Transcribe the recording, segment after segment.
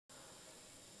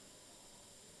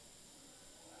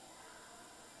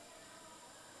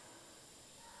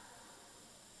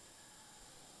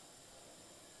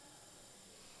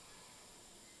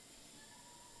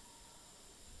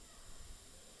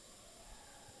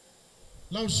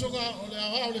lau sunga o le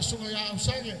awa le sunga ya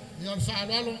usange ia le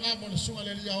whaaloalo ngā mo le sunga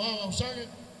le lia awa usange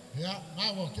ia ngā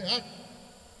wa ke ak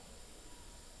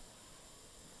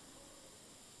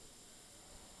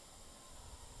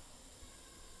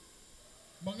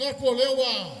mangaku o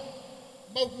lewa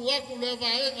mauku aku le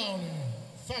vaenga o le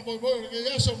whamoimoi le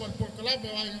iaso ma le porkalame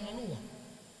wa inga lua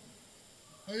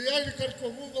ai ai le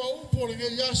karikongunga upo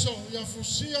le iaso ia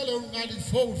fusia le ungali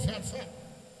fou whawha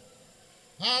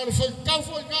le whaikau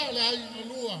foi ngā le ai inga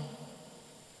lua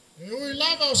e ui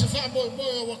lava o se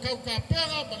whamoimoi o wakau ka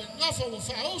pera ma le ngafa o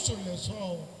whaosu le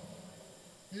so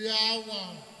ia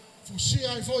awa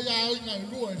fusia i foi ia inga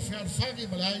lua i whawhangi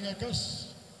ma le ai inga kas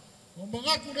o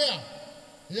mangaku lea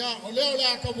ia o leo le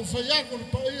aka mo whaiaku le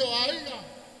pai o ainga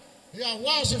ia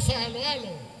wā se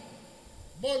whaaloalo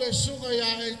mo le sunga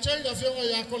ia e teira whionga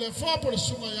ia ko le whapo le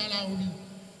sunga ia lauri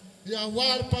ia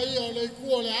wā le pai o le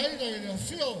ikua le ainga i le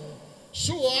whio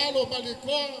sua alo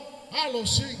malikoa alo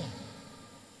singa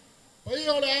pai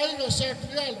o le ainga sa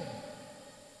krialo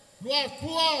lua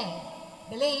kua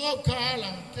malonga au ka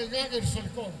ala ke ngake le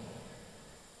whalikona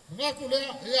ngaku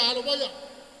lea ia alo maya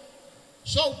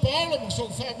sau paolo mo sau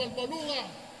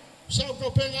whamalmalunga sau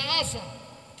kau penga afa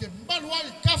ke malu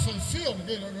ai kafa i fio le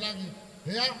gelo langi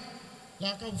ea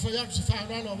la kau whaiak si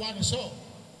whaaralo a wane so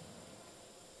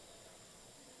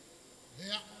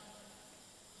ea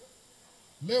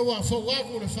leo a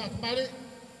whauaku le whakamari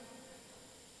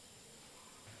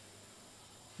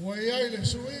ua iai le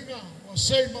suinga ua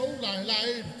sei maula e la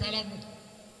e kalamu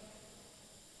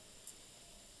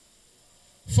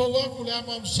whauaku le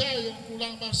amamsai o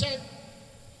kulang masai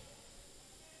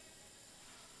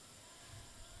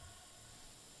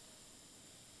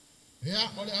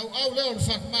ia o le au leo le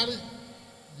whakamari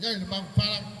iai le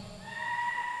mangpara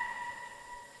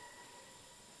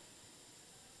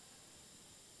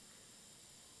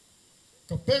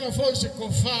ka pena foi se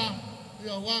kofa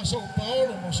ia wā so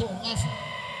paolo mo so ngafa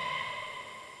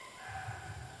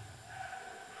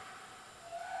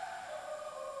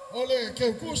o le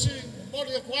ke kusi mo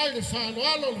le kuai le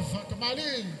whaaloalo le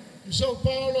whakamari i so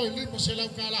paolo i lima se lau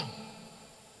kala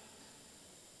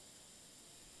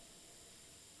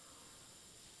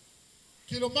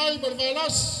kilo mai ma le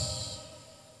valas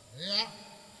ia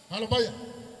halo maya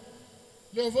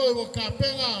leo voi o ka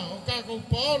penga o ka ko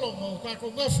paolo mo ka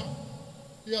ko ngafa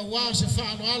ia wā se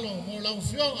whaaloalo mo lau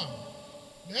fionga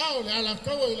le ao le ala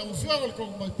kaua i lau fionga le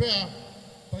kong mai pea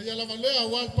pa ia lava lea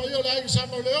wā pa ia le aiki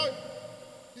sama le oi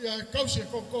ia e kausi e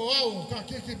koko au ka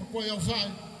kiki ma koe au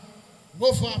whai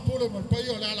ngofa apule ma pa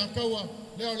ia le ala kaua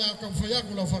le ao le au kam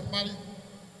whaiaku lau whakamari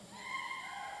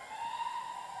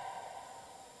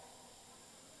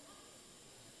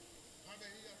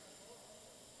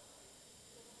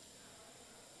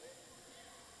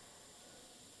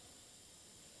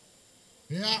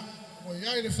ia o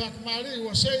iai le whakamari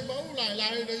ua sei maula e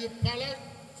lai le pala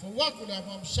whawaku le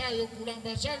mamsai o kulang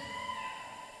basang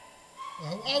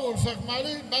au o le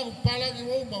whakamari mau palangi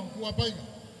o mau kua painga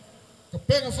ka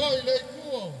penga fo i le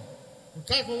ikua o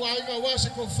kako wa inga wase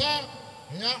ko wha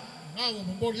ia ngā o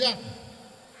mamori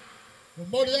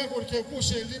aku o ke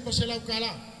kuse e lima se lau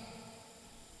kala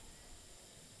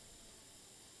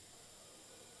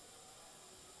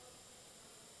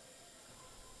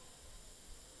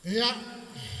ia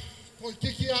ko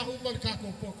kiki a umal ka ko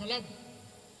po kalam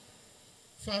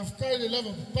fa afkai le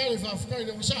lava pale fa afkai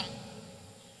le usa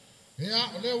ia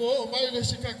le wo mai le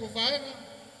sika ko vaenga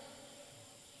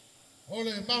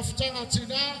ole maftanga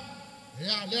tina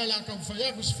ia le la ka fa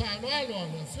ku fa no alo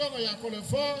le fionga ya ko le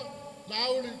fo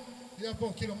lauli ia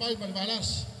po kilo mai mal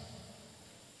balas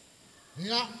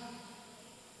ia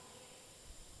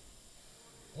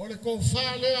ole ko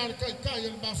fa le al kai kai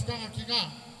el maftanga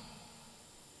kinga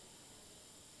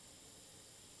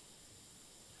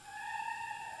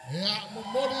ia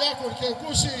mori ako ke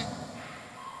kusi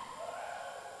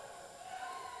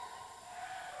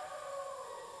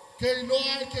ke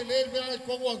loa ke le me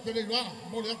ko wa ke le loa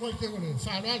mori ako ke le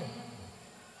fa lo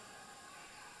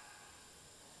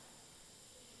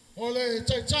ole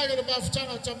chai le ba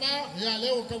fchanga chama ia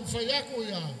leo kam fa yako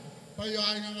ia pa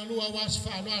ia nga lua was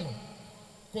fa lo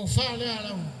ko fa le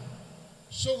ala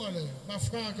songale ba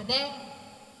fka ka ba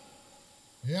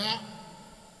ia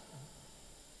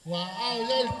wa au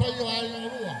yai pai o ai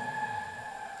rua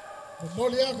o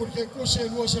moli aku ke kuse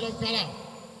lua se lau kala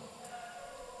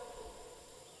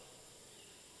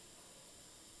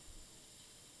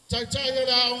chai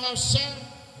ele au ngasa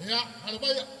ya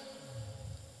alabaya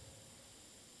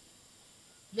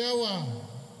lewa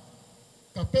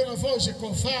ka pena foi se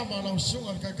confirma la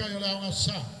sunga ka kai ele au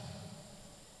ngasa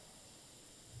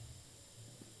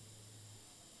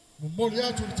mo moli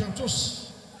aku te tus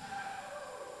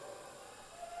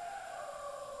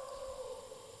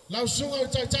lau sunga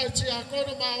tai ti a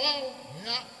kono mawao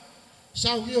ya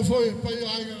sau ia foi pa ia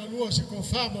ai na lua se ko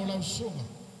famo lau sunga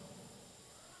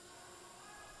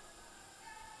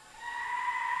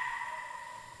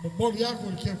mo boli ako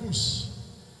il kiakus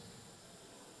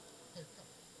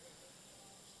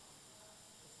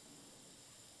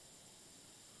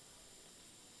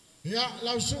ya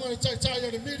lau sunga tai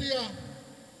ia media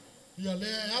ia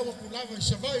le awa kulava i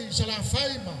savai sala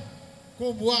faima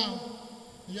ko bua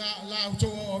ya la auto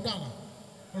odanga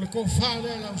o le ko fa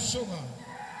le lau sunga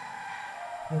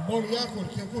mo boli ako il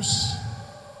kiakus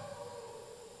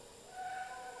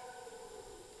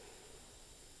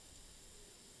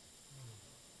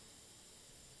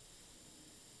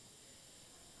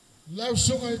lau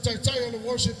sunga i tai o le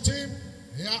worship team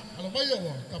ya ala mai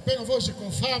o ka pena voce ko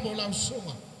fa mo lau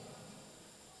sunga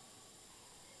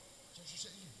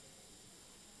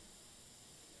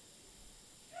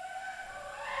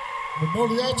mo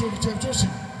boli atu le teutosi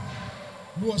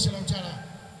lua se lau tala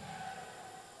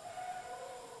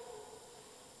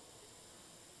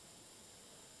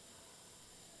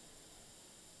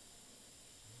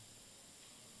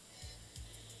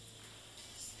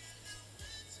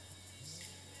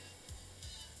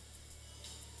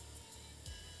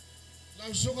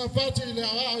lau sunga pati le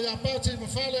awa ya pati ma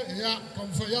fale ya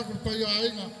kom fa ya ko pa ya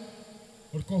inga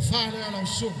o ko fale lau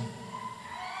sunga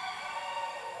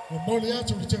mo boli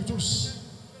atu le teutosi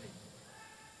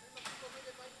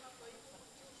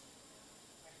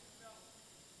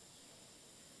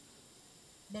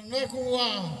mangaku wa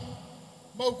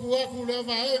mau aku le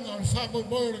vaenga o fa mo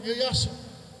mo le yasa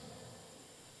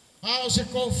a se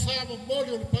ko fa mo mo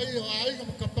le pa ya inga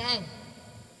mo kapau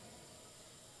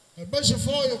e mai se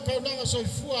foi o kaunanga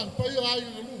soifua pa ia ai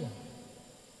na lua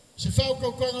se fau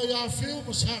ko ko ia fiu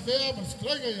mo sa vea mo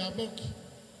flenga ia moki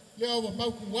leo wa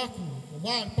mau ku aku o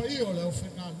wa pa ia le o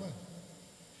final wa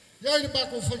ia ile ba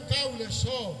ko foi kau le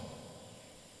so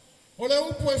o le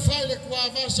upu e fai le kua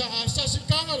vasa a sasi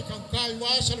kanga le kau kai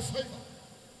wa sa le fai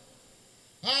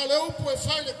a le upu e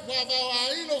fai le kua va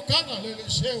a ilo kanga le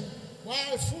seu wa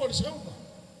e fu le seu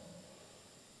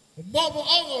o momo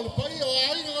anga le pa ia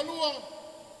ai na lua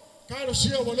Karo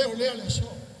sia o leo le so.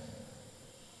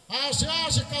 Se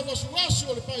ka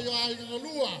wasu le pa yo ai na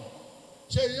lua.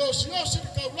 Se yo si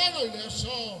ka ulanga le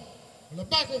so. Le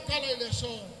bako kala le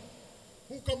so.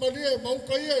 Un kamalie ma un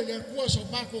kai le kua so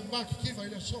bako maki kiva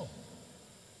le so.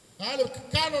 Ale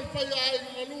kalo le pa yo ai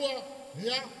na lua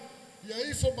ya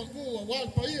ifo magu wa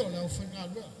wal pa yo le o fenga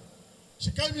lua.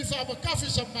 Se kai mi fa ba kafi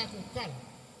sa bako kala.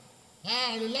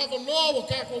 Le lava lo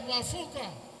ka ko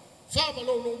mafuka. Fama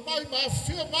lo mai ma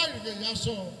fia mai ke ya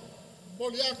so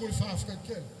moli aku le fa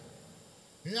kenkel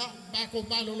ya ba ko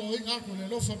malo lo inga ku le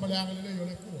lo fa male ang le yo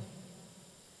le ku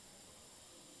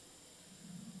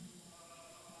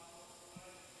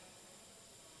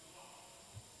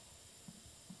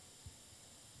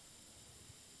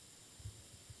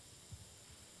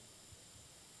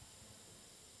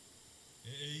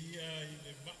ia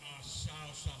ile ba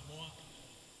sa moa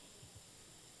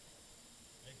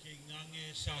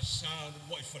ngange sa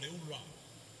mo I fale ula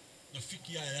na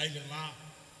fiki ai le la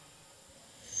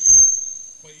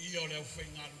pa ia le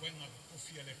fenga wenga ko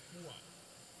fia le kua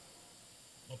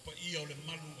ma pa ia le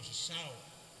malu o sa sao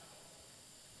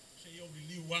se ia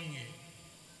li wange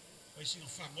pa singa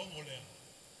fangongo le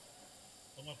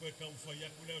o ma ko ka u fa ia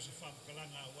ku le se fa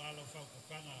kalanga wala fa ko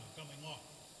kanga kama ngo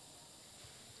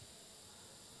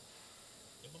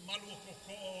e malu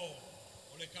ko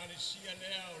o le kalesia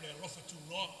lea o le rofa tu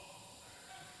no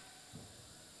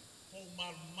po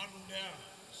malu lea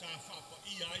sa fa pa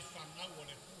ia ai fanga o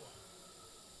le kua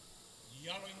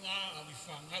ia lo nga a vi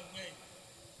fanga ngai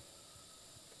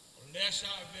o le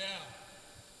sa vea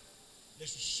le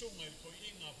sunga il ko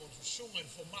inga po sunga il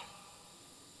foma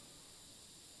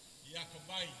ia ka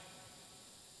bai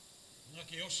nga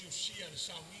ke osi usia le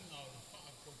sa winga o fa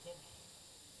ko ko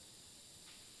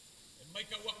e mai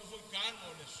ka wa ko foi kana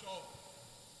o le so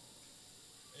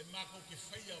e mako ke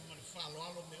faia ma le falo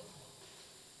alo me uma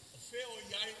o feo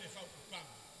iai le fau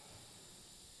kukanga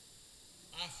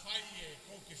a fai e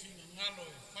ko ke finga ngalo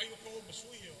e fai o ko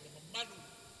masui o le mamalu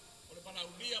o le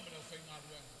balaulia ma le fai ngalo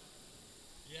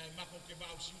ia e mako ke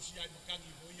bau siusi ai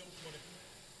makangi o ia upo le ku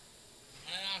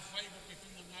a fai ko ke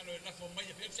finga ngalo e lafo mai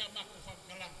e pepsa mako fa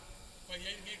kalanga fai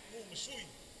ai nge ku masui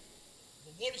mo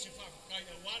moli se fa kai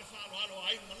a wala falo alo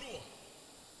ai malua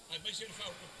ai mai se fa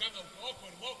kukanga o ko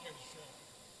e mo ke so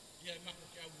ia mako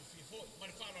ke au fi fo ma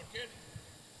le falo ke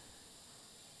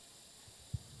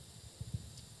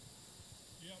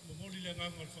ia mo moli le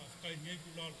nganga fa kai ngai ku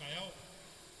la kai au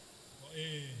o e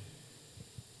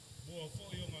mo fo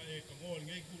yo nga e ka ngol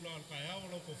ngai ku la kai au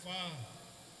lo ko fa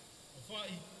o fa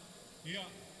I ia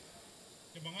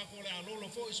ke mangako le alolo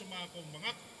fo iso mako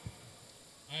mangako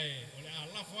ai ole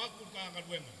alafo aku ka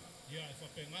ngaduenga ia e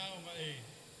whapengao nga e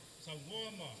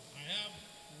saungoa ma aia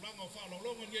ulanga o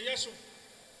whaalolonga ngia yaso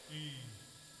i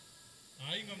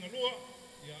ainga ngalua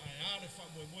ia aia le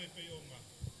whamoemoe pe o nga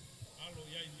alo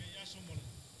ia ngia yaso ma le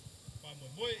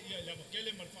whamoemoe ia i lama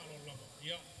kele ma le whaalolonga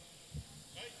ia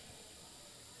kai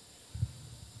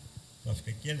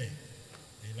whafike kele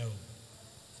e lau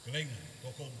whakalenga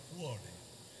koko mkua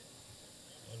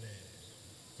ole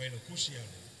whaino kusi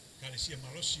ole kalesia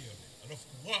malosi ole alofu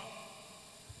kumua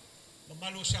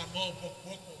Mamalo sa mo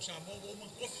pokpoko sa mo woman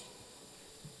coffee.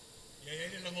 Ya ya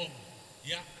le ngong.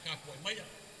 Ya ka po maya.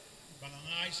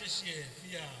 Bangai se se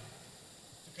via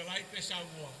tukalai pesa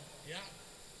mo. Ya.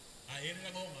 A ele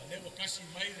ngong le wo kasi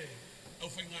mai le au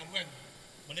fenga ruen.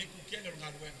 Malai ku kele nga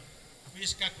ruen.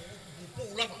 Fis ka ko bu po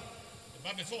lava.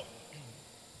 Ba me fo.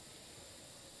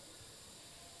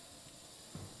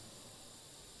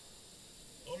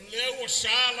 O leo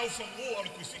sala o fangu o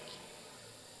ku fiki.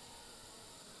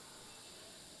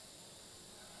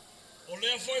 O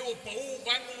lea foi o pau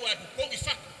vanu e pongi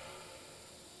whaka.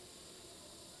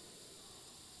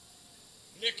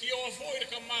 Le ki o foi le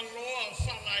ka maloa o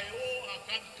whalai o a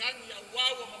kankangi a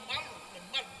wawa ma malu, le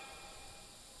malu.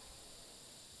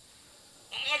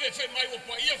 A ave whai mai o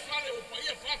pa ia whale, o pa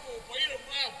ia whako, o pa ia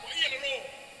maa, o pa ia lo.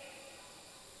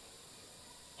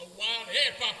 A wale he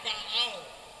papa ao.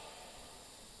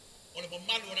 O le ma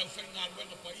malu o rau whai ngā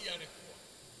luenga pa ia le kua.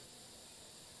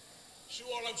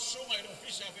 Sua lau sunga i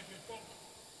ofisa a pepe ponga.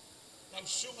 Lau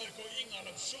sunga i ko inga,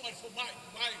 lau sunga i fomai,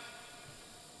 mai.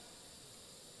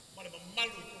 Ma le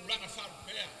mamalu i kulanga wharu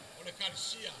pea, o le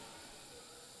karisia,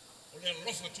 o le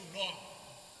alofa tu noa.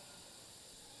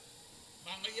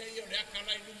 Manga ia o le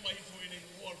akalai luma i fo i le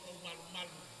ingoa kou malu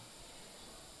malu.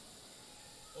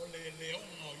 O le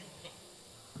leonga o yuka.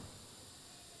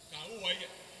 Ka ua ia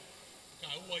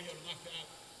o le ngafe au.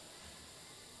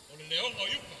 O le leonga o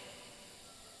yuka.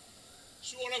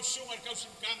 Sua lau sunga i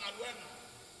kausim kanga aluena.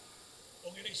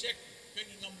 O ngere sek,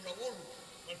 pengi ngamura olu,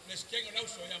 wal pleskenga lau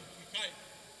so yam kikai.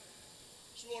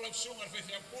 Sua lau sunga i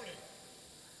fefe ampule.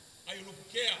 Ai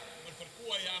ulupukea, wal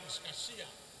farkua yam skasia.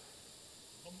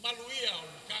 Mamalu ia o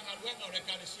kanga aluena o le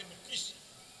kare sia mekisi.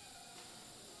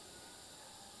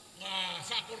 Nga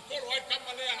whakorkoro ai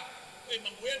kamalea, e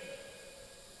Emanuel,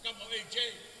 kama AJ.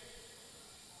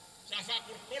 Sa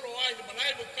whakorkoro ai le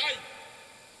malai mo kai.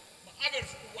 Ma aver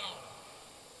fukuwao.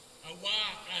 Awa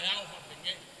kai au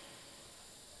whapenge.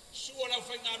 Sua lau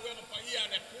whai ngā ruenga pa ia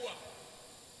le kua.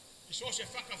 I so se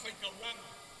whaka whai kauranga.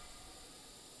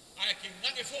 Ai ki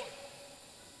ngange foi.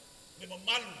 Le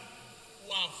mamalu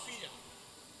ua fia.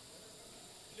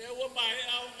 Le ua mai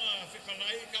au ngā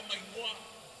whikalai ka mai ngoa.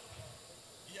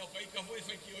 Ia kai ka foi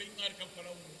whai ki o ingari ka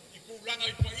ukarau. I kūranga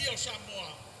i pa ia o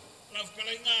Samoa. Lau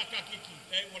whikalai ngā ka kiki.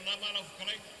 E ua lava lau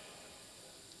whikalai ngā.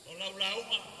 O lau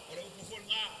launga. O le upufol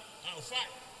ngā. Au whai.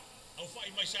 Au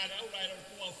fai mai sare au lai ro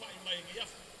au fai mai ngia.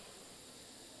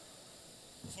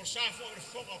 Forsa fo le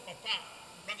foga papa,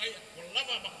 ranga ia, ko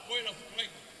lava ma ko la fuklai.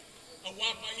 Au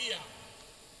wa pa ia.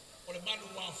 O le malu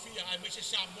wa fia ai mai se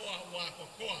Samoa wa ko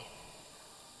koa.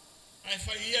 Ai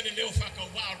fai ia le leo fa ka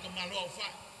wa ko malo au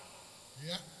fai.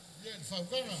 Ya, ya fa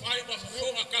kana. Fai ma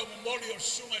foga ka mo moli o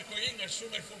sunga ko inga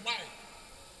sunga fo mai.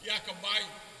 Ya ka mai.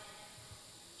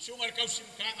 Sunga le kausim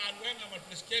kanga aluenga ma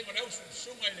pleskenga le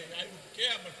sunga le ai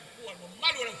ukea ma kukua ma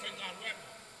malu le fenga aluenga.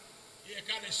 Ia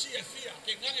ka le sia fia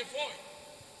ke ngange foi.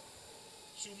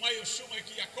 Sumai o sunga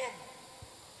ki akong.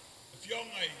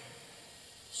 Fionga i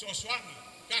soswangi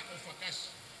kako fakasi.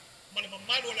 Ma le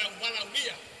malu le wala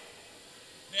ulia.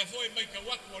 Le foi mai ka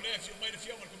waku le fio mai le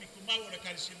fionga ko mikumau le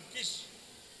kalisi mkisi.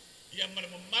 Ia ma le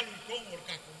malu kongo le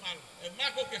kako malu. E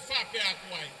mako ke fa pe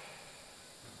akuai.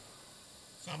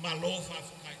 Fa malo fa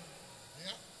fukai.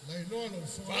 Ya, lai no lo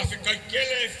fo. Fa fukai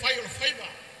kele fai o faiba.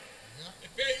 Ya. E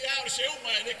pe ia o se uma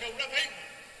le ka una ngai.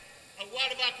 A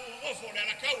wala ba ku ngofo le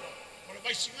la kaua. O le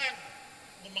vai singa.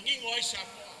 Mo mangingo ai sa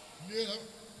mo. Ni la.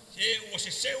 Se o se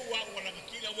seua o la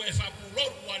makila o e fa pulo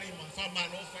wali ma fa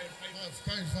malo fa o faiba.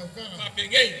 Fa kana. Fa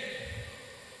pegei.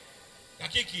 Ka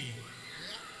kiki.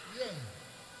 Ya, ya.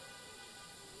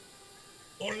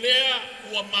 O lea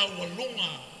ua mau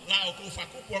lunga. La o ku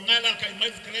faku por ngala kai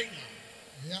mai krenga.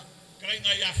 Ya.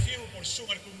 Krenga ya fiu por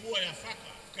sunga ku mua ya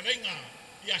faka. Krenga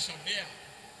ya sabea.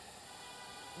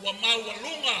 Ua mau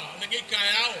lunga le ngai kai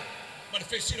ao. Ma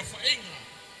fe sira fa inga.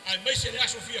 Ai mai se la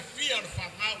sofia fia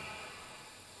fa mau.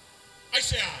 Ai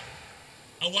se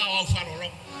a wa au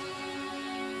farolong.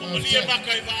 O malia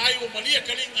makai va ai o malia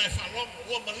kalinga e falong.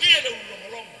 O malia le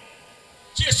ulongolong.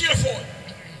 Sia sira foi.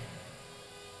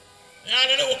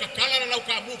 ale le o kakala na lau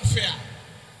ka mu ka fea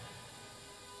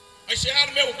ai se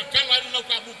ar me o kakala na lau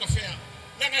ka mu ka fea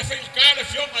le nga fe ka le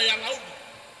fionga ya lau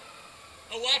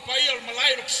au apa ia o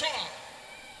malai ro soa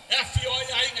e a fio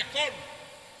ia inga kon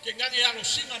ke ngange ya lo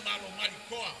singa malo mari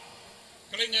koa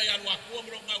kalenga ya lo aku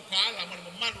mo ngau ka ala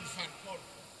mo malu fa kon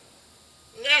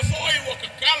le foi o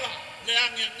kakala le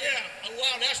angengea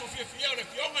au le aso fia le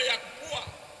fionga ya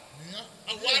kupua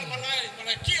awal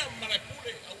malai kia malai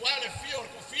pule awal fio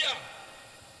kofia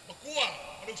makua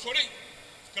alu sori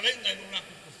kalenga no na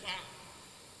kufa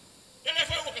ele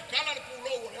foi o kakala le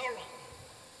pulo le ola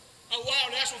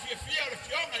awal le aso fia le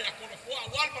fionga ya kole fo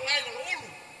awal malai lo ulu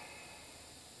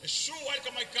e su ai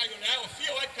ka mai kaio le au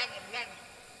fio ai ka lana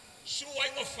su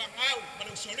ai no fangau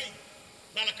malu sori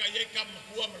la kai ka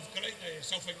makua mal kalenga e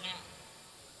sa fainga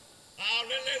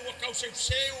le o kau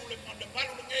seu le manda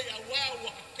malu ngai awau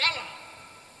o kakala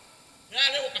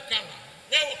le o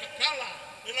kakala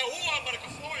le la ua mar ka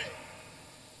foi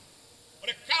o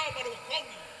le kau mar o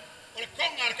kongi o le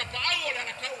konga ar ka pau le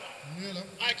na kaua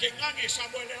ai ke ngangi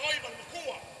Samuel le oi mal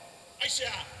makua ai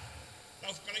sea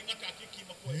la kalenga ka kiki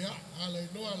makua ya ale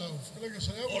no ala kalenga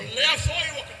sa o le foi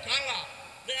o kakala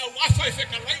le au afa e fe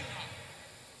kalenga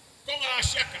konga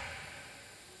asiaka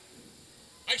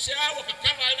ai se awa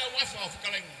kakala ina wafa of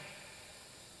kalenga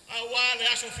awa le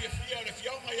aso fia le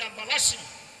fionga ya balasi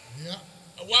ya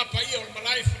awa pa ia o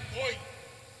malai foi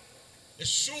e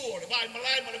su le vai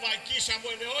malai ma le vai ki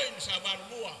Samuel le oi sa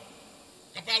barua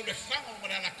ka pa le fango ma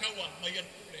la kawa ma ia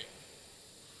pule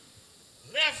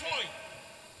le foi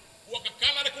o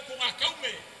kakala le kuku ma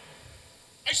kaume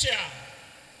ai se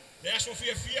le aso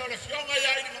fia le fionga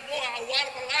ya ina moa awa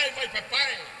malai vai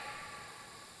papai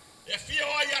e fia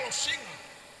o ya lo singa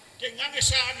ke ngange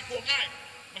sa ni ko ngai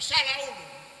masala ulu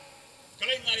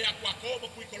kalenga ya kwa ko mo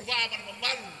kui kolva ma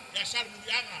malu ya sal mu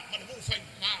yanga ma mu fai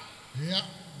ka ya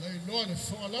le no le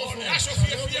fo la o le aso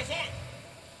fia foi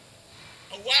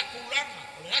a wa kulanga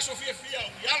o le aso fia o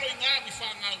ya lo inga mi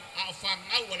fanga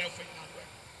wala fai na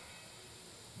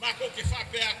ma ko ke fa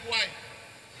pe a kwai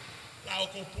la o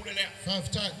ko pule le 5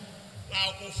 time la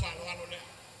o ko fa lo le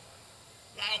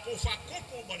la o ko fa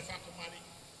kopo ma le fa ko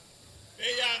mali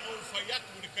e ya no fa ya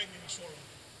tu le kai ni solo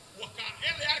wa ka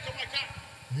ele ya ka maka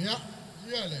ya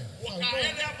le wa ka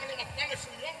ele ya palo pale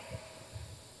fu yo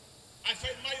ai fa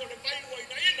mai o le vai o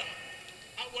ina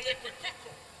a wa le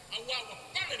koko a wa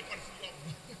pale le pale fu yo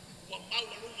wa mau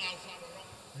lu nga fa lo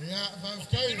ya va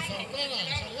kai fa bala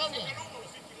sa yanga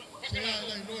ya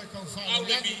le no e ka fa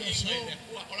ya le so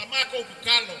o la ma ko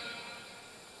kalo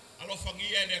alo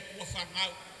fangia le ku fa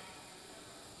ngau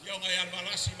Fionga ya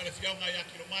balasi ma le fionga ya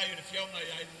kilomai le fionga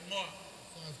ya moa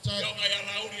fionga ya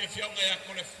lauri le fionga ya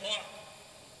kolefoa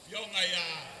fionga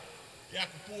ya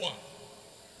kupua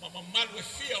mama malu e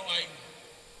fio ai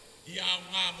ia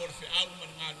nga mo le au ma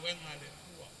nga luenga le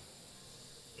kupua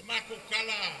le mako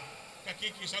kala ka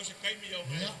kiki sau se kaimi o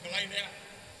kalai le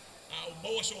a o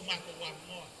boa so mako wa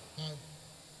moa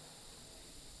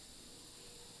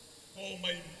o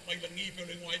mai langi pe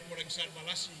le ngoi por exar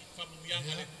balasi famu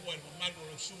yanga le ko el malu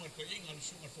lo sunga ko inga lo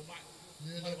sunga fo mai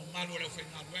el malu le fe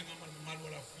na luenga mal malu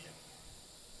la fia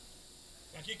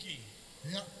la kiki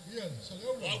ya bien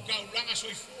saleu o ka ulanga so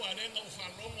ifu ale no fa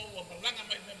longo o malanga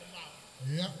mai me ma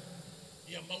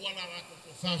ya mawala la ko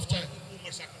fa ko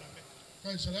ma sakala me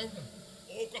kai saleu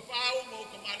o ka pa o mo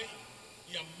ka mali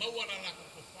ya mawala la ko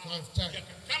fa ya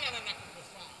ka kala la ko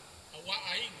fa awa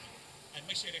ainga ai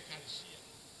me sere kalsi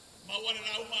mawala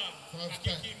na uma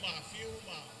akiki ma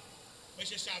fiuma mas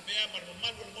se sabe mas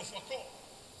mando no foco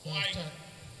ai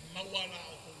mawala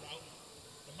o kulau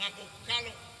mako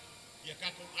kalo ya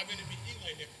kako abele bi inga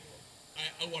ile ko ai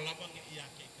awala bang ia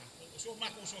ke kako so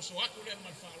mako so aku le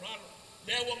mal falalo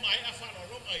le wa mai afalo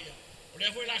lo mai o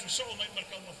le foi la so mai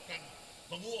marka uma fukana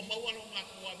bangu o mawala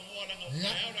mako wa mawala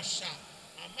nga ai ora sa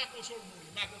mako so muri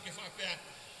mako ke fa pe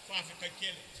fa fa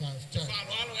kele fa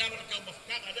lo ya marka uma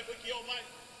fukana le ko ki o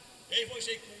mai e foi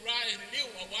sei curai ne liu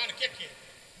a war keke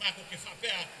ma ko ke fa pe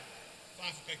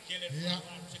fa fa kele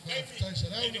se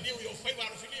kai ni liu yo fai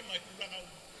war filima ku la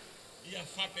ia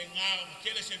fa pe nga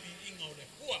kele se bi inga o le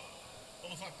kua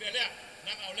o fa pe le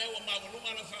na ka le o ma lu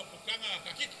ma la fa ku kanga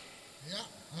ka kiki ya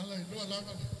ala no la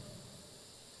ma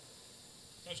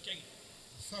sa skeng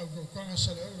fa ko kanga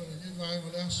sa le o ni vai mo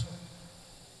le aso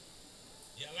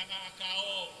ya la ka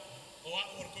o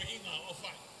ko inga o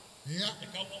fa ya e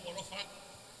ka o lo fa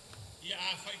ia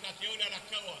fai ka te ora la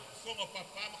kawa fonga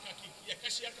papa maka ki ia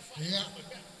kasi aka fa ia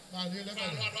ma le le fa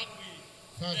lo ku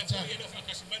fa ta ia fa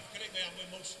kasi mai kre ga mo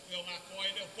mo yo nga ko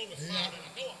ile ko fa la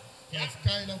kawa ia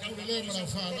kai la ku le ma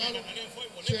fa lo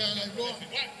se ala go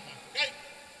kai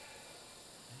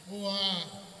o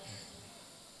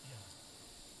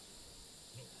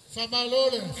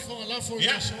Famalole, for la for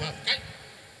Ya, yaso. pakai.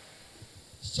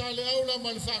 Sale aula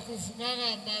mal fa kufunga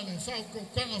mal fa ko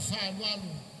kanga fa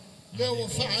walu. Leo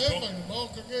fa ema mo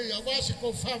ka ke ya wasi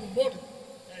ko fa mo.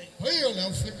 Hei o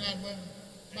leo finga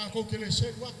ma ko kele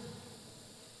se wa.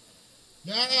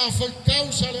 La fa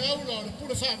causa le aula le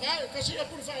pure fa vai, kasi la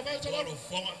pure fa vai sa Loro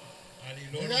fonga. Ali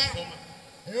loro fonga.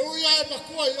 Eu ia ma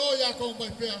ko yo ya ko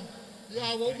mai pe.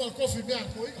 Ya wo ma ko fi me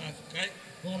ko. Pakai.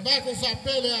 Ko ma ko fa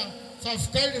pele fa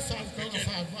fkai le fa ko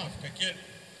fa wa. Pakai.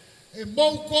 E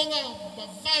mau konga ma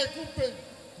vai kupe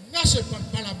ngase pa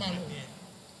pala malo.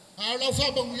 A la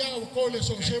fa ba ya ko le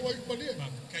so se wa ko le.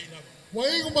 Pakai la. Wa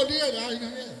i ko ma le ai na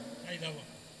ne. Kai la.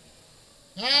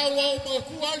 A wa ma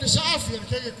ku ai safi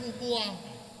ke ku bua.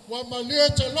 Wa ma le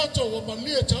ta loto wa ma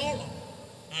le ta ola.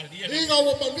 Ali. Inga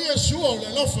wa ma le suo le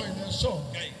lo fa ne so.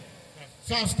 Kai.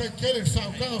 Fa fa ke le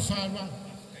fa ka fa wa.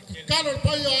 Kalo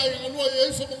pa yo ai lo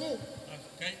ye fo mo.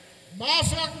 Kai. Ma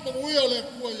fa ku mo yo le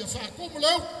ku ye fa ku mo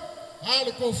le.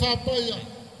 Ale ko fa pa ya.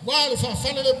 Wa le fa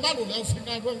fa le malo le fa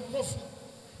na ro ko fa.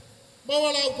 Ma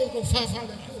wala ko fa fa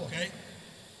le ku. Kai.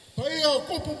 Pa ia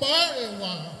ko pu ba e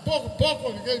wa.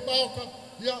 Poko le ke ba ka.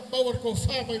 Ya ba wa ko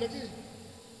fa ba le ki.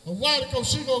 Wa le ko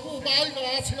si no ku ba ai na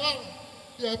afia.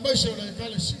 Ya ba se le ka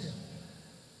le si.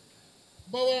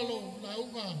 Ba wa lo na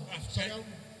unga.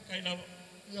 Kai la.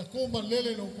 Ya ko ma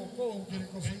lele lo ko ke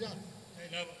ko fa ya. Kai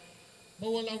la. Ba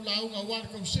wa la unga wa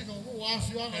ko si no ku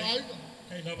afia ai.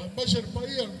 Kai la. Ba se pa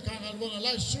ia ka ga lo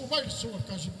la su mai su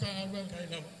ka su ka ga lo. Kai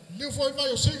la. Le foi mai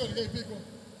o singa ke piko.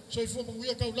 Soi fu mo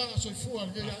ia ka la soi fu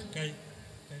al ke ya. Kai.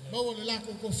 Ba wa le la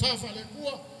ko fa fa le ku.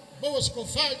 Ba wa ko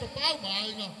fa ka pa ma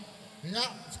ai nga. Ya,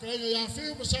 ska ya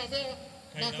fi mo sa ve.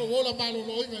 Ma ko wola ma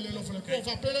lo inga le lo fa ko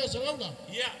fa pele se la.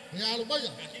 Ya. Ya lo mai.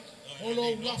 O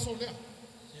lo la fo le.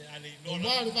 Ali Lo loro.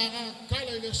 va le va ka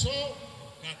le le so.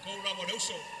 Ka ko la mo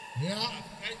uso. Ya.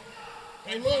 Kai.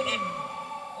 O Kai lo la.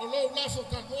 o lo la fo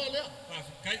ka ko le.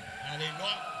 Kai. Ali lo.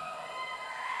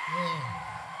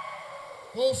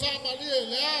 Ko fa ma le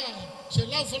le se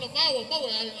la fo la ma o ma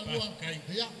ai nga lo.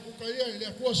 Ya, u ka ia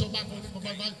le ko so ma ko ni ma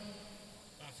vai.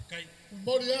 Kai.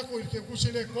 Mori yako ile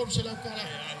kusile ko se la kala.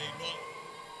 Ali lo.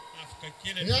 Kai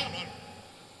kile Ya. lo.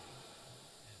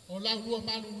 O la lua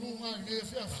ma lu nga nge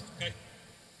fia. Kai.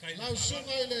 Kai. La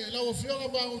sunga ile la o fia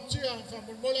ba o tia fa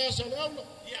mo mo le asa le lo.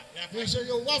 Ya. Ya se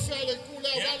yo wa fa le kula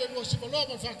wale no si lo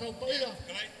ma fa ka pa ia.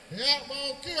 Kai. Ya ma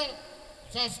o kia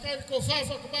fa fa ko fa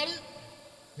ko mari.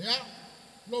 Ya.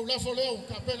 Lo la fo le o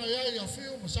ka pena ya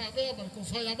fiu mo sa ve ma ko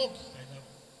fa ya mo.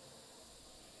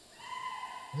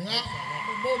 Ya,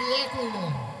 mori yako ile.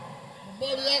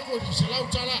 Mori yako se la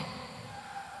utala.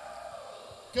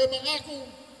 Ke mangaku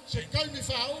se kai mi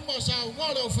fa uma sa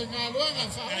ngole o fa ngalo nga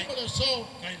fa uma le so.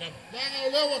 Kai la. La nga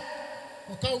lewa.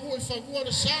 O ka u fa ngua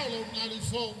le sa le nga li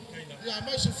fo. Ya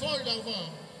ma se fo ila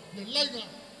va. Le laiga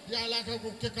ya la ka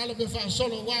ko ke kala be fa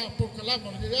solo wa por kala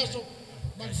mo le yaso.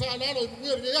 Ma fa la lo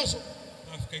mu le yaso.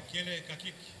 Kai kile ka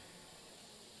kiki.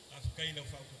 Kai la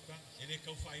fa ko ka. Ele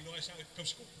ka fa ilo esa ka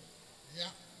sku. Ya.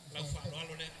 La fa lo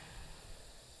alo le.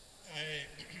 Ai.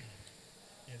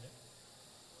 Ele.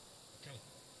 Kala.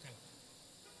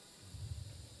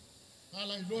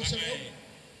 Ala ilo se le.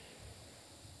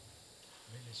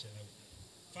 Ele se la.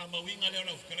 Fa ma winga le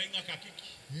la fa inga ka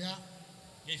kiki. Ya.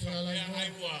 Ye fa ya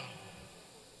ai wa.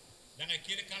 Danga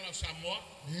kile kala Samoa.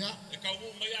 Ya. E ka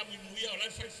u mai a mu ia la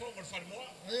fa fo mo fa mo.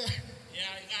 Ya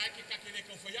inga ki ka kile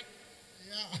ka fa ya.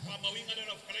 Ya. Fa ma winga le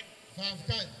la fa kala. Fa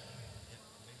kai.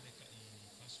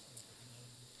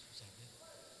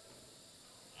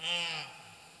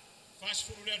 Fast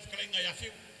food le fa inga ya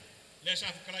fiu. Le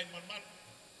sa fa kala mal.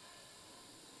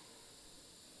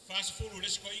 Fast food le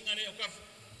sko inga le o ka.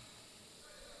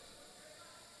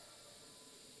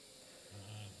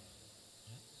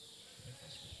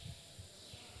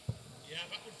 Ya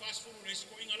ba ku fast food le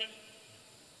sko inga le.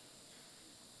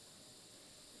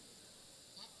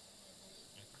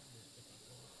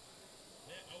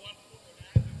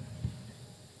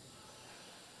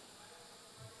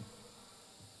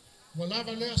 Wala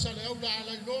va le asa le aula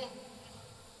ala ino.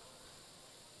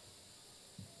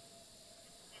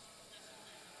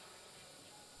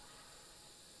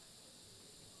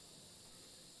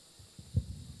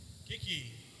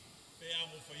 Kiki pe a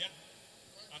mo fa ya.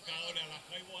 Aka ole ala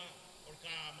kai wa or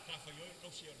ka maka fa yo ko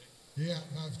si ole. Ya,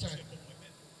 va ftai.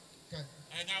 Kai.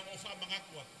 Ai nga mo fa manga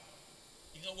kwa.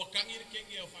 Inga wakangi ke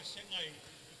nge o fa senga I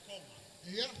konga.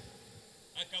 Ya.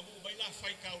 Aka mu baila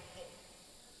fai ka ko.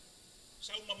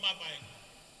 Sau mama bai.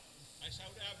 Ai sau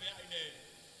da be ai le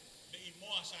I mo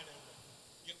asa le.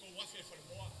 Ye ko wa fe fa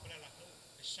mo para la ko.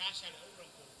 Sa sa le ora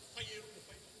ko. Fai e ru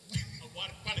fai. A war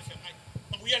pale fe ai.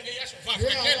 Ma uia nge ya so fa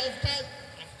Ya, kai. va ftai.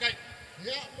 Kai.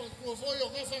 Ya, mo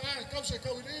kau se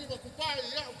kau ini makupai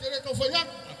ya kere kau fayak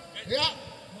ya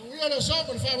manguia le so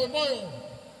por fa moyo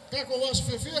ka ko was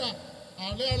fifia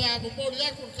a le la mo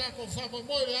ya ko ka ko fa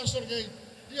moyo ya so ge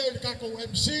ia ka ko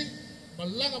MC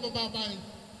malanga ba mai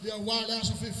dia wa la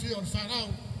so fifia on fa ngau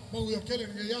mo yo kele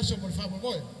nge ya so por fa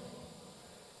moyo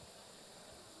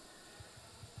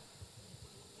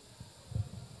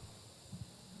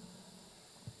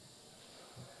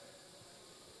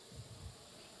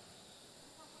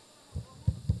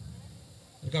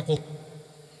Kako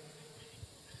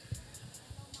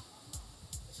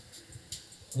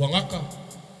wangaka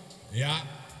ya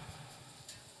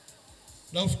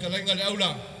lau fikalenga le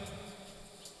aula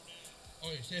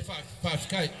oi se fa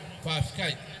sky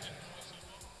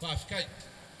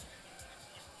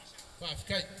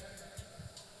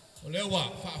o lewa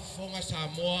fa fonga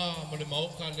Samoa mo le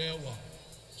mauka lewa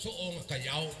so onga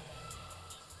kayau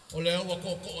o lewa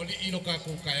ko oli ino ka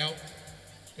ko kayau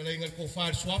kala ingal ko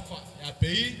far swafa ya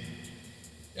pei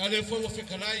ya le fo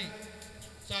fikalai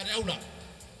sa de aula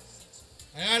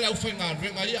aya la ufanga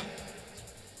renga ia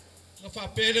na fa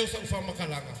pele sa ufa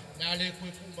makalanga na le ko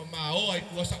ku mama ai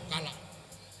ku sa kala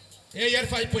e yar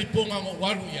fai poi ponga ngo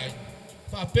waru ia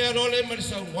fa pero le mar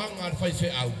sa wanga fai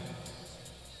fe au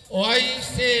o ai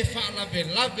se fa la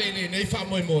vele nei fa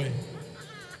moi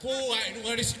ku ai nu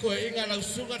ngari sko inga la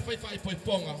usunga fai poi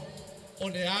ponga o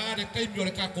le are kai mi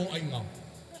le ka ko ainga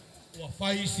wa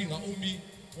fai singa umi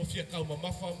o fia kau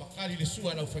mamafa makali le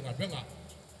sua na ufenga renga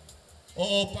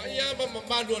o pa ia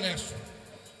mama lo le asu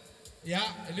ya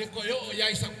le ko yo ya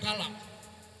isa kala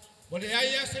o le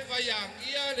ai se vai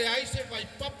ia le ai se vai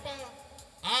papa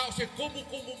a o se como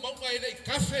manga ile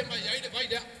kafe mai ai le vai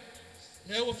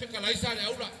le o fika lai sa le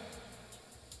aula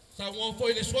sa ngo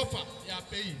foi le sofa ya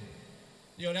pei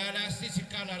io la sisi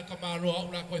kala ka malo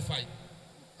aula ko fai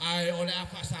ai o le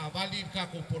afa sa vali ka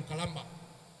ko por kalamba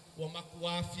o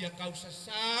makua fia kausa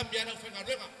sa mia na fenga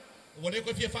renga o le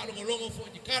ko fia fa longo fo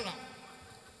di kala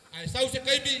ai sau se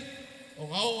kaibi o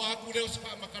ngao aku le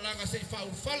sa makalanga se fa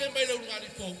u fale mai le ngari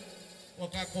fo o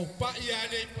ka ko pa ia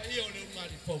le pa ia le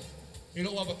ngari fo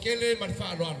ilo wa bakele mar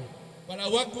fa lo alo para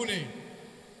waku le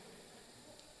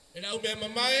ela u me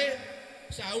mamae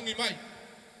sa ungi mai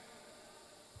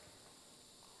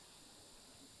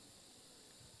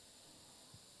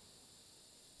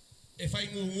e fai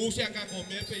ngu se aka ko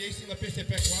me pe yesi na pese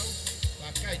pe kwang ba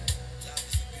kai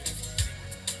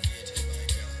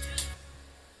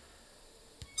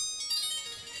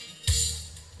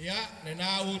ya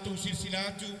na u tu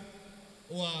silsilatu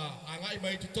wa anga i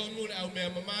mai tonu le au me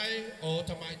mai o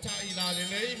tamai tai la le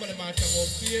nei ma le ma tango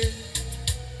pie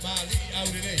ma li au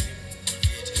le nei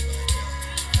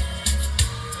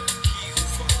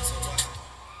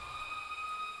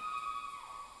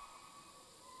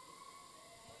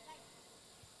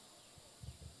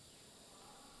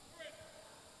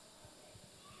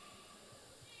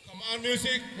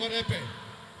music, what happened?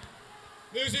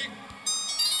 Music.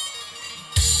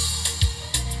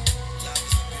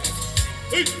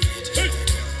 Hey, hey,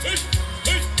 hey,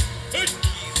 hey,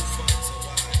 hey.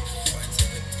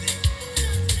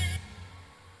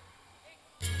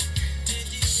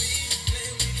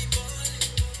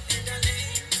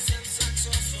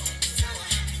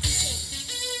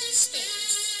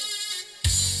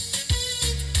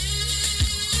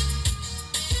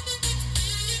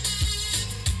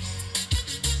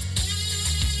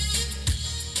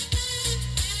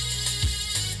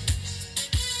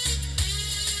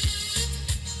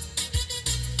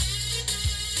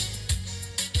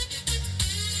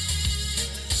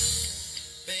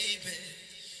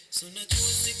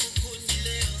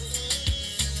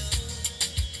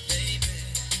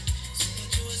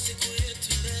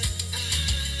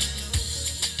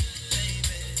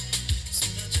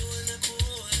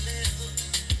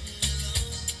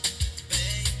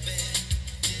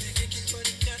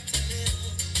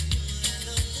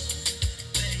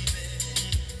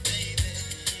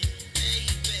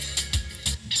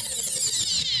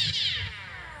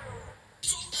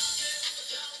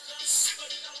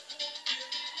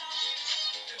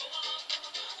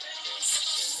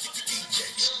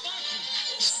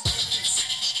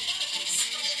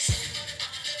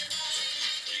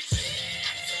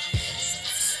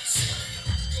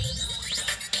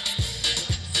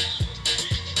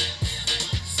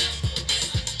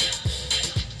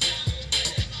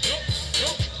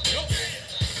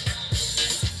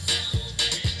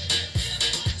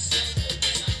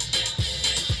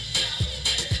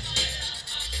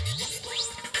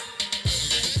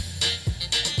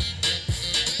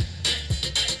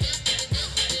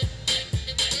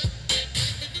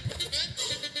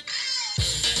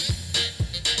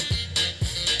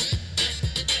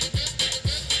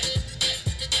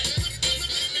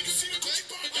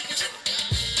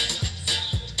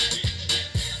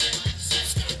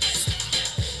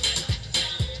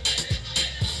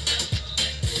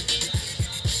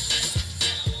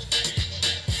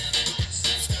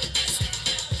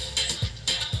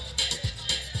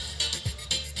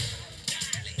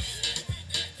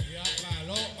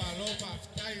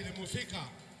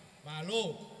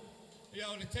 ia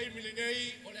o le taimili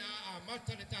nei o le a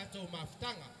mata le tātou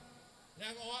mafutanga.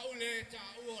 Lea o au le ta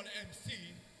ua o le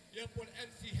MC, ia po le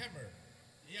MC Hammer.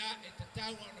 Ia e te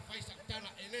tau o na whai sautala,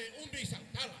 e le umbi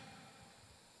sautala.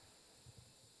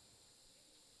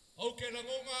 Au ke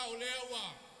langonga o lea ua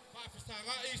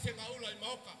whaafistanga i se ngā ula I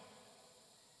maoka.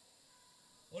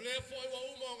 O lea fo iwa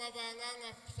umo ngā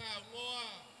wānganga sa ngoa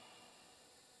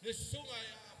le sunga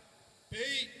ia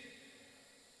pei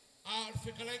a o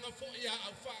whikalenga fo ia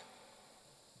au wha.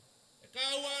 E ka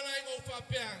uana I ngau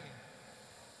whapeangi.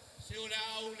 Se o lea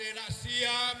au le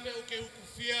rasia pe o ke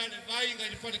ukufia le vai ngai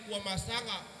le whare kua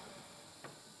masanga.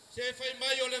 Se whai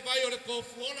mai o le vai o le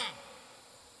kofuona.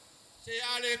 Se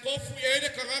a le kofu I eire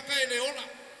kangaka e le ona.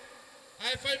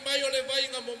 Ai whai mai o le vai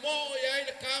ngā momo I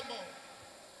eire kāmau.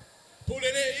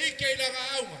 Pulele ike I langa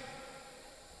aunga.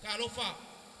 Ka lofa.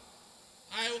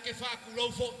 Ai o ke whaku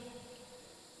lofo.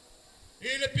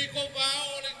 I le piko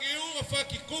vāo le ngiunga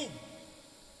whakiku.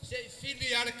 Se I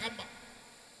fili a le kama.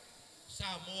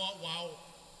 Samoa wao.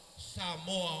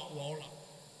 Samoa waola.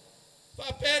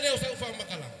 Whapele o sa ufa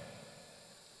makalanga.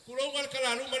 Kulonga le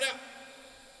kalaluma lea.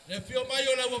 Le fio mai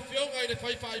o lau fionga I le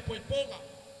whaiwha I poiponga.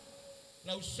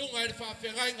 Lau sunga I le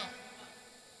whawhengainga.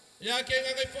 Ia ke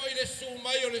ngangai fo I le su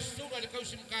mai o le sunga le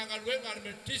kausi mkanga luenga le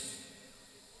mertis.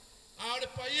 A o le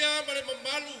paia ma le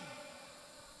mamalu.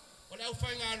 O le au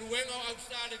whainga luenga o au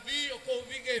sa le vi o kou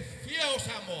vinge fia o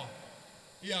Samoa.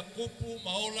 Ia kupu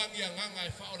maolang ia nganga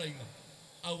e whaora inga.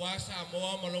 Au a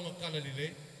Samoa malonga kala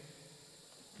lile.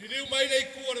 Liliu mai le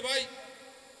iku o le vai.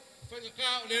 Whainga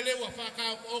ka o lele ua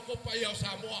whaka o ko paia o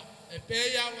Samoa. E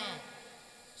peia ngā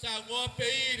Samoa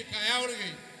pei le kai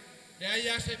aurigi. Le ai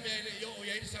ase me le yo o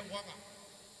yai Samoanga.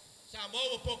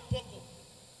 Samoa o poko poko.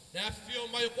 Le a fio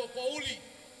mai o koko uli.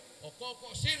 O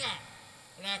koko singa.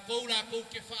 La kou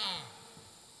ke wha.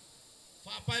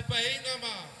 Wha pai pai inga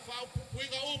ma. Wha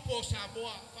upuinga upo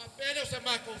Samoa. Wha pene o sa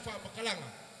mako wha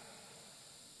makalanga.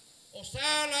 O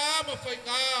sala ama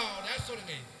whainga o le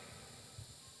asoringi.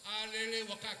 A lele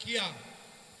wakakia.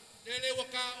 Lele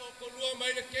waka o kolua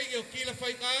mai le kenge o kila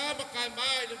whainga makai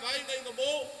mai le vaina inga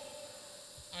mo.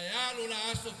 Ai alo la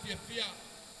aso fia fia.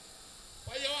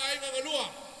 Pai o ainga ngalua.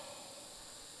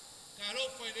 Ka lo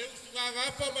whai le usu ngā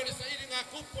ngāwha ma le sairi ngā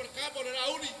kupo le kamo le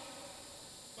rauli.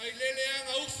 Pai lele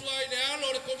anga usu ai le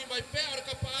alo le kongi mai pea o le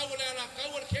kapau le ala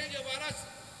kau le kenge o varasi.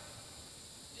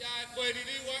 Ia e koe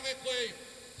lili wanga e koe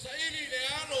sairi le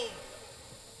alo.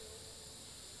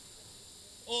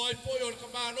 O ai poi o le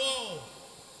kamano.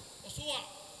 O sua.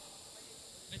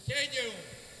 Le kenge o.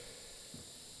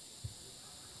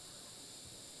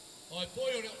 O ai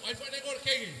poi o le ai whanengo le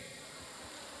kenge.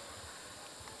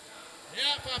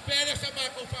 Ia whapere sa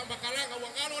mako whamakalanga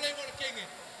wangalo le ngore kenge.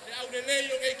 Le au le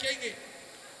leio ngai kenge.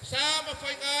 Sama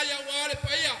whaingaia wale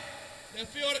paia. Le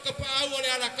fio le kapau o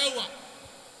le alakaua.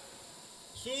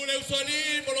 Sule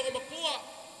usali molonga makua.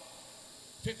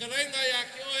 Whikarenga ia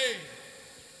ki oe.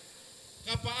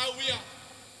 Kapau ia.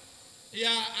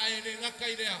 Ia ae le ngaka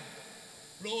i lea.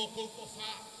 Lo kouko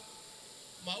wha.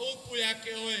 Ma upu ia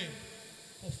ki oe.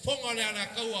 Ko whonga le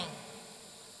alakaua.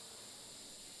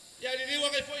 Ia ni liwa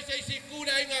ngai foi sei si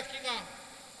kura inga kinga.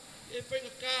 E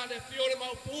whainga ka le fiore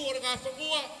maupu o le ngā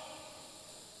whangua.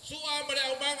 Sua ma le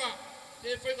au manga.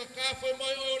 E whainga ka foi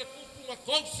mai o le kupu ma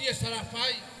kousi e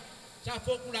sarafai. Sa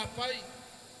foku la fai.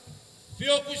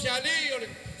 Fio kusiali o le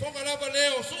whonga lava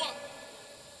leo sua.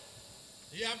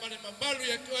 Ia ma le mamalu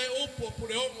ia kioe upo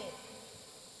pule ongo.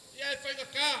 Ia e whainga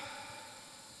ka.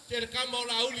 Te le kama o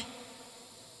la uli.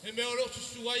 E me o lo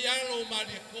susua i alo ma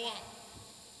le koa.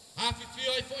 Hafi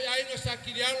fio ai foi ainga sa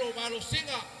kirialo malo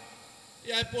singa.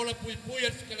 Ia e pola pui pui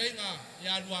al whikarenga.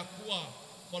 Ia alua kua.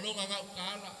 Malonga ngau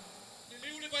kaala. Ni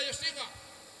liuli vai o singa.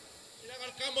 Ia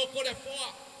ngal kamo kore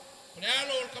foa. Kore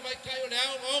alo o kamai kai o le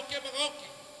au ngaoke ma ngaoke.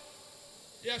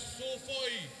 Ia su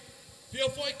foi. Fio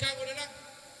foi kango le nang.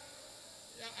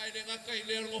 Ia aile ngakai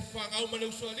leo ngofa ngau male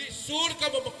usuali. Sur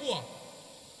kamo makua.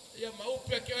 Ia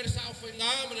maupia ki oere sa ofai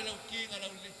ngama le lau kinga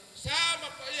lau li.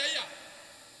 Sama pa ia.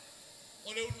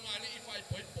 O le unungani I whai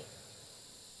poipo.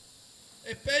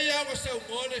 E peia o sa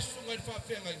ungone sunga I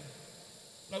whawhengai.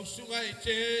 Lau sunga I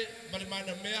te mare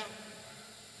mana mea.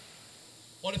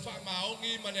 O le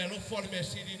whaamaongi ma le alofo le mea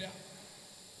siri rea.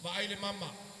 Ma ai le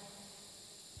mama.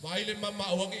 Ma ai le mama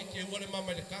awangi I te ua le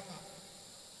mama le kanga.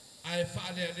 Ai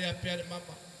whaalea lea pia le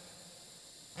mama.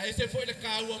 Ai se foi le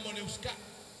kaua mo le uska.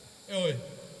 E oi.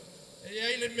 E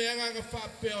ai le mea nganga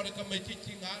whapea o le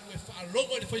kamaititi ngā. E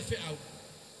whaalongo le whai wheau.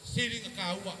 Siringa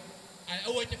kaua. Ai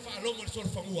au te whaalongo le sora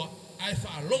whangua. Ai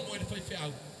whaalongo le whai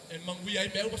wheau. E mangui ai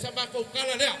mea. Ua sa mako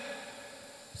kala lea.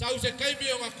 Sau se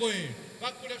kaimi o ngā koe.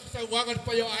 Kaku le sa wanga le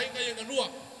paio ainga I ngā lua.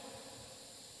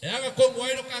 E anga ko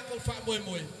ngoi no ka ko fa moi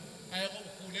moi. Ai ko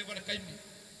ku le ba kai mi.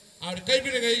 A le kai mi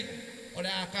ngai o le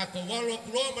a ka ko walo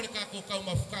ku lo ma ka ko ka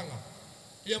mafukanga.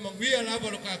 Ia manguia la ba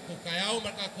ka ko ka au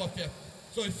ma ka ko pia.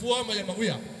 So i fua ma ia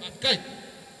manguia. A kai.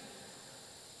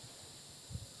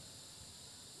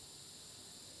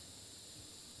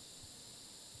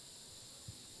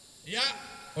 Ia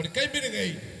o le kai mi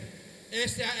ngai.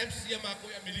 SMC ma ko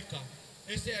Amerika.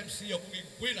 SMC o ku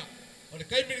Teuila. O le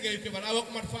kai mi ngai ke ba la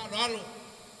ko ma fa lo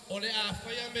o le a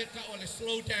whaia me ka o le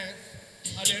slow dance,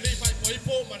 a le rei whai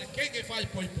poipo, ma le kenge whai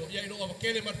poipo, ia ino awa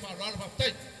kele ma whaarara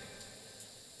whaftai.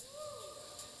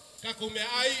 Ka ko mea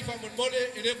ai, whamon mole,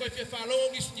 e leo koe whia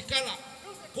whalongo ngisi ni kala,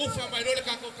 ko wha mai role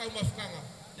ka ko kau mawhukanga,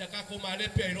 ia ka ko maa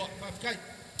lepe ai roa, whafkai.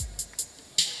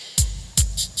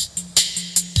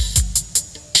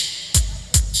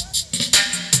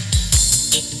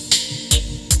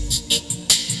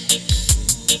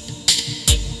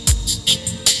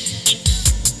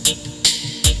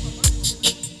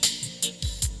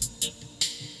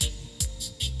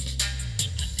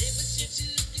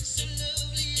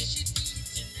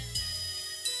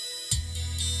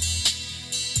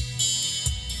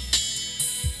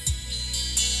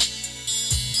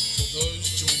 Those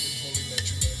joined in holy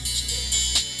matrimony today,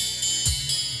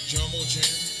 Jam or Jan,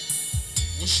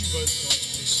 wish you both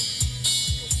God's blessing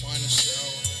in your finest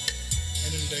hour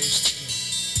and in days to come.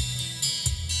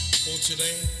 For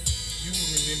today, you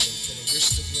will remember for the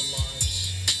rest of your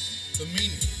lives the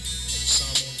meaning of the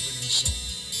Samoan wedding song.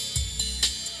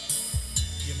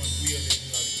 Emanuel e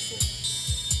ngari fo.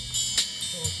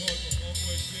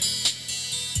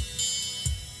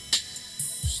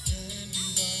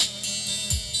 Standing by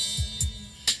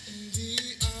in the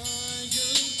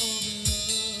iron of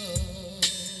love.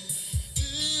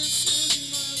 This is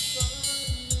my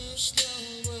finest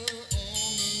hour,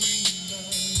 honoring thy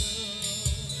love.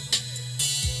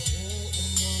 Oh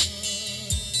my,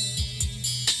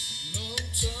 love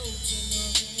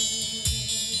tonight,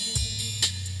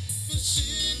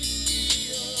 sitting me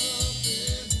up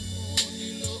in the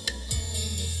morning, low on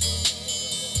the fire.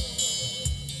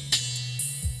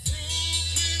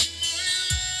 Proclaim my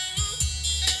love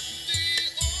at the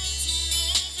altar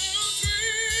of our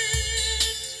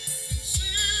dreams. In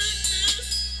sickness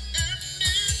and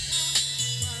in health,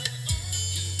 my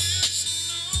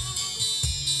unconditional love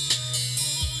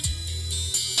for you.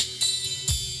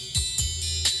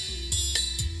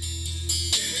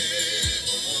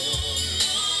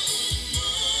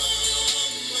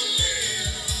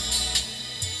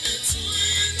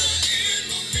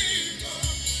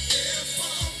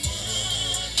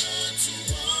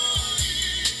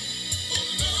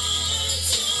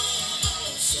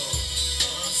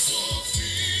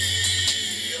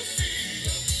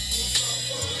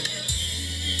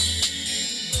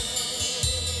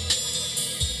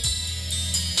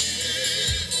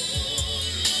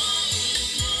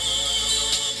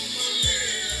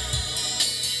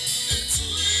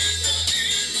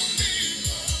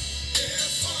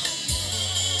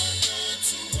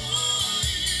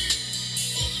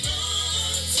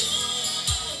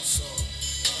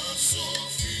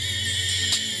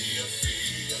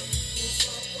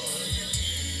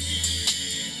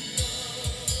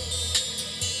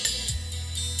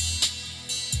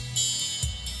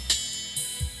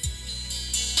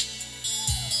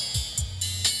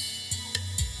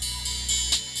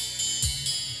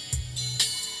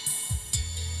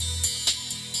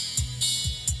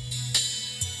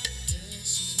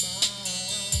 This is my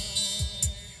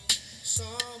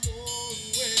Samoan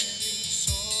wedding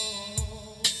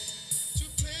song to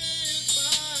pledge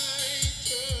my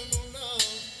eternal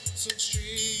love, so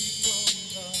straight from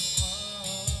the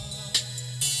heart.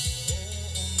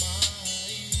 Oh my,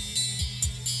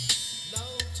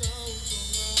 love tonight,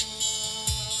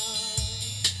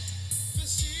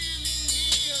 sealing me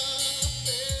up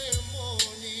every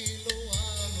morning, low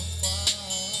on the fire.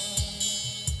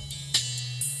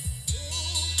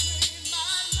 Proclaim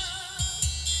my love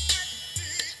at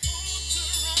the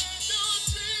altar of your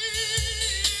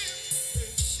dreams.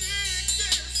 In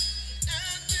sickness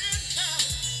and in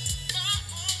health, my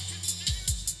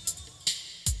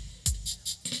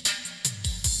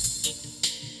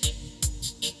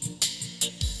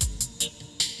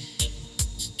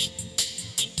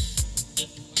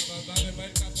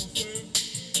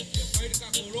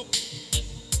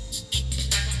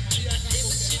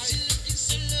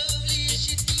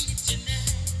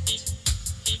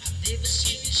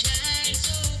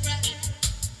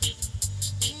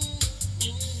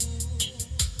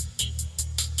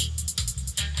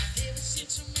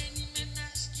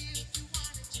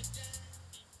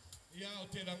Ia o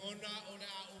te rangona o le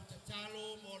a o te talo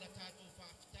mo la tātou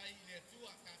whaafitai le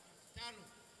tua ka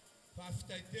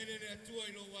Whaftai tere le atua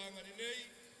I lo wanga ni nei.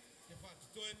 Te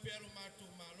whaatotoe pero mātou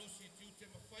mālosi tiu te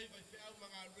mawhai vai whiau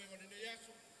mga ruenga ni nei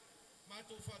aso.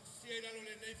 Mātou whaatisia I lalo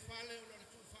le nei whale o lore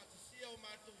tu whaatisia o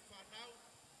mātou whanau.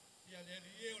 Ia le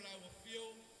lie o lau a whio,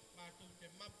 mātou te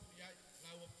mapu iai.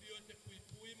 Lau a whio te pui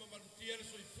pui ma marutia le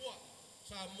soifua.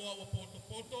 Sa moa wa poto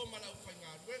poto ma lau whai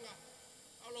ngā ruenga.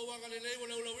 Alo wanga le nei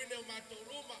wala ulawine o mātou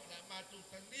ruma. La mātou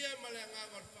tania ma le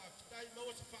anganga o whaakitai.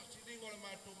 Maua sa whaaksiningo le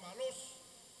mātou mālosi.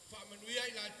 Whaamanuia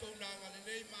I la tau nanga le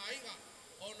nei mainga.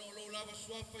 Ono lo lava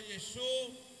suafa Yesu.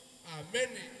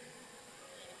 Amene.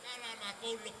 Kala ma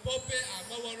kou lo pope a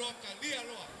maua loa ka lia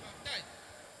loa. Whaakitai.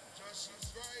 Just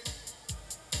right.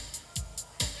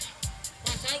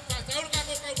 Pasau ka kou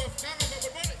kau mawhikanga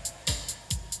whamabone.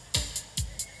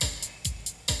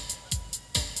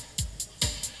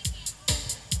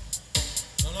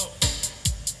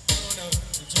 No,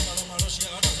 it's a malo si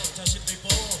agora sa si pe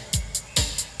po.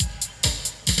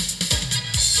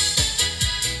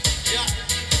 Ya.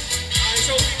 Ai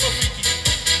so pico fiki.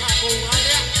 Ka ko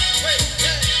área. Hey.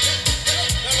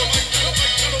 Dalo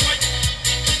mai.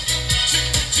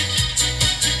 Chik.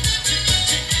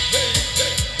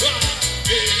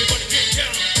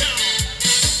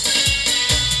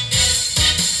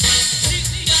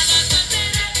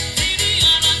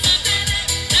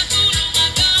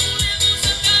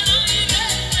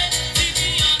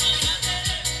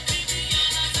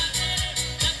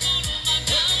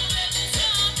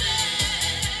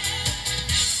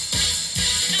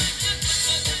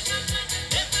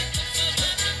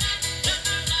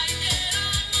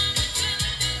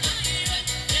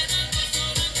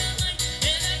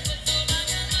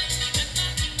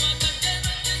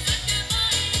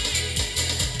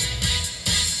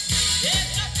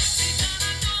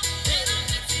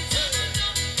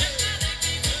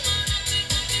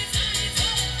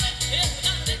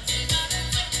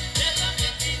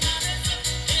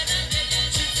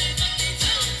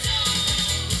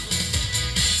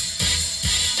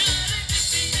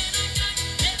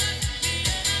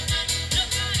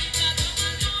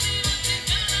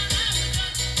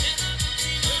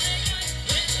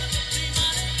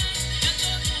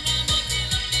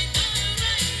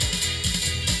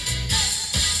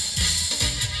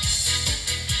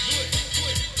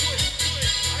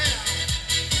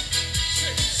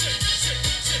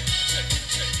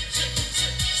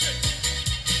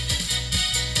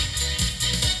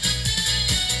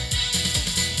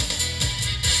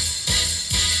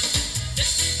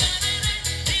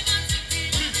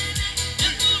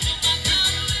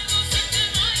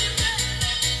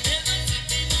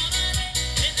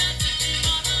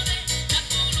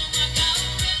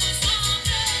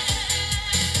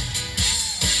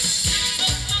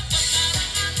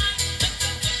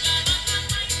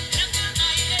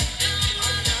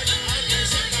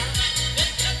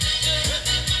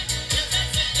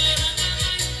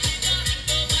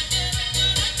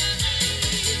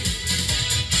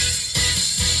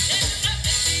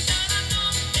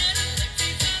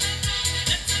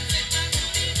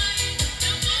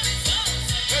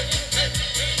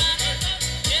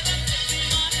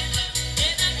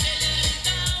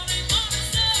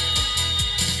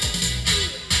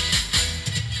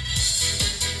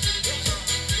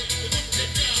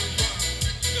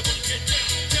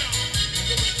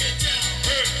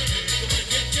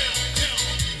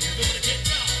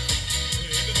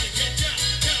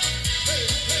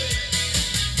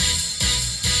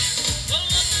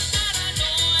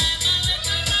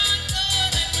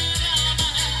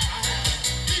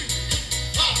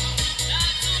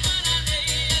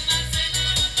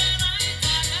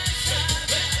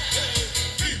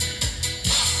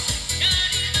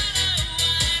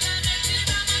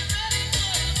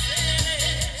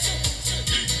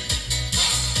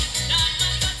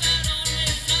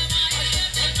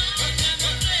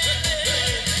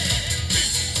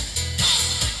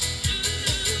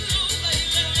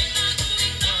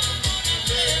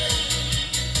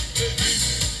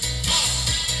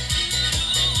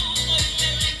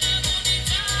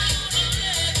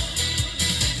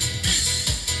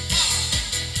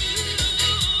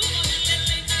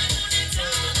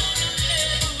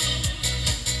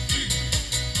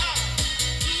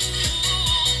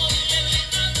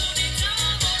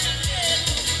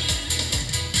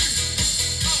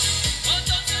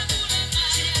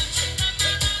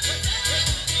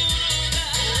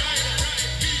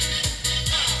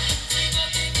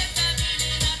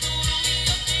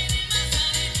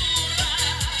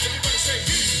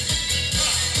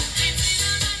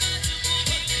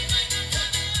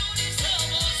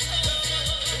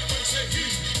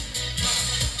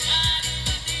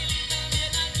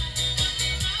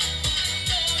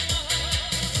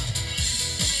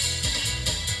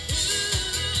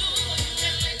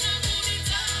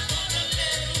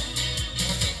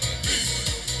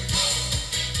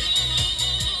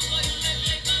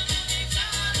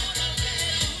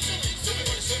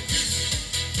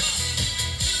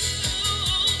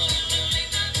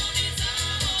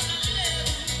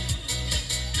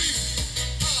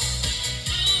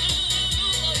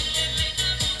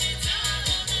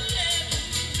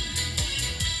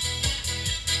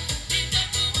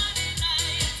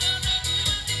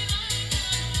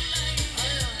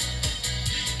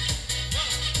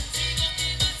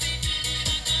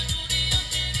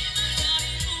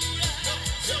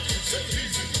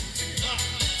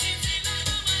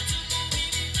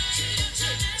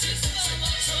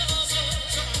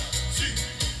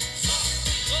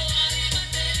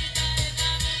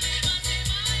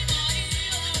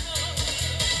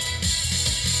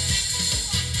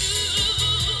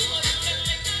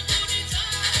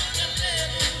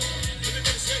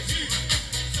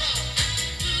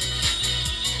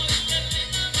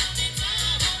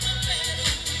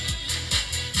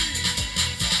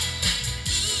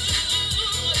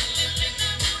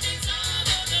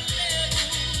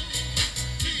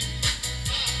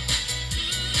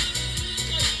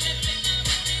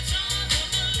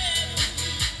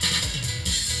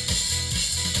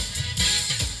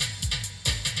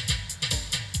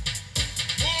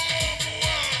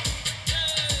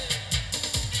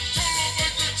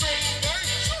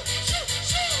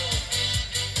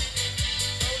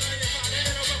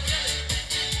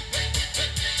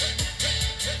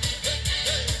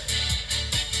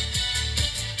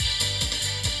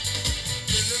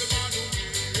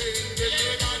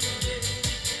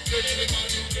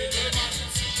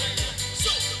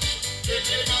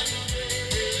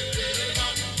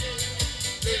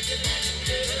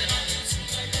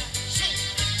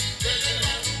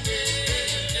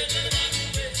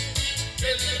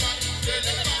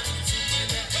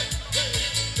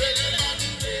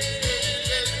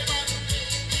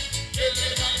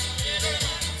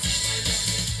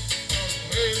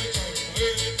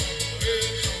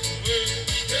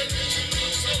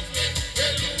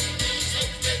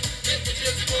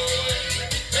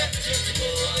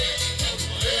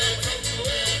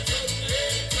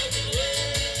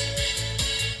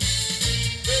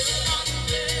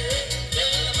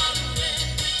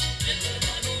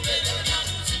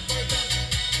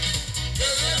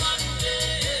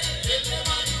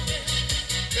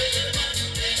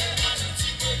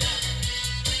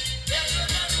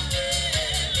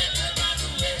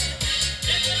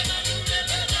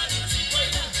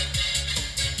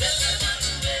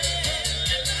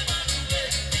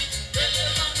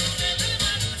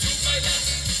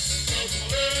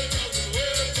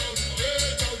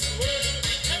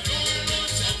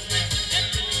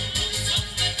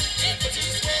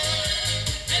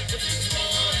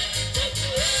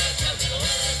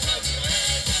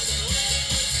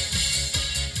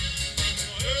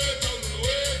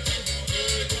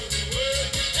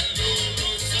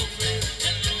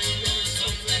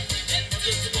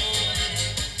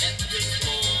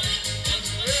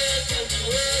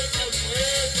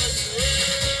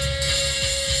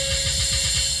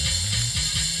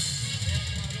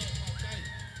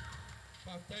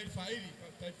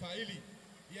 faili.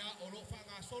 Ia o lo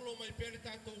whanga solo mai pere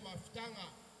tātou mawhitanga.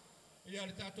 Ia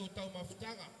le tātou tau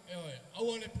mawhitanga.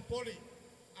 Aua le pupoli.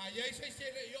 A iai sei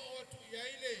se le i o atu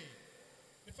iai le.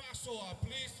 Le whaasoa,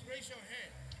 please raise your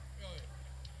hand.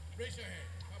 Raise your hand.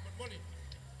 Kaman moni.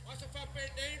 Wasa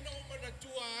whapendei no mana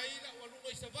tua aila walunga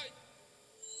i savai.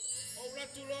 O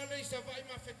ratu loa i savai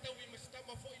ma whetau i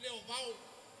masitama fo i leo vau.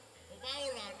 O vau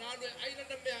la nānu e aina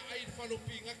na mea ai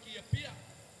whalopi ngaki a pia.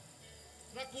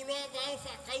 Na kuloa vau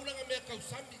whakaunanga mea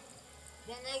kausami.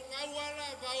 Wa ngau ala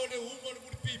vau le hungo le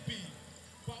muri pipi.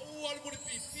 Pa ua le muri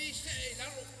pipi se e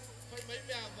lalo. Pai mai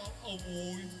mea vau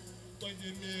awoi. Pai ne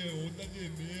mea o na ne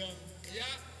mea. Ia,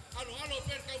 alo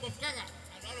per kau mafkanga.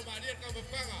 Alo maria kau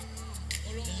mafkanga.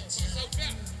 Olo pasau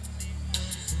pea.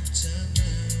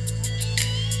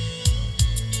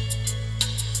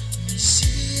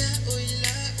 Misia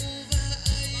oila uva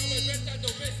ai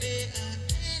e a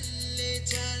ele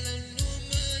tala no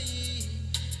mai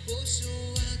poso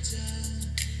ata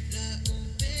la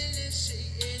umbele se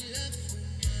e la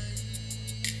fumai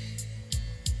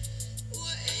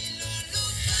wa elo lo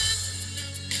fana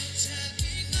mata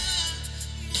inga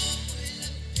mo oila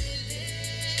pele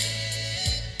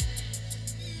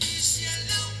misia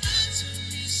la ata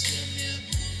misia me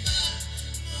umba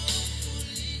mo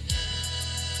fulinga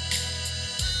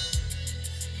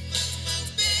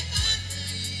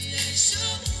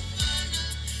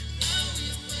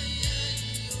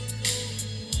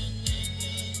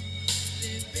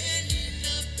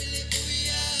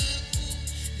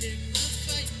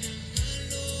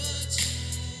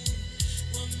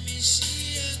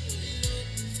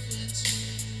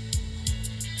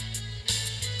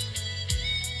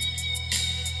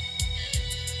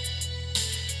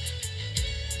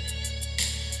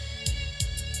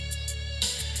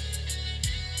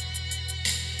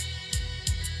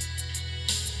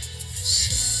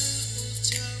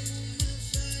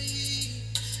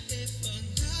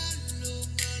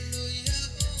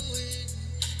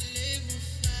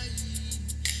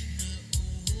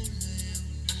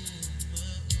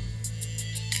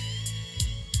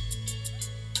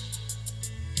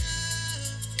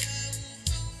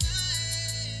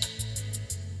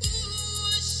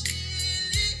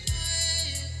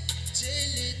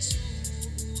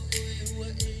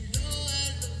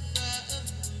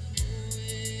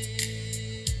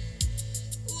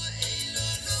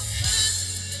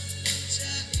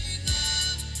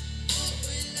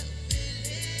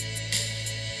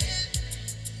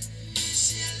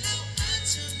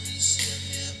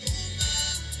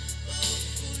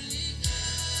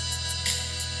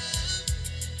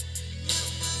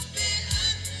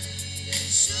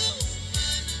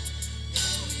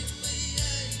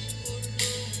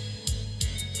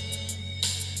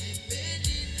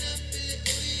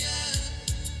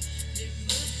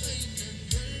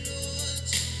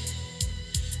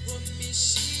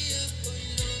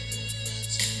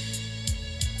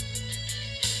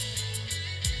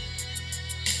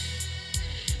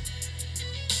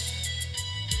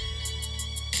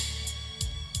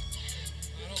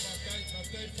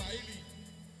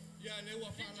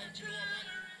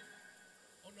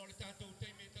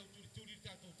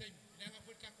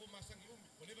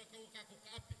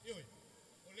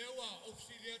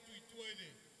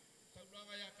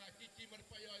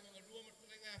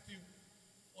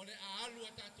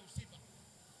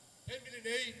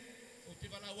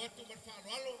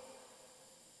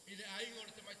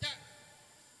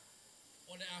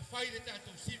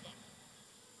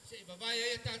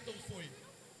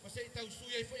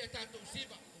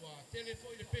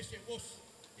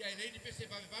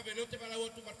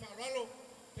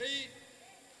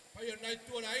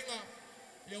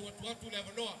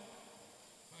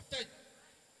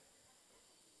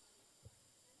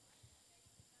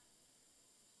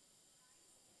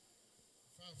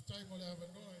Time ole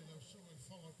avanoa I lau sunga I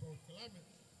whanga proclame.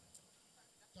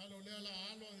 Talo lea la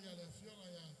alo ia le fionga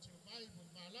ia tilmai mo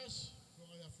malas,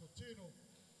 konga ia fotino.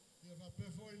 Ia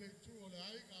whapefo I le tu ole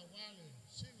ainga wale,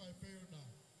 singa I peo na.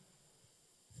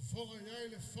 Whanga ia I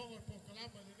le whanga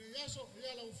proclame. Nene iaso,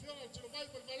 ia lau fionga tilmai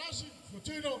mo malasi,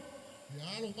 fotino. Ia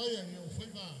alo mai ia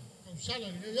ufaiva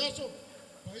kausala nene iaso.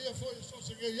 Pa ia fo ia so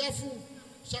senge iafu,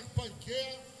 sakpa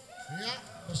Ikea. Ia,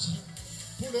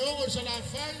 pule ongo I sala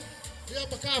fai. Ia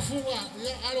makafunga,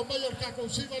 ia alo mai o kako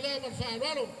siva lea man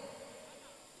whaararo.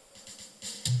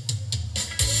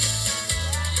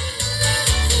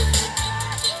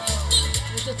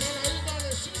 O te tala ima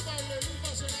le siva le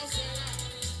luma se lau whaara.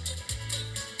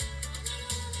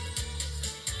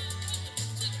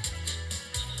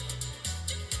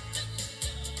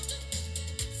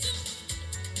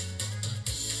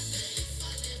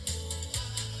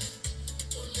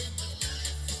 Ole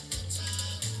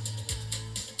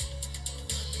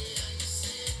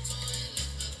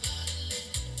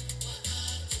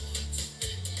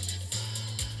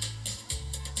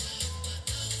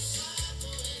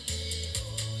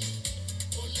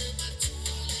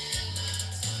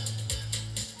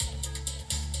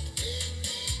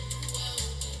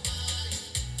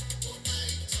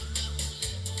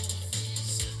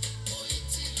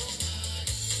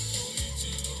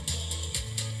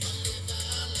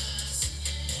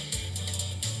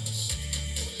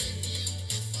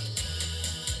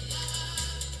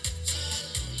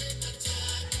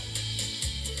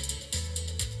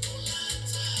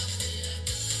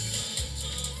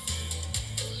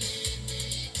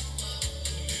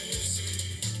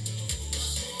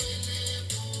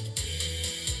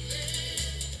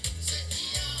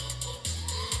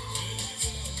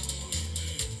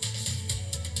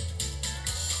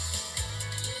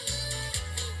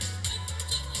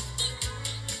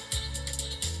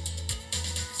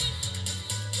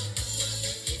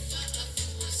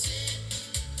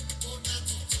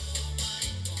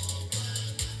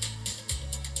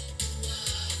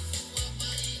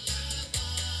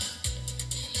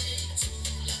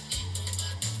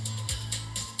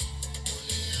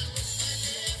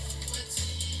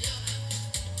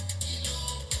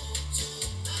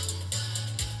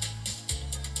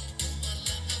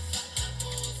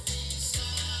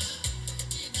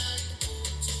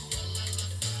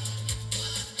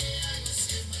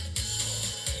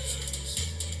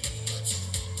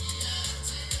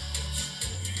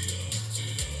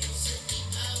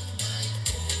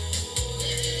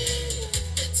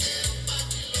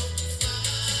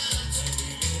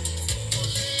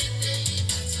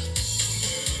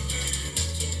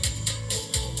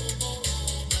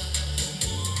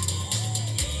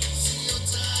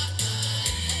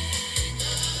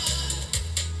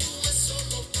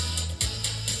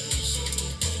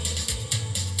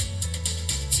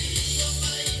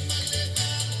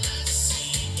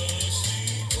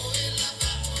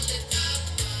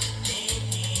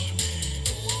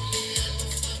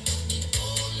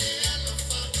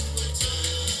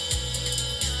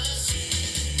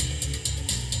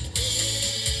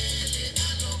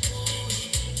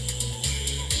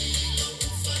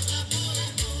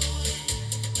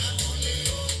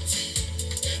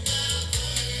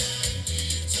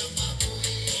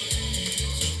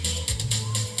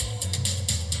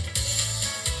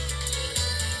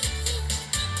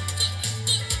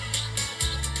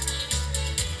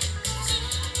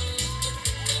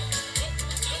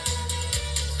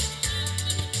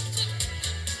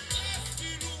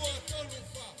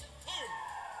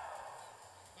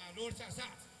Malol sasa.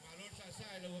 Malol sasa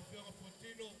ila wafio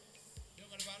ngapotino. Yo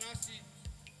ngalbanasi.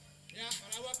 Ya,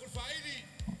 malawa kurfaili.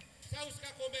 Saus ka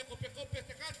kome kope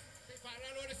tekat. Te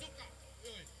fara lo resuka.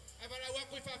 Yoi. Ai malawa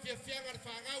ku fa fia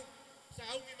ngarfangau.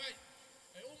 Saungi mai.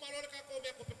 Malol ka kome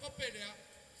kope lea.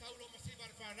 Saulo masiba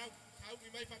ngarfangau.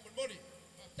 Saungi mai fa monmoni.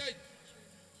 Matai.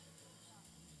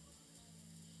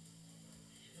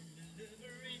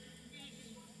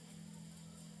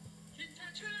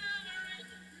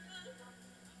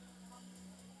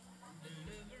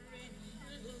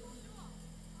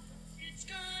 It's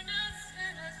gonna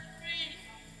set us free.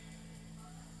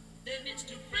 Then it's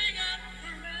to bring up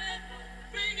forever,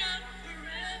 bring up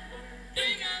forever,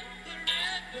 bring up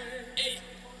forever. Hey,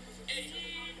 hey, hey,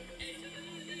 hey.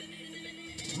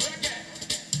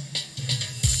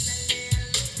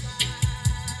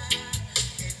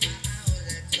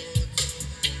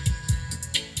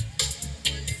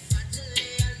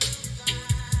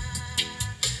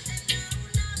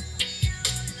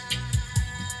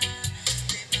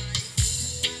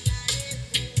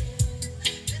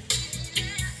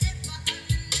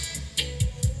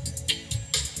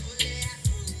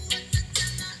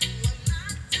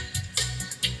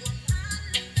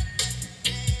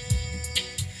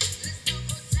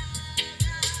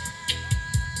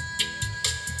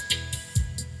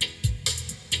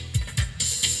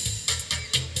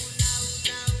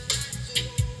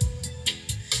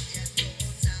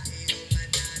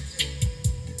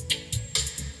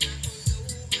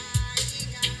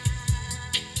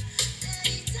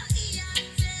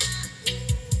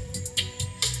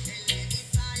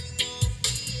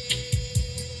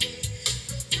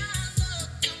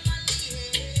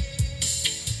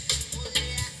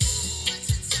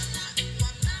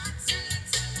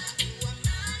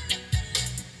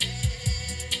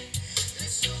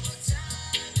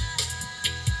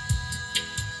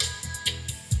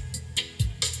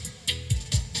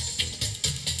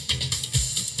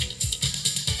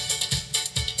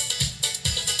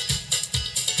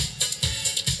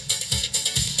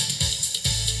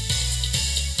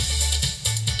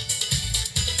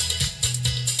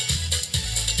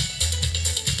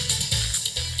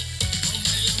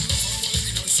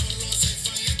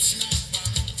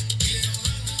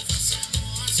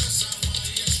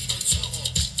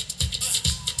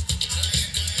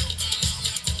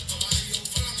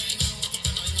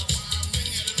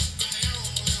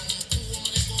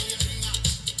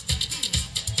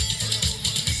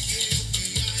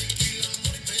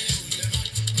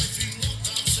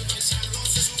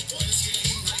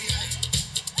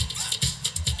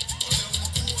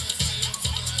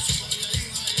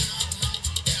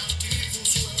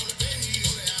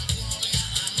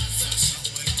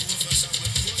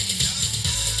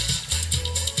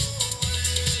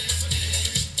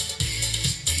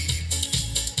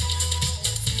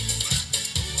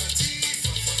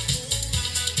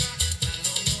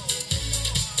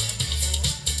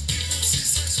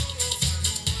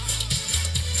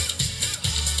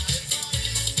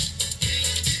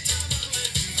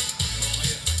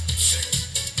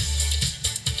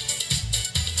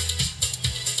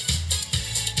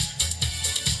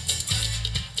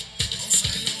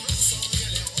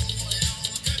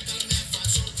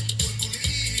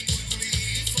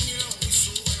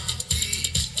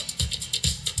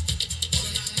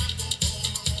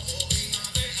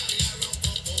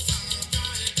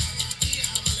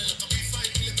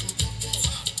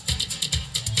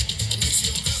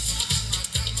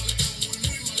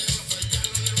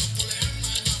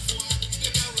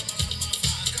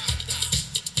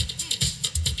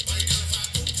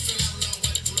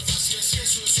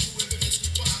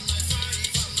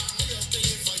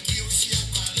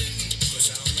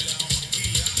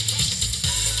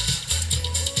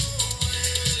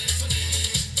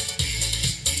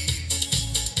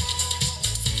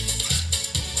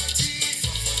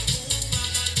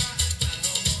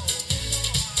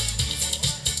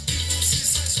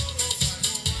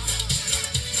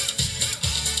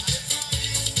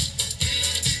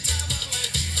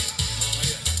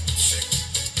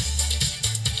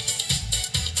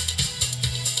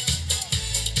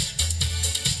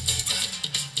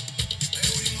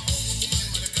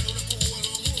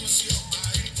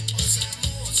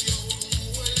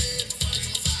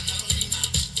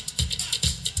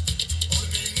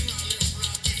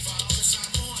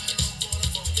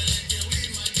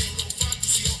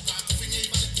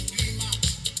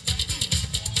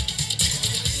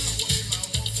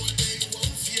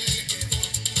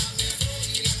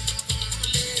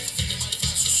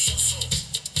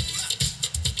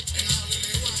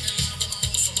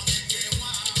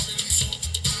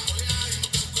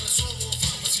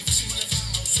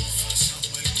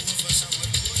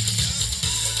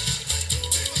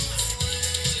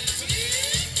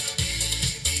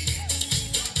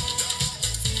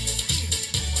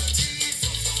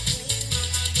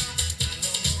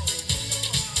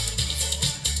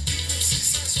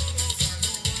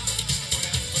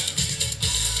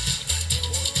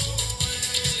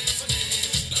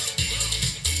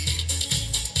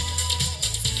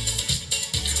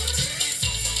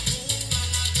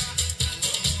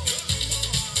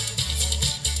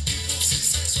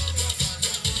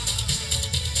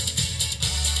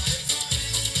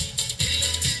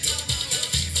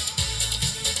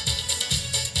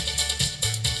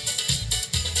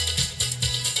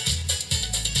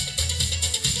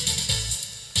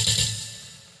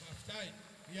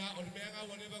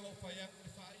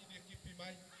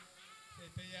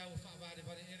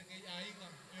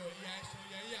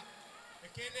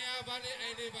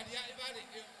 maria e vale.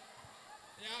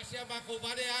 Ya sia mako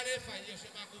vale ale fai yo se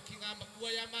mako kinga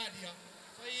makua ya maria.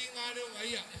 Fai ngalo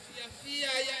ngaia.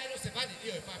 Fia ya ero se vale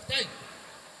yo e patai.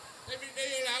 Temi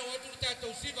nei la o tu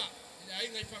tato siva. Ya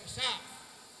inga fangsa.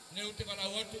 Ne uti bala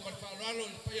o tu mal falalo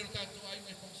pa yo tato ai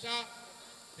ngai fangsa.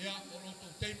 Ya o lo tu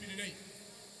temi nei.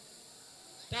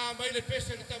 Ta mai le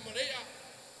pese le tamoleia.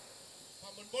 Pa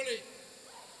mon mole.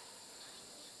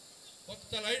 O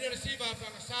talaina le siva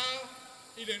fangsa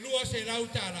ile lua se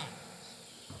lautala.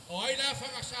 O ai la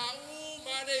fangasa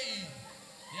malei.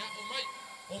 Ya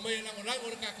o mai lango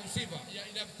le ka kusiva. Ya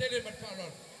ina tele mal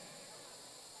falalo.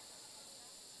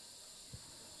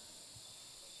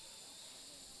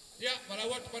 Ya, para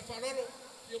wat par farolo,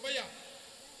 yo vaya.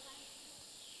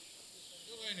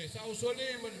 Yo ngene, sa usoli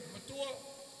matua,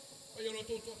 ayo lo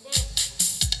tu fa.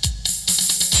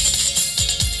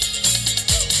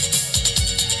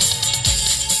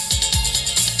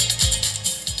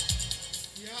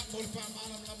 Ya, mol pa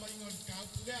malam lama ingon kau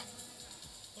ya.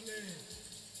 Ole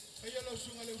ayo lo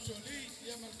sunga le usoli,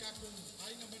 ya mal kaku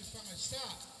ainga mal fangasa.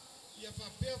 Ya fa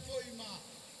pe foi ma,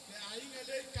 le ainga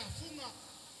le kafunga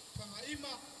fanga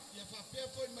ima. Ya fa pe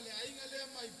foi male ainga le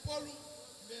mai polu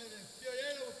le fio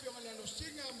ele o fio ngala lo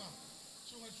singa ma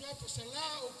sunga sua po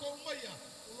sala o ko maya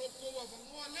o lo ko wa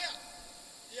ngoa le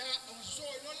ya o so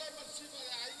no le mal siva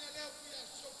le ainga le ya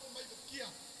so ko mai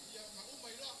kia ya ma o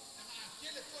mai lo na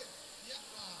kele foi ya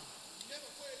wa le ba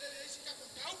foi le isi ka ko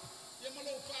kau ya ma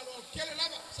lo fa lo kele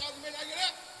lava sa me la ngere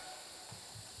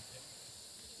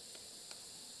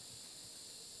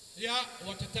Ya,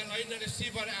 o tatala ina le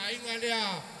siva le ainga le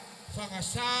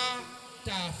fangasa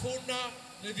tafuna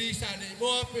le visa le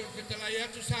moa pe ke tala ya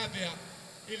tu sabea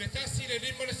ile tasi le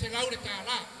lima le selau le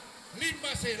tala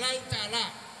lima selau tala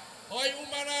oi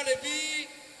umana le vi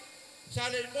sa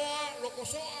le moa lo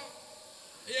kosoa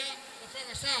ya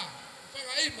fangasa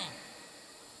fangaima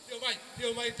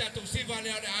tio mai tatu siva le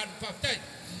an fatai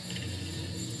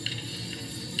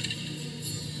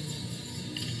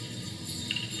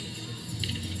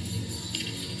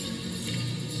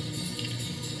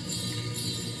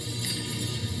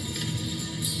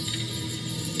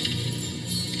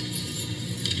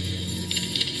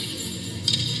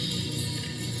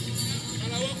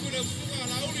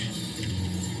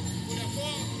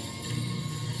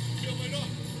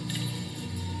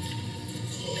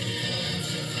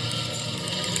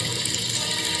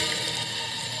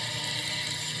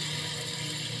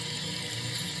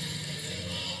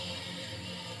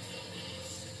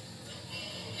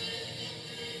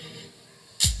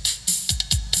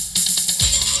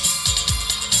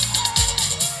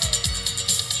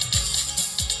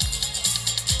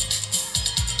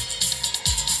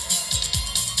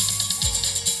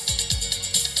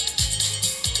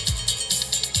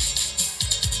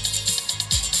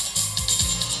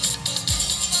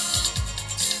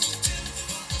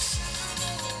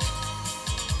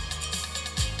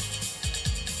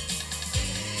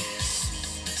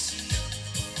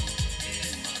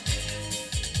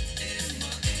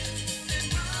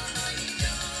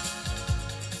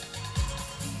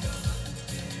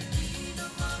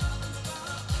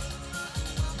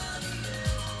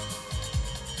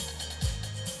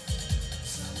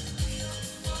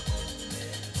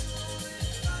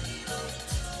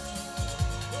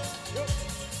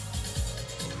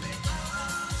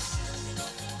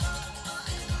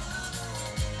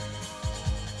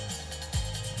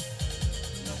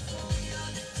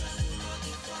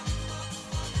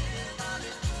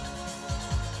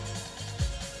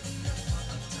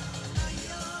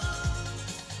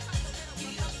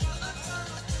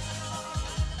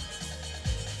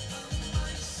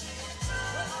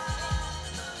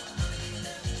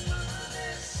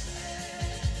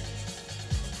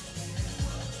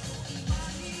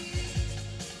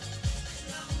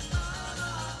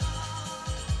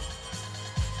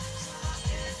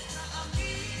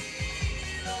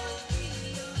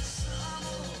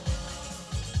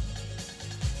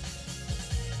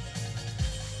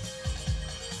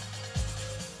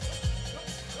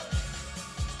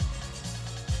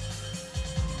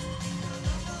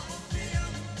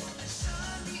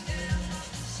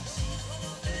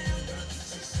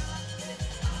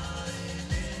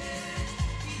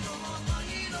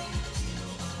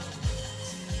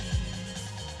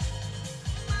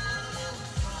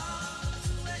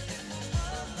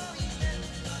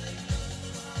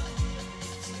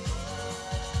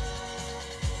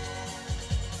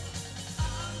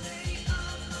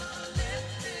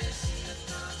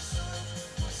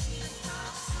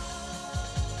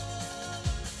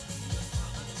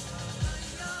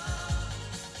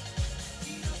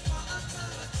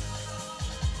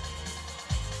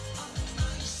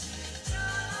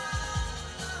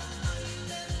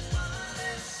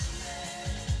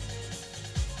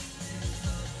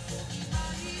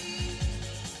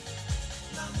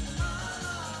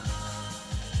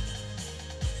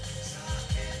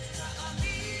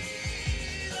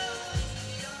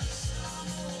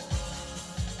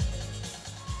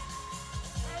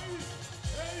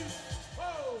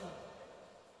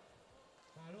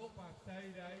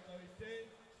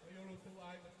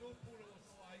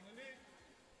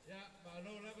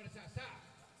sa.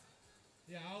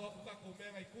 Ya awa ku ka ko me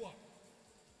ngai kua.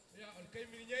 Ya o kai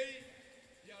mi nei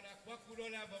ya la kwa ku lo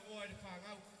la ba o ai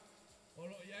whangau. O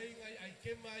lo ia ingai ai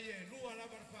ke mai e lua la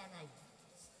bar whangau.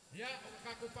 Ya o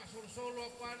ka ko pa solo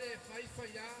kwale fai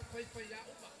ya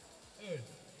uma.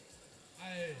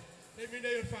 Ai kai mi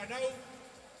nei o whanau.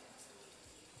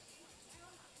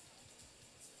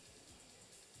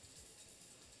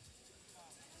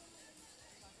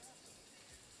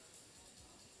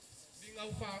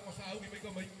 Ngau fa ko sa au ni mai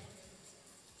ko mai.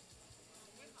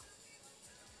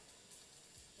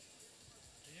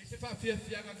 Ye se fa fia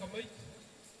ka mai.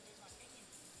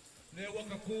 Le wa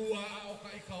ka ku a o ka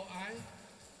I ka ai.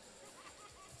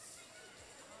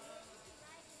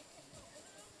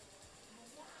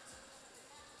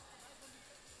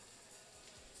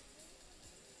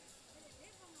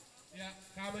 Ya,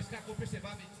 ka mas ka ko pese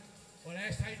babi.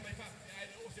 Ora sai mai fa, ai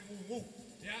o se ngu.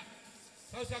 Ya.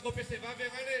 Kau sa ko pese babi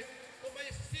ngale. O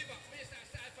mai siva, mai sa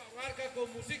fa marca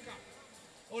con música.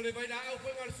 O le vai dar au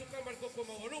foi mal suka marco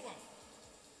como voluga.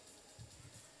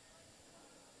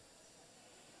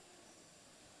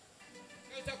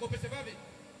 Kau sa ko pese babi.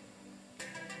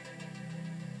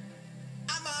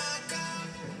 Amaka.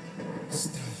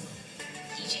 Stop.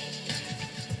 DJ.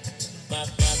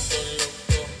 Papato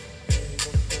loco.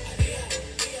 Maria.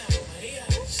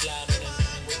 Slide on the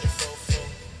line with the fofo.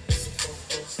 It's a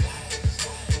fofo slide.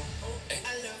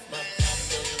 I love My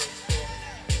papato loco.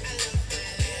 I love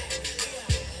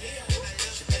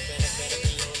She better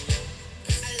be low.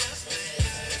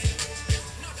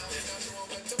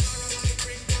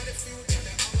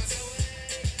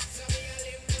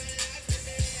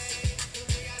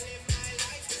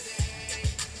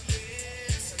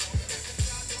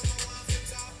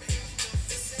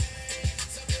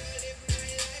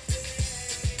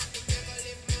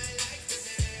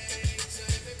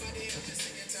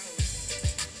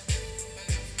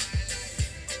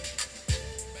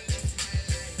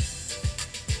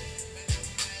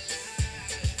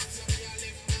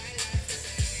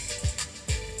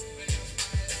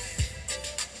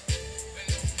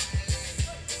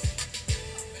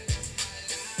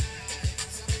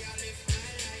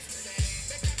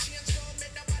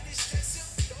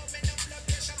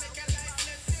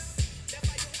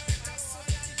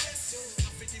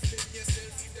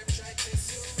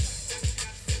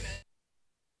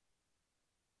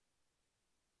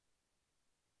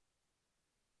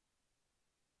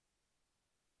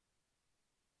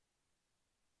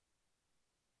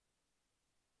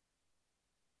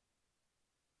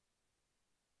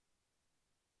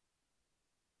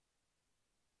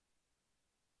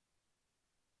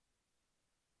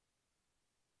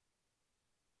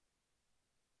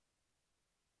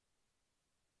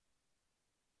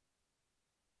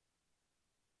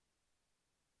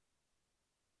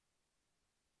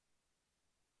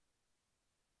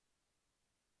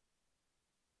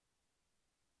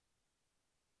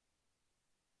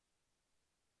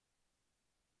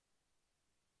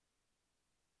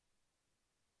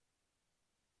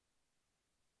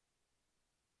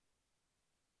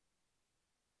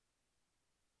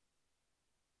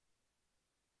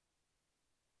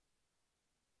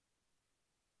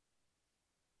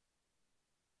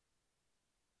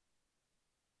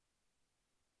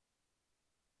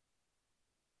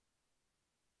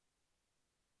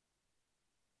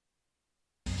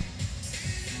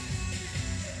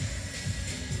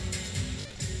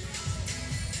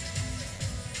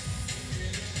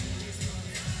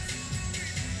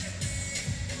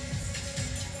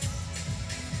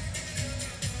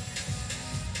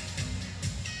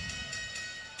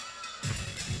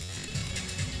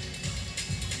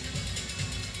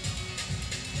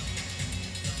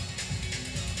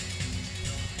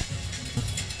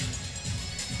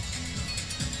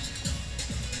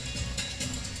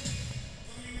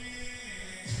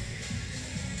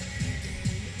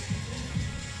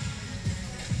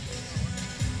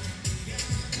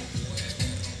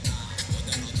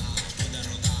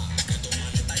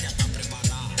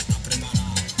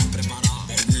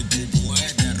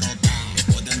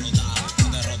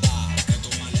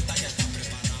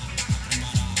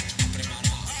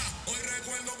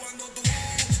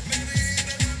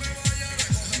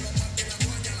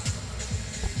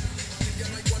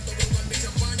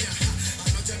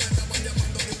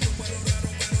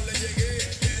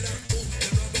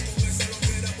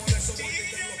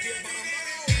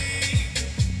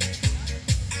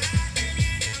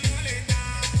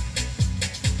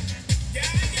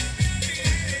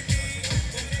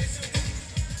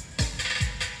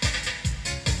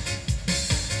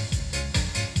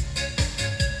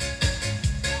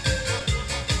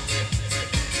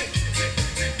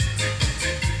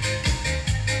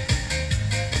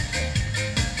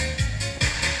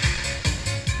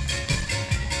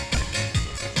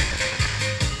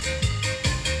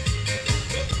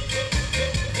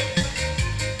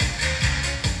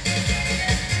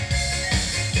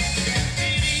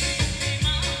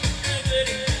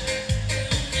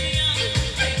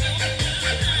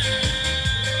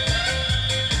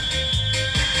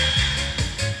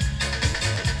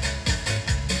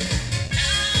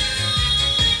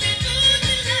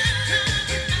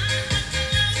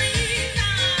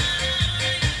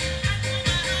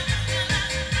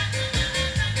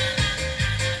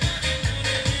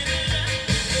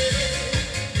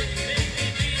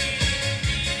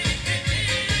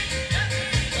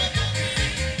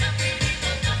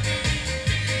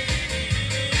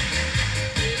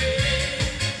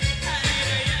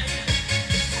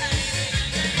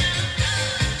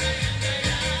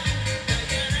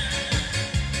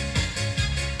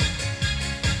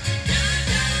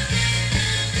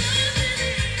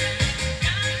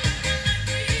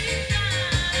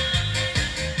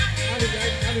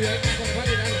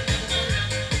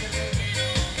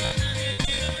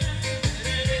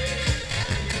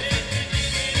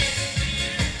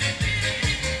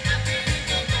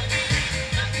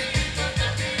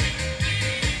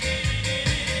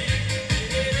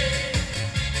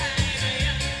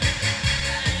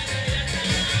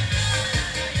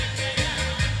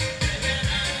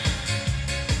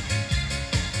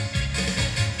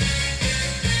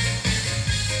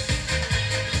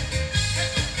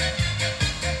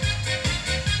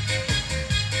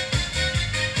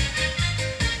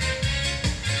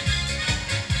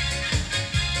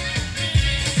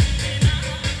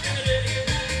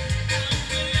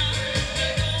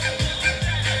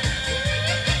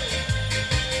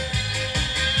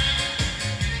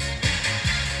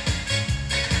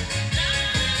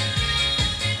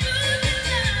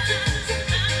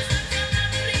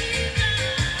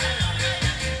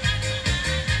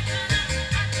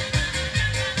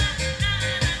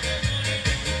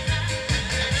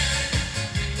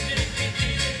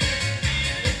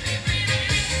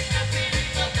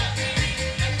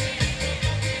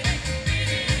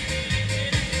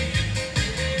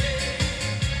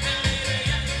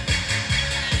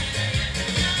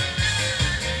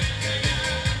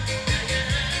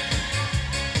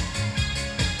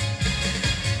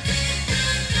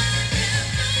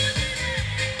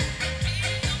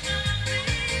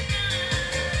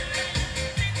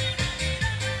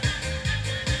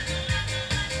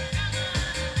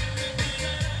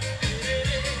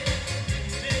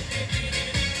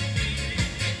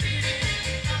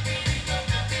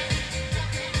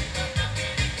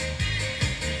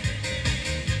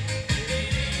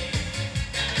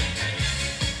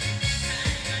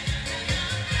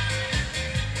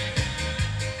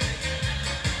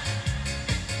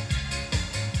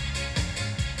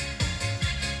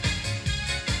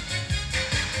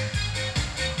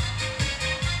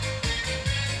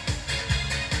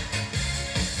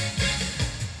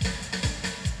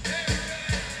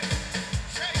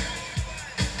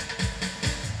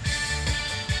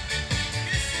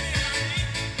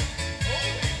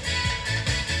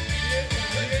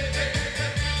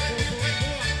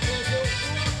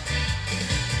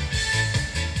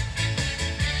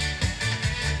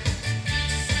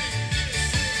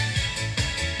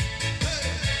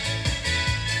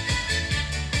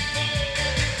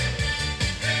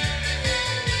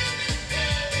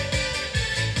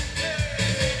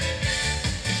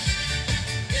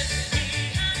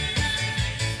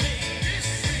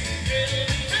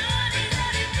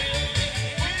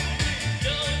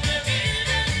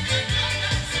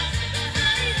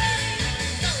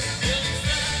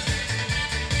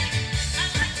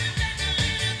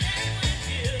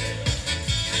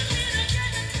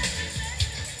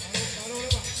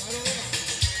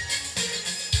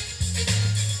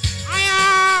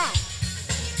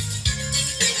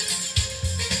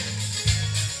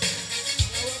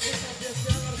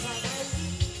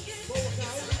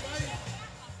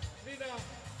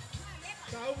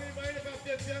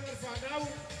 fianga le whanau.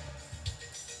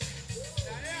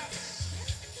 Ia ea.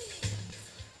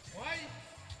 Wai.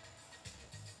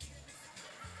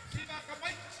 Siva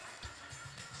kamai.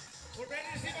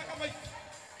 Already siva kamai.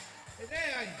 E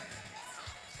nei ai.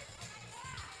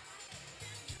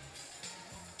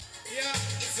 Ia,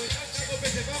 ko tata ko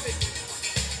pese vame.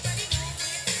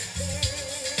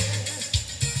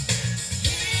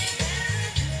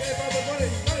 Vamos, vale.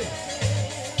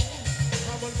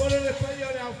 Vamos, vale le fai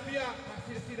ale aufia,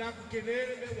 pasisira ko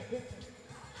kelele me wakupu.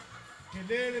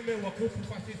 Kelele me wakupu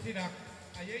pasisira.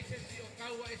 Ai se si o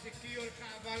kaua ese kio le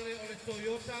kaavale o le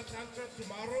Toyota Tundra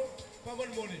tomorrow. Vamos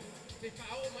mole. Se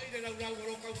fao mai le lau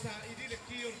ro kausa i le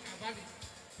kio le kaavale.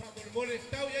 Vamos mole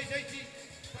tau ai sai si.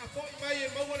 Pa foi mai e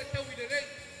mau le tau i le rei.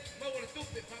 Mau le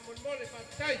tupe, vamos mole pa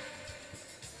tai.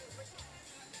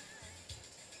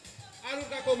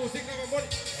 Aruga con música, mamón.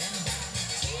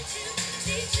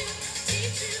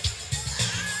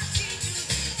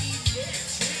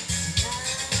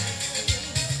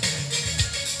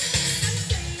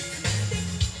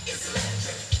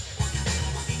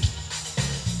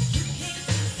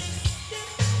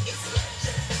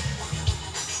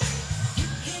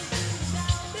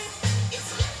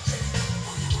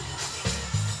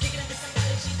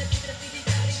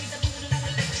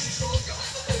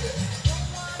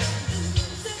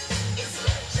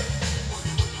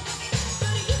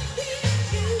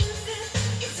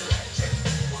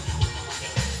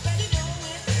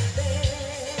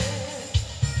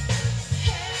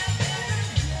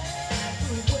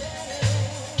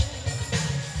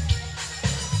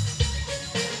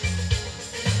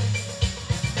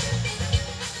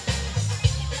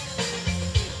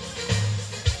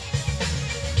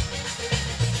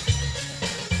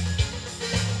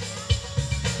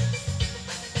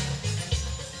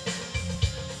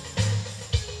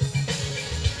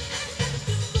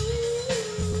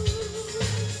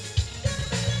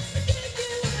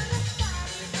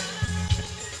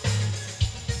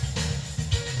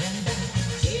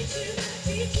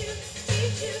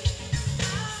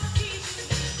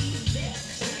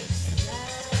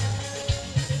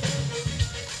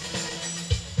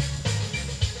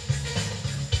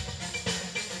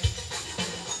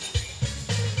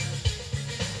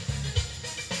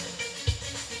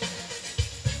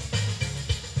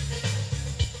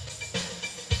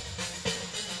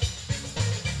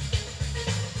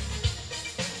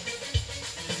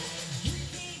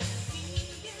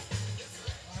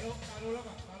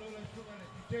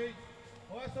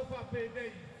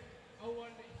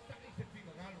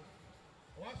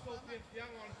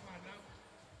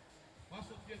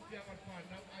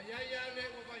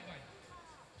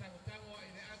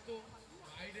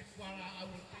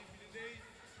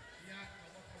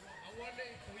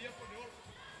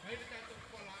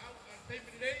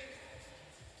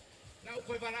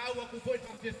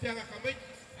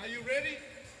 Are you ready?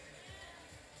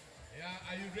 Yeah,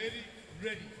 are you ready?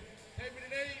 Ready.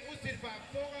 Usir pa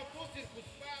fonga, usir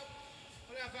kuspau.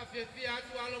 Olha fa fia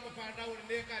tu alo ma fa na ore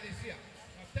ne ka lesia.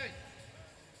 Matai.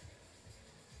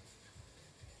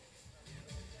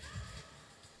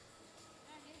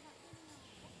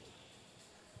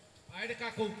 Ai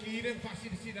ka ko kire fa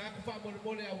sina ku fa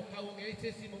mole au ka o ngai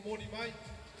se si mo moni mai.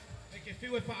 E ke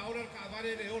fiu e fa ora ka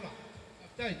vale le ola.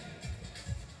 Matai.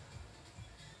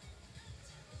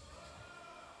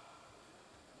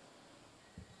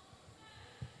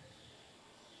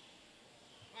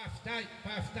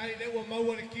 Paftai le o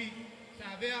mau aqui,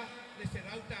 sabea, le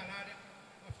será o talária.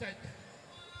 Paftai.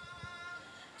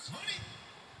 Sorry.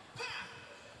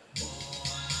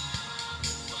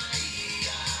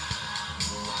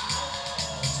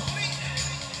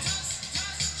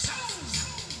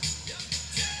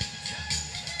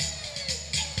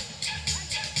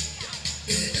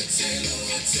 Thick, 5,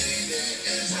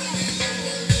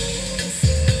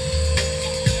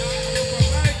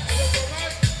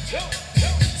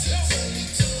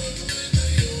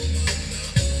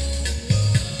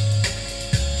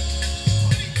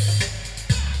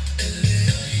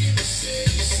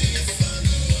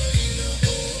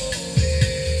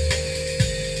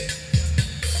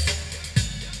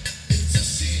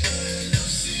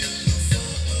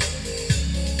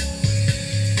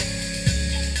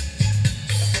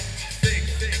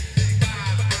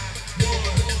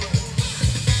 1.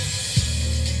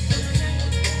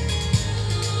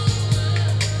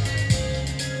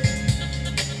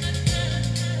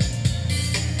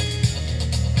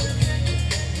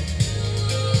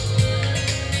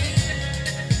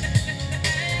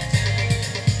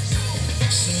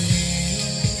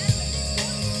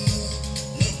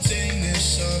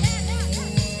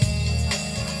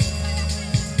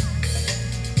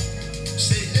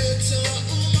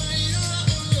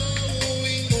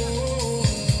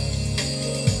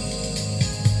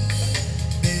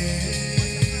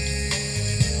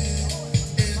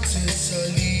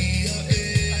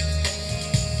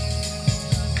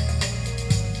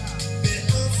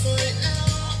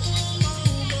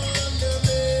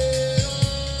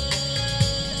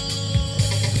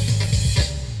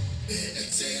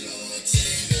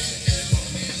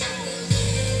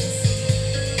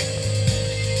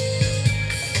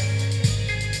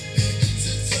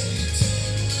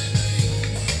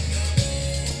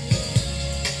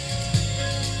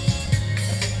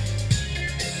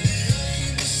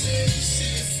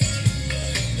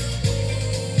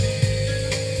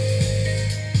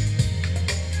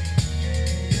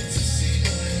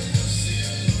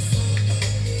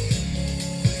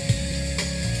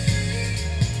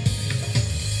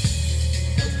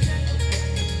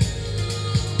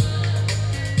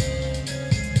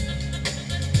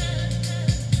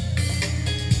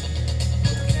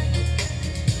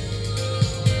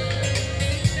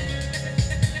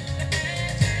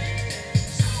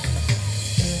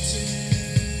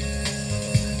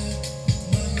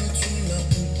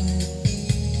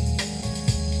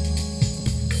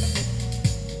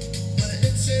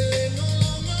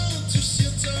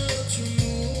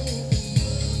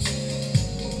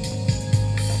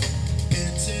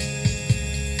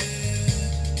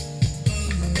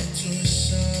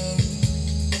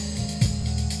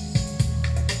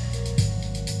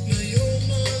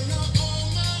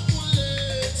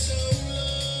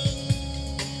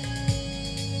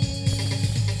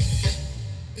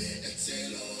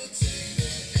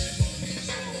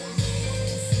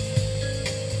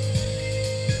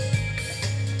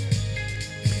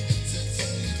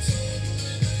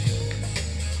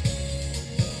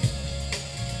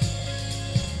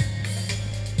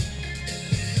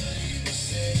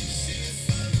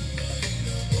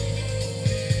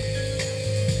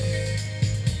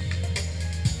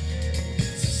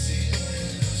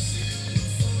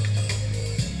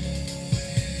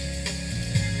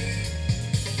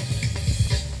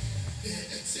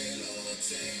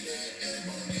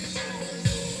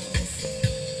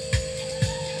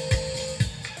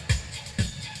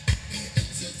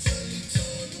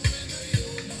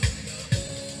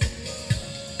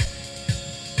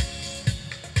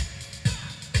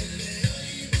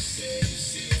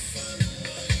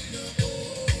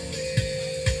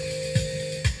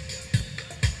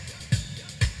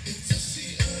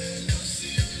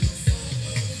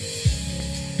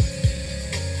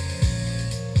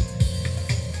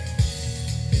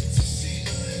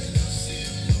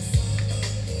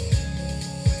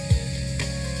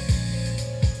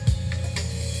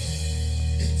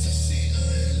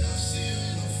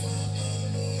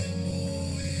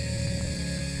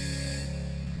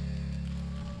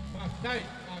 Tai,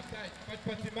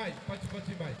 pati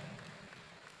mai.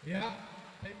 Ya,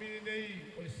 tai mini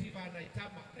nei o le siva nei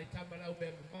tama lau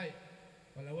me mai.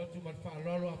 Wala watu marfa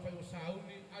lolo a fai o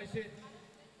sauni, ai se.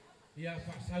 Ya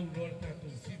fa sau lolo tatu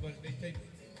siva nei tai.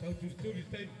 Tau turi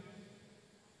tai.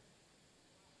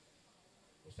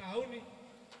 O sauni.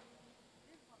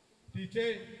 DJ,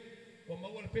 o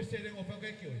maua le pese le o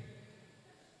whakaki oi.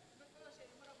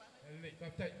 Ele,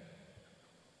 kaptai.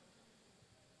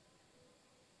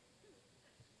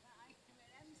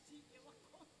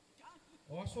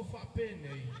 O aso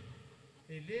whapene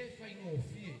e le whai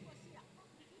ngofie.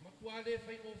 Makua le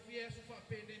whai ngofie aso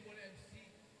whapene mo le MC.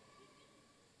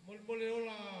 Mole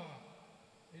ola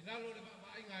e lalo le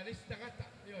vai ngā lesi tangata.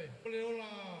 Mole ola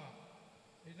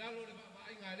e lalo le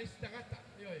vai ngā lesi tangata.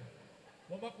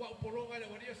 Mo makua upolonga le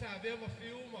waria sa vea ma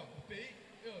fiuma pei.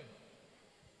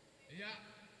 Yeah.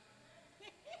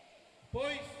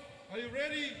 Boys, are you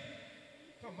ready?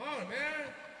 Come on,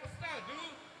 man. Let's start,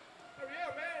 dude. Hurry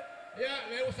up, man. Yeah,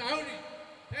 le o sauni.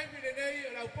 Tempi le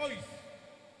nei la boys.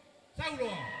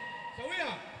 Saulo.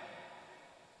 Sauia.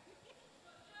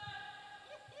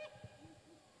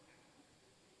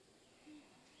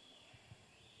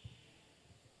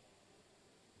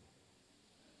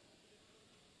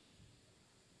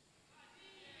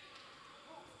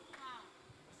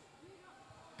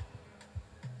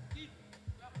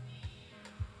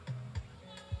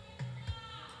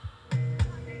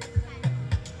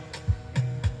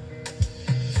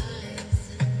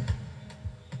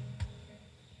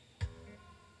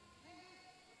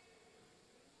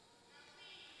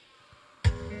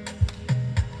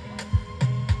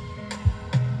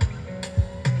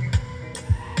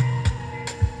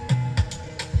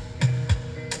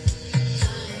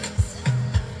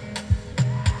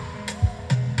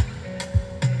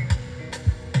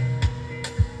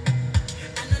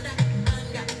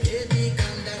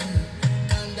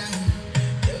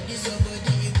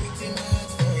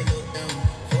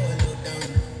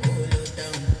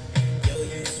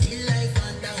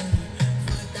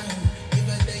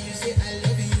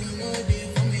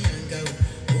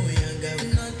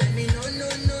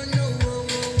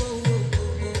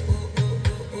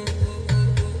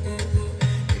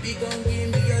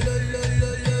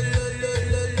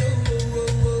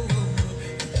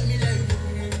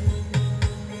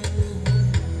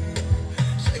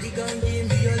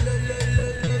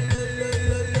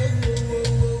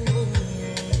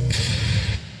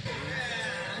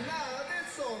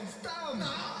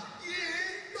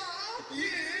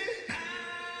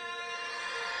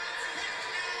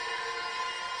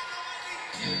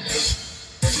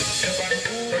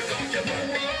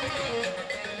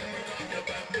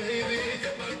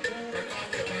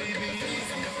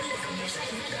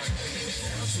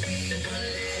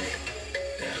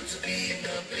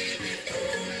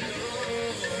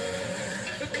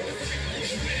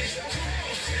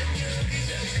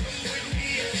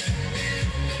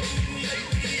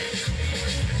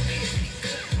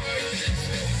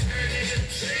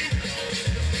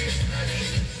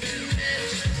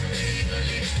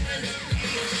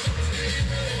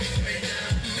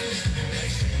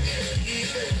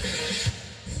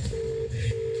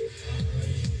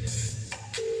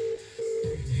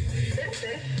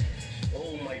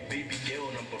 Oh, my baby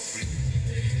girl number 3.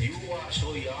 You are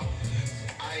so young,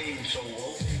 I am so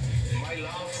old. My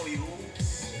love for you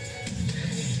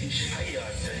is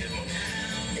higher than the moon.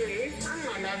 Hey, I'm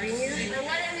not loving you. Then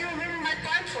why are you ruining my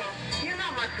time for? You're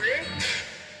not my friend.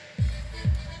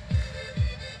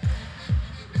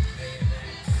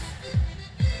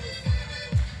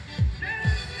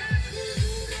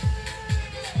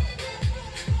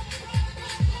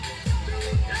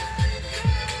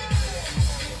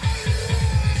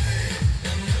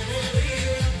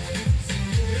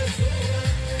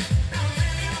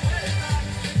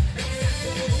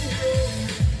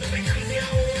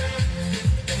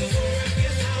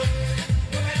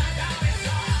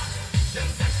 Cabeza,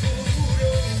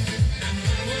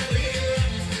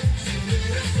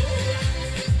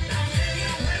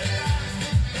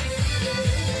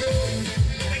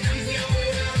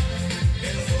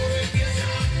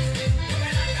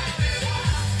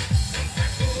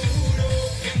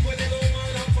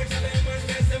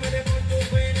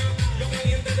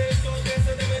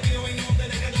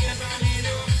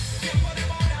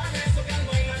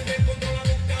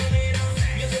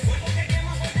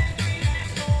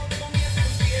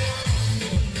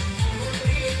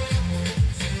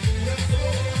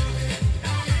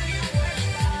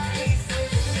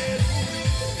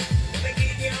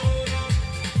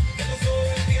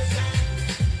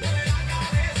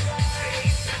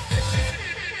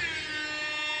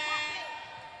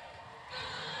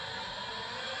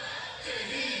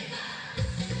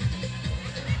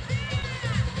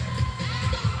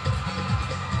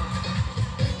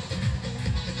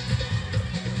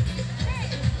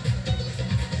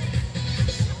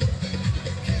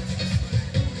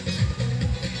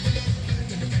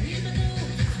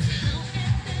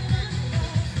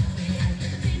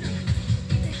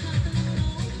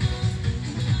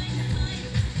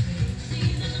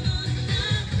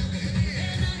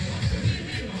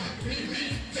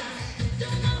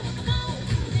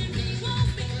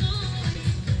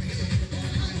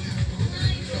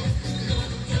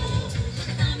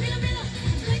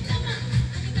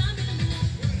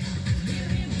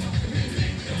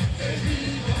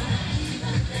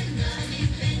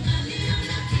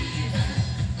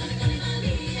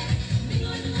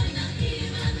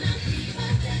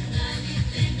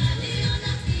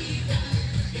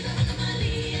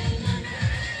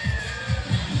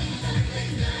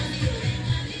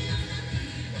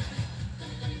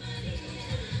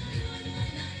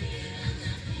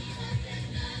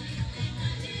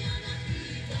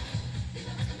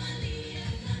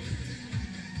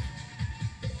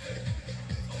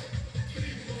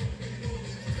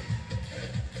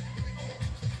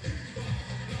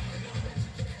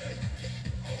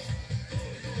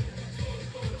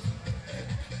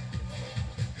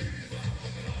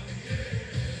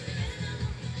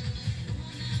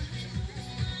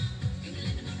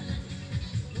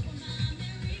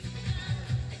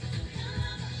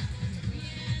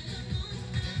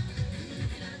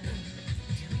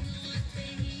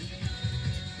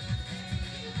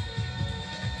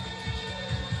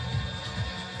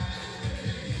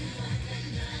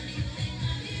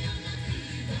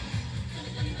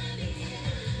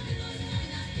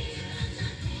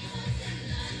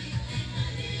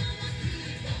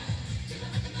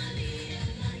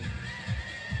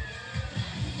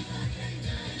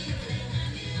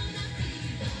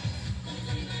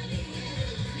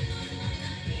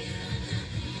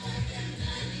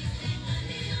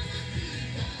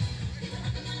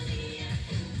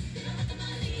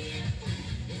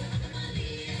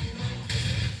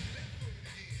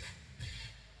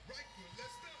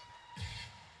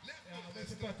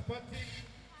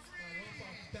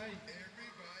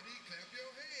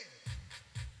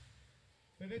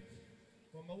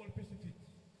 Wa maua le Pacific.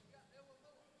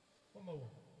 Wa maua.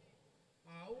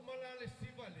 A umala le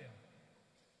siva lea.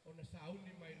 Ona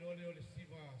sauni mai lole o le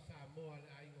siva Samoa le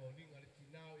ai ngolinga le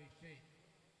tinao i kei.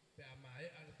 Pe a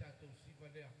mae ale tātou siva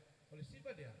lea. O le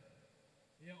siva lea.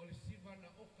 Ia o le siva na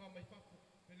oka mai fapu.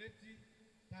 Peleti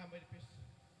tā mai le pesi.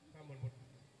 Tā mon mon.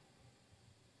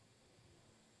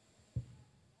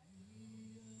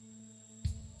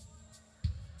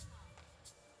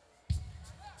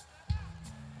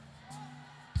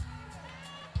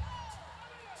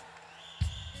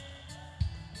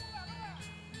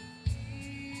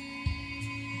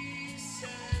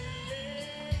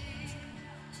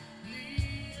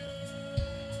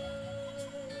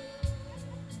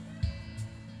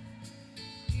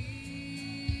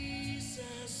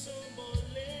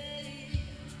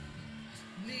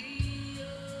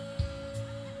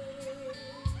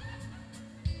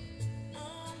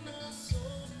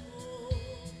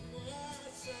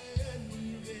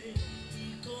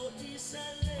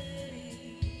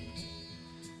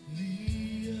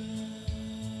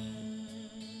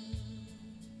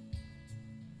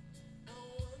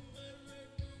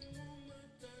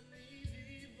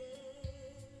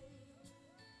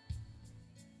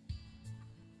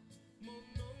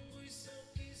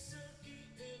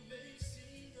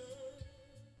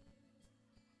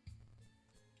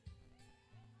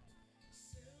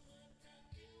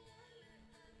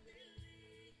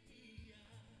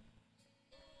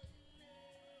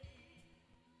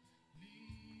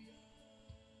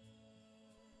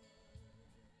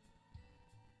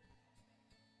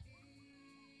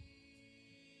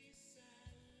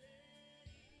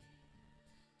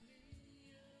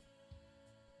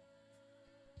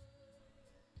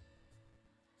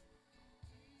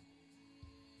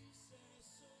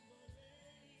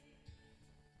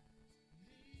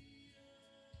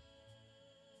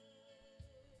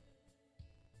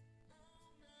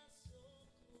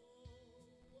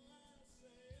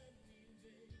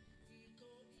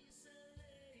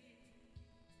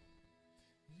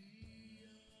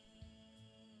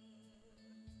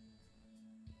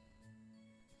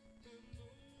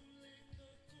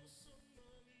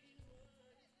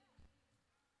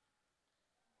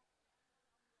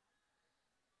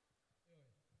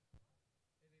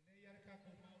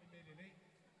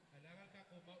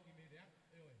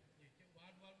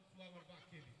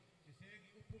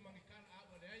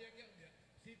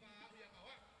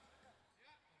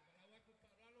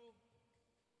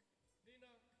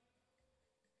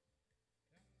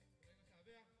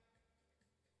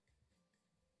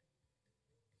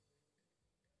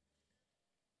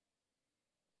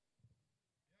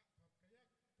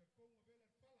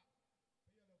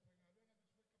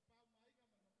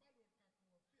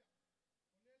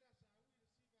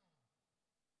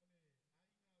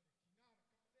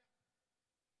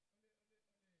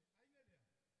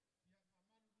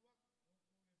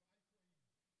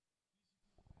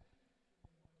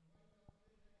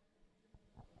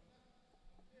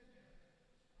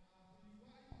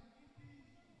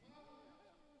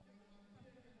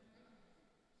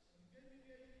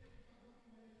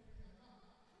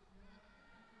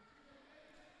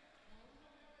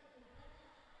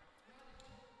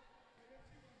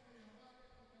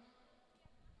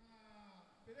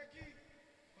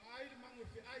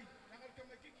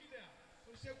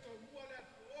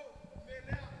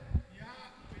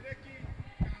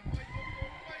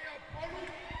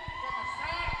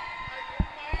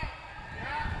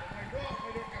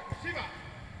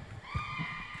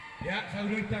 Ya,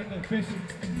 saudara confesso.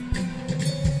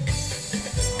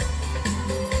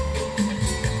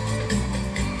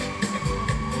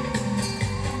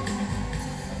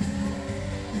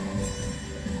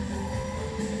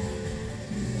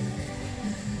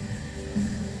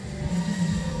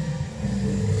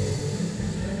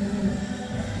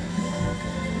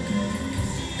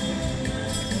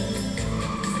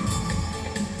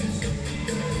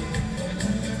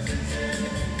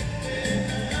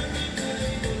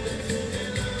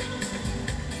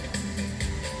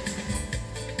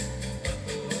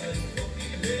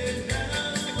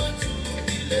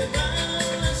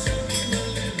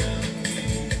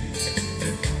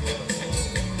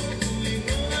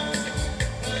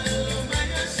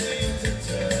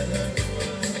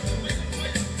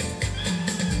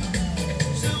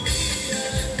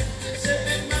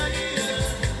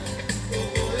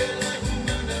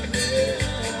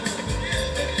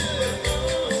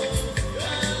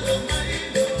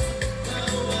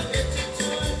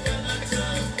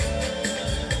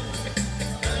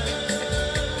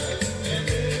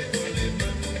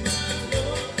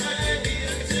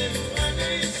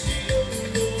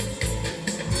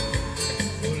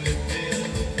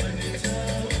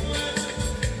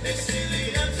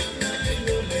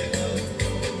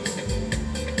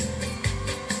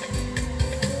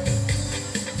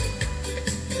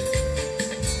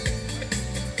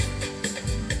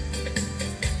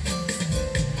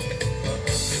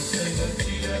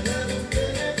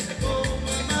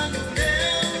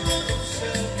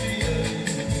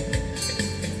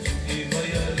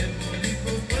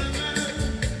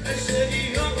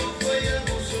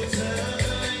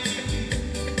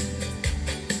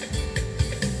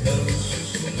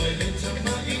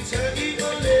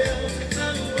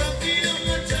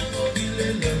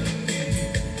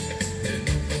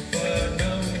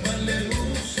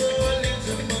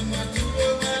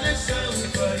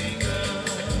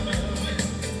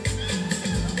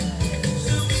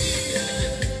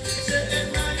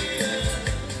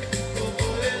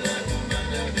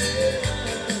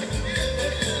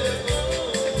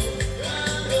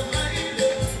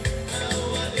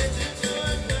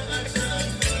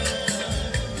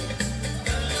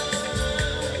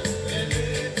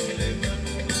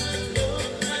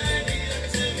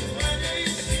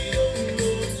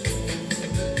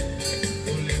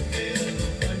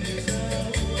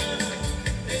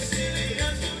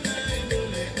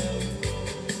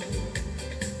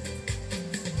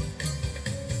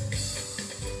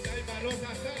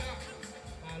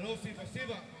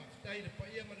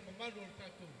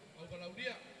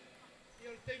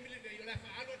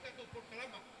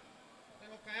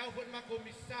 au fo ma ko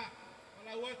misa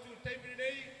ala watu taimi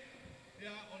nei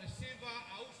ya o le siva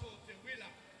auso Teuila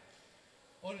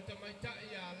o le tamaita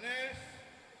ia les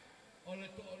o le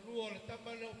to lu o le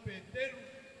tamana o Peteru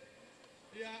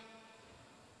ia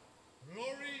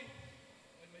Lori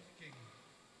o le king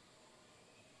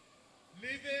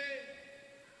live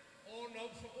o na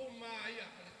uso o ma ia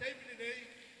le taimi nei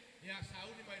ia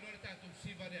sauni mai lore tatu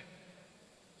siva rea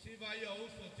siva ia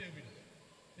uso Teuila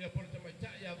ia por tamaita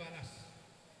ia varas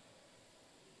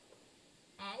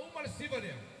a uma le siva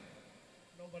rea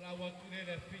no bala watu le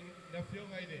la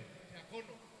fionga ide ya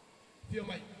kono fio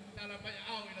mai tala mai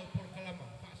au ina por kalama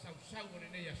fa sau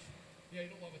nei asu ia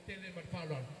ino wa tele mar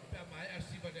falon pe mai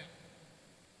asiva rea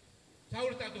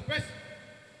sau tatu pes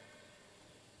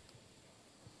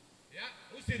ya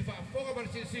usir fa foga mar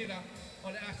sila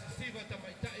ole asiva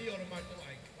tamaita I ora marto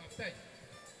ai fa tai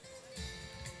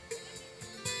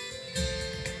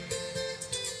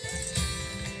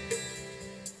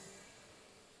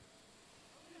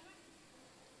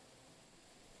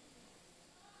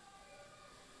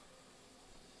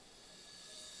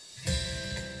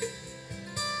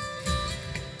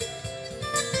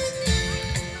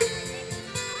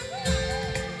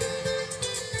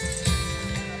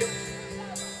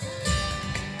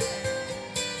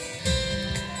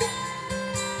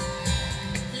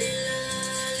Lila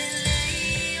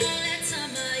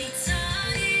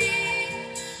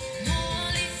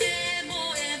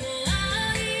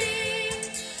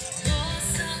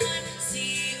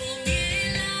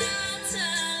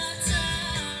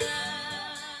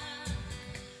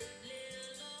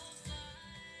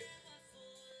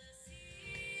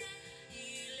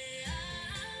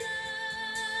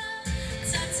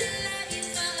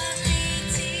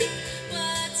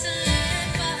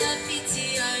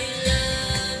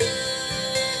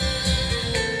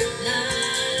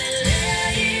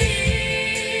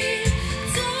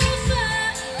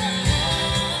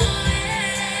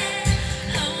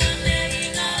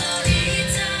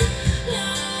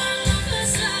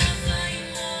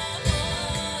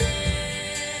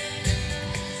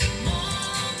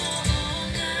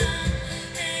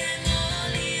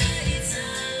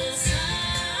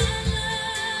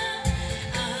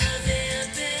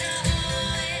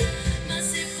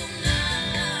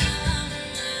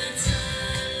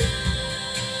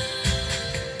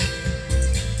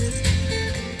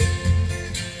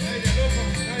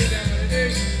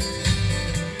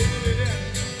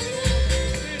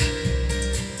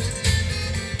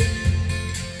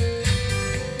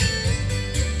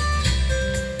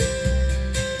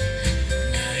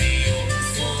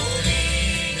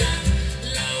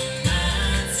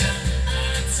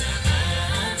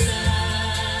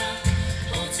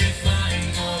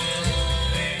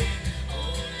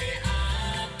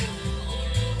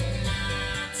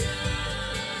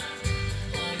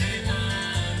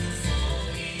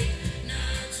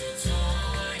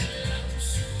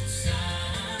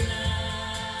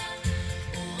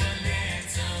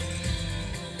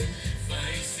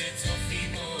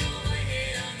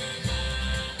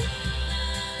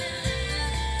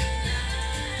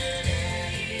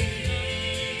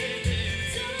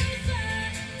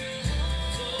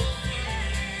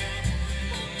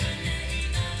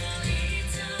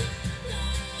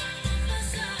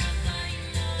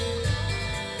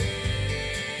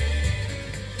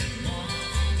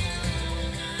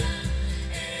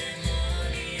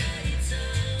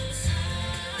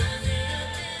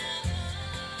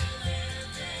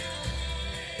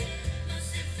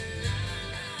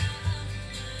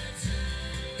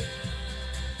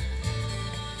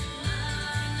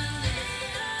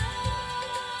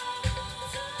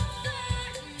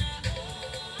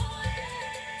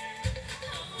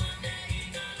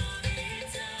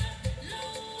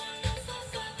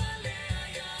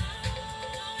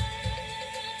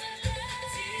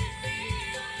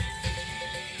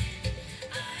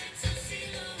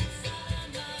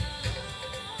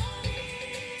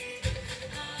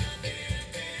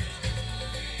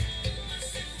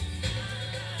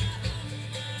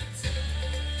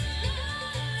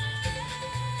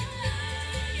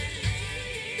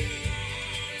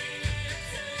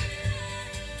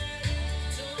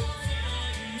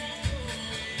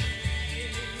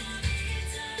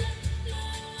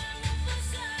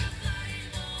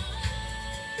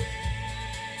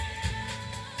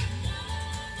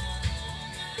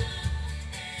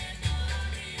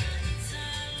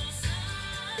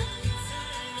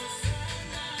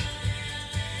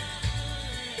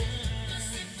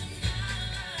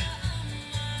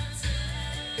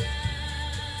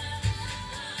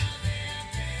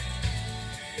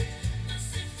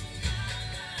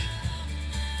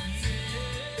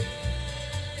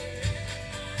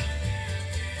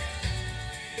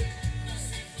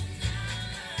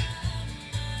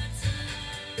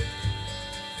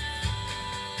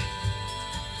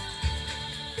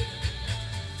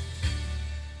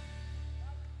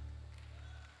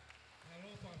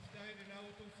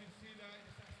tātou silsila i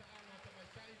sa'asa'anga tamai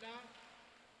Teuila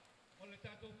o le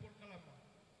tātou porkalama.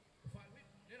 O whānui,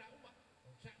 nera uma,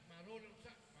 o sa, marore o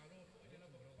sa, marore o i le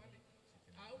lama kapani.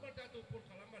 A uma tātou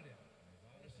porkalama lea.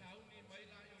 O na sauni mai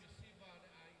la i o le siva le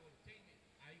ainga o le teine,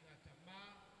 ainga tamā,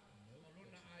 o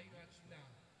lona ainga tina.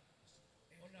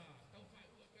 O na tau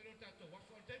whaua, pero tātou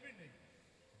waso al teimi nei.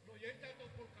 No iei tātou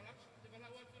porkalama, te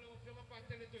walau atu le wafionga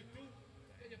pātele toi tū,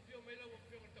 te ia fio mai la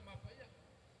wafionga tamapaia.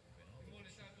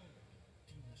 Ngole tātou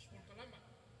porkalama.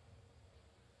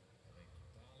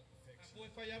 A koe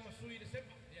whai ama sui le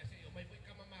sema, ia se o mai fai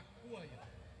kama mākua ia.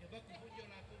 Ia waku hoi o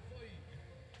lātou fhoi.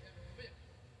 Ia, kapea.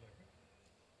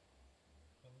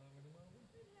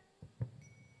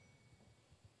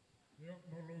 Ia,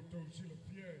 no loutou sila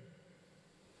pia.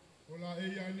 O la e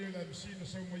ane la misina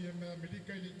sau mai e mea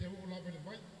Amerika i te o la vele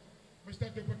mai. Mas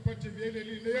tātou patpate vele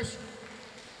li le Yesu.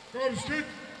 God is good.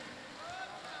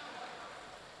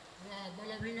 Wa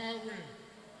malawina awe,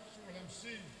 so lam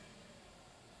si.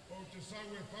 O te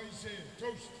sawe paise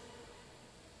toast.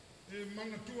 E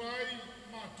manatua ai,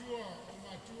 matua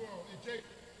o ete.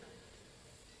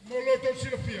 Molo tau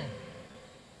sila pia.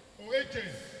 O ete,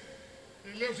 e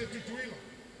leo se Teuila.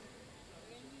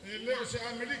 E leo se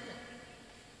Amerika.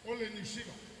 O le New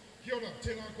Zealand. Kia ora,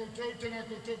 tēnā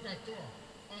koutou katoa.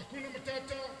 Akuna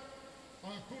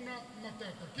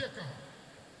matata, kia kaha.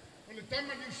 O le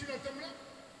tama New Zealand tamla.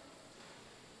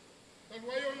 Talu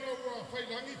ai ona ua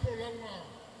whailangi po launga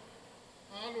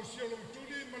a alo sia lo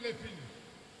mtuli ma le pini.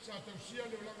 Sa tau sia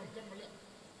le ulanga tama lea.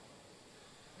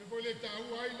 E voi le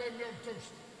tau ai le mea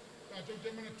toast. Ta tau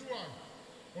te manatua ai.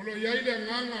 O lo iai le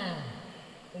nganga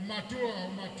o matua,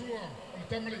 o le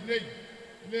tama le nei.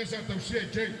 Lea sa tau sia e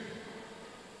jei.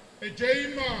 E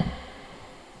jei ma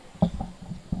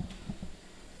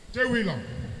Teuila.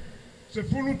 Se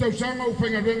fulu tau sanga u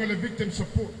whaingaruenga le victim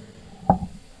support.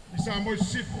 I sa moi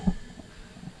sifu.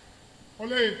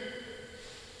 Ole,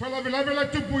 palavelave la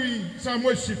tupui sa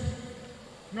moi sifu.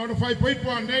 Na ono whai poipo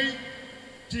anei,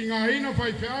 ti ngā ina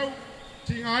whai whiau,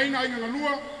 ti ngā ina inga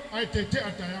ngalua, ai te te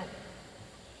atai au.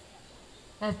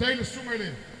 Paftaile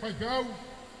sungele, whai whiau,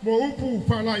 mo upu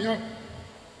whalai au.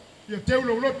 Ia teu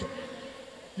lo loto,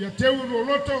 ia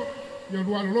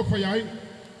rua lo lofa ia inga.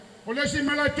 Ole si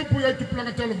mela tupu ia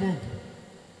tupulanga talo mo.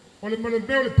 Ole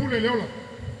malembeo le pule leola.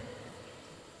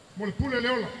 Mo le pule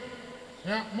leola.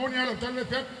 Ya, moni ala tale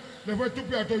pet, le foi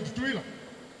tupu a Teuila.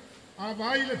 A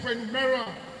vai le fai numera,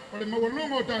 ole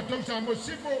mawalunga o tātou sa mo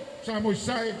sipo, sa mo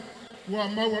sai, ua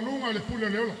mawalunga le pule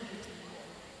leola.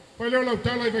 Pai leola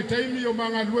utala i vai taimi o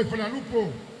manga lue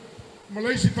whalalupo,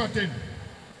 malaisi pateni.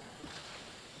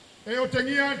 E o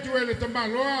tengia atu e le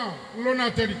tamaloa,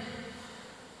 lona teri.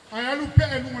 Ai alu pe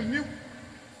e lunga niu.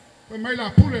 Pai mai la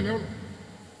pule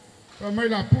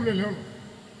leola.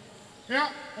 Ea,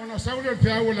 ona saure o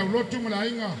te au e lau lotu mala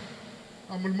inga.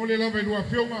 A mulmole lava i lua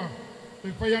fionga. Pe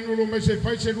pai anu lo mai se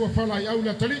fai se lua fala i au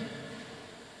la tali.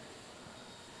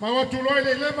 Ma watu loi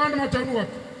le leva ana ma taunu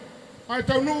atu. Ai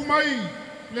taunu mai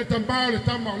le tamba le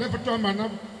tama o le fatua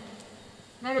manama.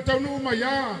 Nana taunu mai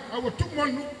a, au atu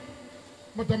manu.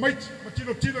 Ma tamaiti, ma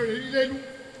tilo e ilenu.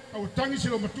 Au tangi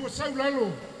silo matua sau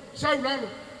lalo.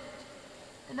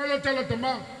 Amela tala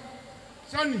tama.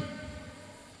 Sani.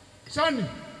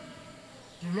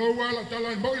 Tuloa la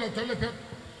tala mo la tala pe.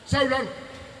 Sau lalo.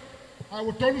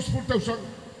 Au tolu spul tau sang.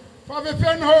 Fa ve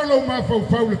fen holo ma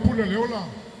fau le pula leola.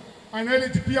 Anele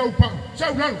te pia upa.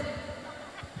 Sau lalo.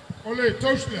 Ole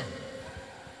toastia.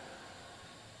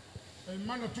 E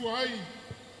mana tu ai.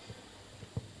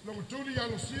 Lo tuli ya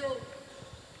lo sio.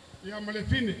 Ya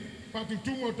malefine. Patu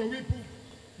tumo o tawipu.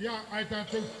 Ya ai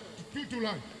tātou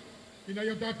tutulai. Ina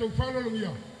ia tātou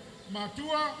whalolongia.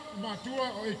 Matua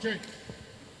o e kei.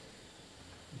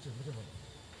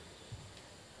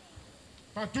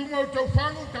 Patuma o tau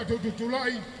whangu, tātou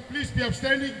tutulai. Please be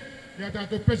upstanding. Ia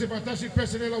tātou pese patasi,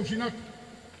 pese le lau sinatu.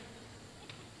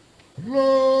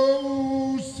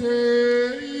 Lau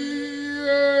se ie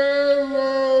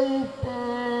lau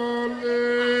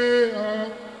palea.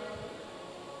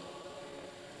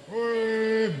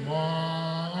 Oe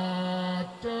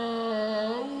mata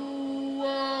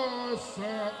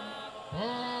uasa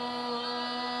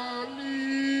palilo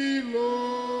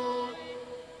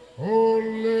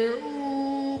ole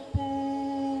upu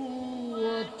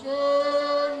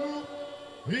atalu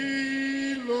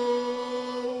hilo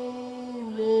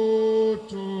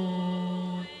loto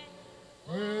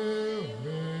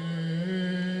ele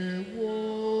wo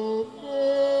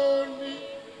moni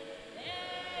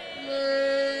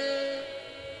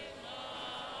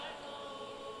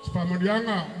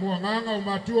Famadianga, muanganga,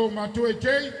 o matua e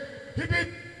kei. Hip hip.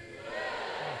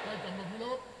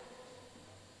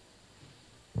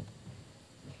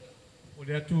 O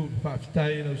le atu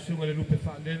whaafitai na usunga le lupe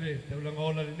whaalele, te ulanga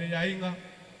ola le nei ainga.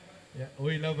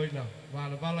 Oi lau vaina,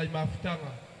 wala I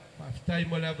mawhitanga, whaafitai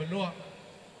mo le avanoa.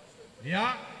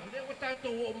 Ia, o le watato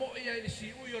o mo ia I si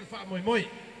ui o le wha moi moi.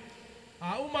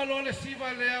 A umalo le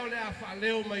siva lea o le a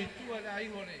whaaleo mai tua le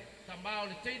aingo le tamao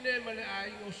le teine ma le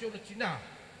aingo o siona tina.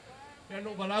 Ia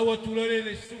no walau atu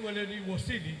le sunga le ni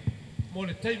wasili, mo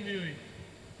le teimi ui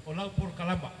o lau por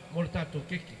kalamba, mo le tato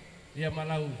keki. Ia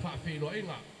malau whaafeilo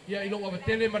inga. Ia ilo wa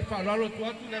tele ma whaalalo tu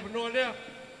atu le avanoa lea.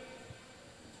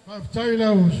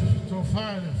 Teuila to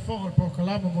file for por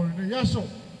kalama mo le yaso.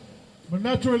 Ma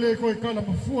naturally ko kala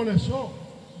ma fu le so.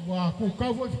 Wa ku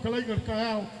ka vo kala inga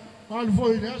ka al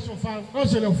voi le yaso fa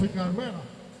cose le ufika vera.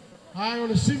 Ai o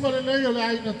le siva le lei o le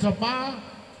aina tama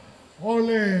o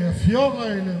le fionga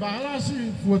e le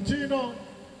valasi fuatino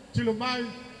tilo mai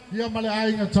ia ma le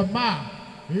aina tama.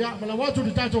 Ia ma la watu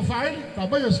di tato file ka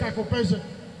mai ska ko pese.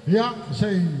 Ia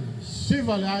sei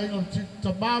siva le aina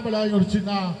tama ma le aina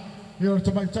tina. Ia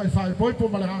te mai tai fai poi po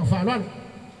mala hang fa lan.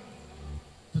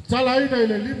 Te tala ina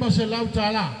ile lima se lau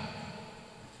tala.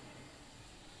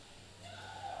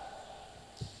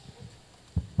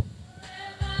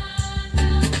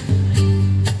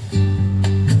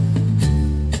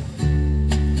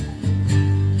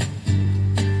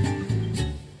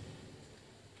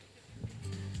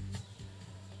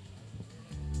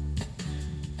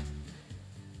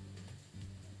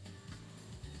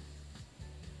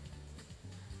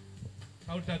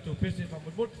 Kau tato pese pa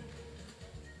mot.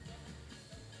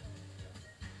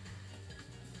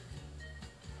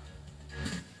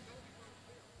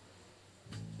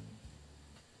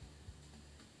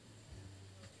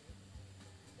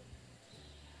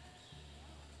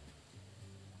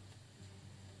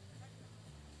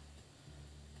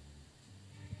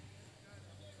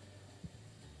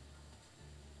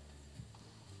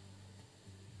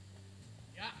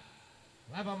 Ya,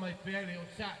 lava mai pele o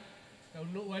sa. Kau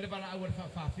no wale bala awal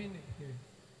fa fini.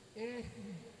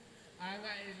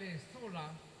 Anga ele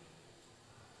sola.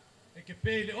 E ke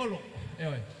pele olo.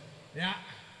 Oi. Ya.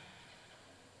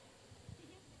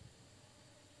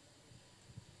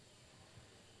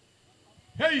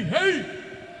 Hey, hey.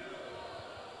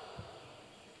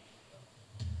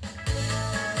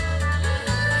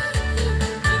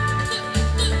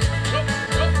 Time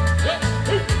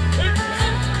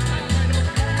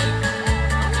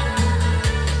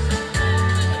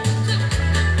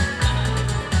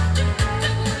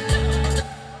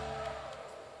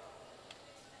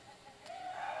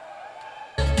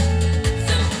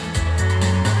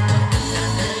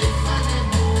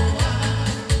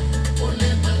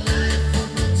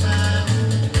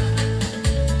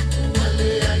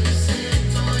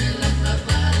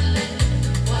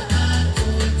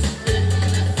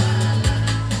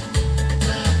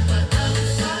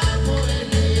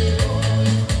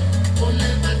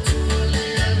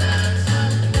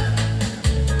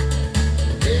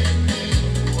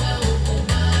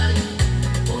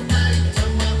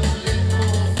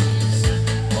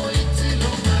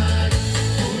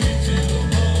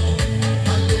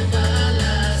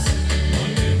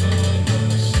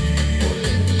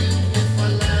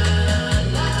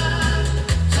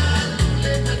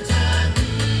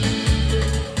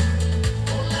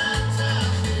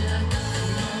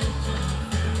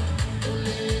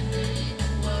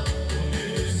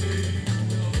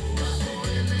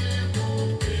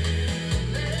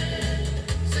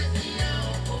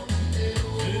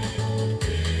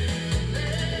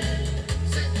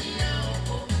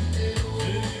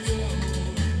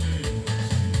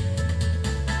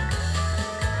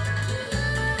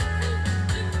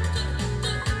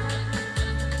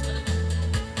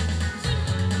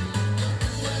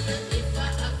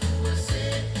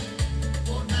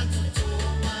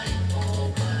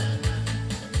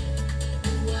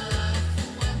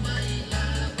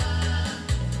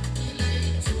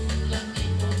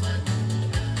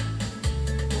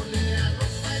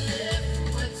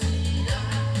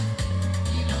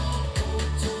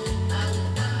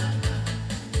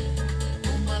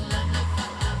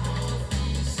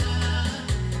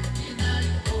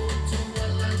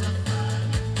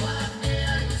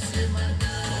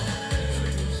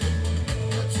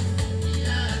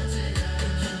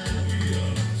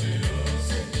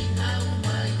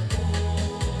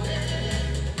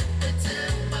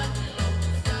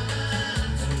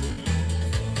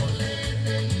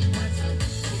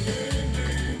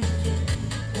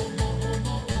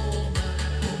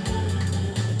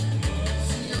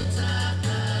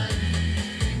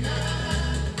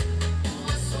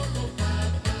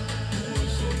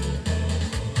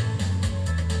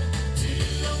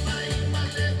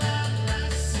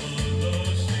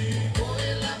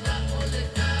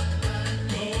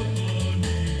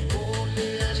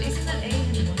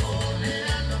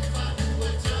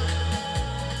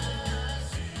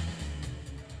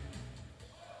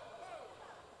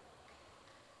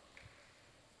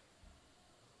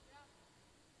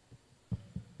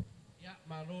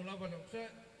malo lava na se.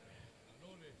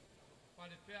 Alo le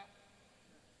pale pea.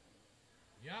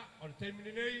 Ya, on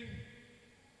termine nei.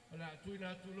 Ala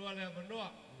tuina tulua le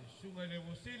avanoa, le sunga le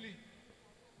Wasili,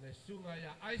 le sunga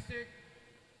ya Isaac,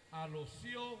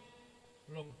 Alosio,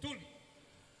 Longtuli.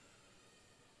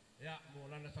 Ya, mo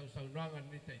lana sau nuangan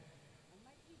ni tei.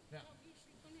 Ya.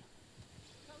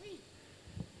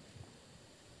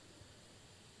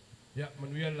 Ya,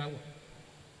 manuia lawa.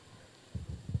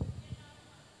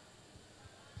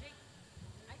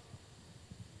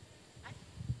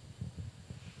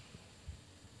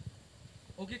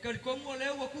 Oke kari kongo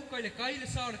leo waku kai le kai le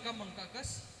sa le kamang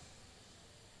kakas.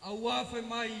 Awa fai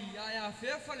mai ya fe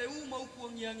fa le u mau ku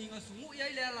ngiangi ngasungu ya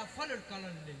ile ala fa le kala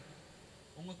le.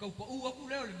 Onga kau pa u aku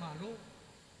leo le malo.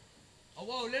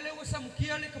 Awa lele wa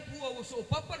samukia le kapua wa so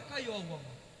papar kai awa.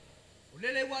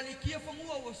 Lele wa li kia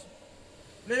fangua wa.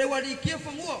 Lele wa li kia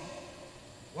fangua.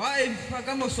 Wa e fa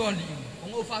kama soli.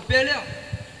 Onga fa pele.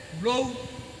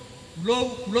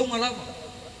 Ulou malava.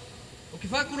 Oke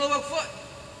fa ku lo wa fa.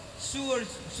 Suor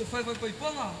se fai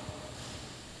ponga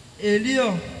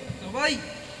Elio tawai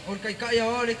or kai ya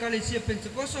ore kale sia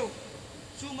pentecoso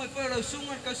su mai foi la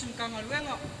sunga ka sim kanga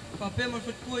luenga pa pe mal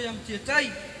fat ku yam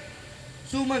tietai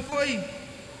su mai foi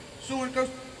sunga ka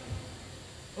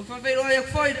o fa ve lo ya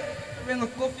foi venga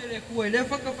kofi le ku ele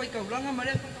fa ka fai kaulanga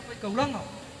mare fa ka fai kaulanga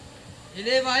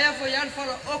ele va ya foi al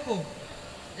fa oko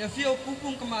ya fio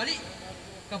kupung kamari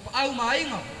ka pa au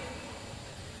mainga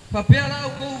pa pe la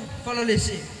ko fa la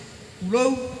lese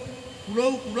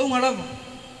Ulou malava.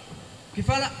 Ki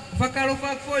fala fakalo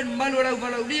fak foi malu rau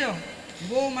valau dia.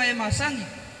 Wo mai masangi.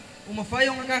 O mafai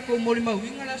o ngaka ko moli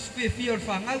mawinga la spe fior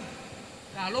fangau.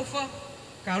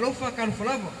 Kalofa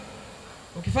kalfalava.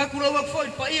 O ki fakulo wak foi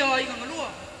pa ia ai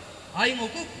ngalua. Ai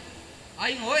ngoku.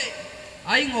 Ai ngoe.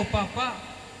 Ai ngo papa.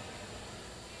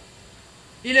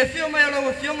 Ile fio mai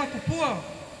la fionga kupua.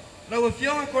 La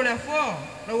fionga ko le fo.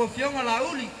 La fionga la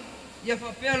uli. Ia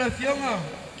fa pe la fionga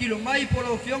kilo mai por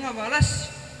la fionga balas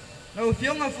la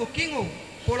fionga fokingo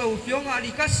por la fionga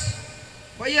alikas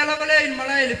pa ia la vale in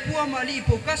malai le pua mali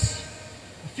pokas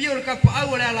fio le kapa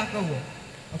au le ala kaua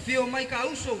fio mai ka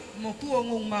uso mo kuo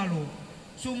ngong malo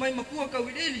su mai makua ka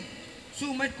wideli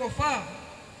su mai ko fa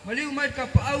maliu mai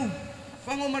kapa au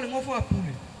fango mal ngofo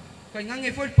apule kai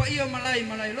ngange foi pa ia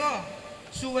malai lo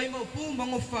su ai mo pu mo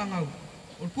ngofangau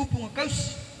o kupu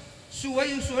ngakaus su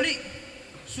ai usoli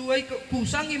suai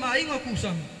kusangi mainga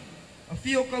kusangi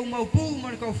afio kau mau pu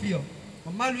man kau fio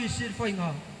malu isir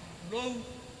fainga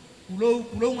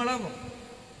ulou malava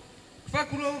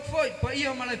fakulo foi pa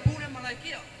ia malai pule malai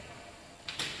kia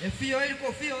e fio el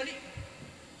ko fio ali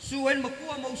suai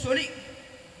makua mau soli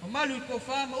malu ko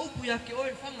fa mau pu ya ke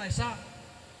oil fanga esa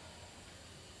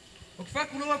o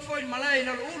fakulo foi malai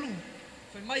na ulu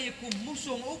foi mai ku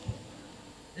muso mau pu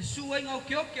e suai ngau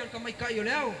ke o ka mai kai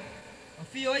leo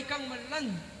Fio ai kang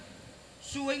malang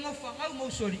suai ngofa ngau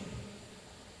mau sori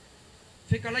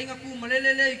fekalai ngaku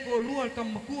malelele ko luar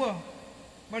kam makua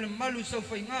malu sau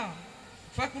fainga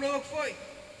fakulo foi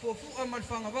fofu amal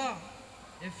fanga ba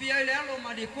e fia ile alo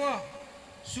madi ko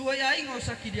suai ai ngo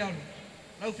sakidialo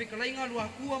lau fekalai ngalu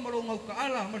aku malo ngau ka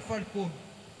ala mal falko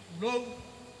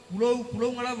ulou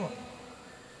ngalava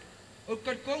o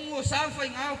kat kongo sa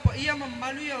fainga pa ia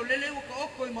mamalu ya lele ko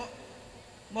oko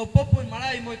mau popo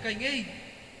malai mo kai ngei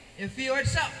e fio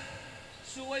etsa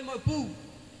suai mo pu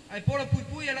ai pola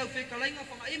pui ala fe kalainga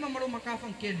fa ima maro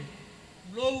makafang kele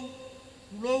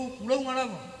ulou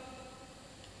ngalava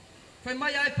fai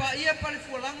mai ai pa ia pa le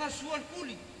fualanga suan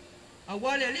kuli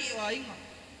awale ali o ainga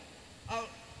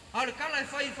al kala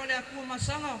fai fale aku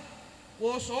masanga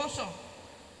o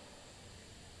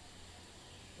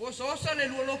sosa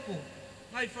le luoloko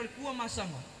ngai fal ku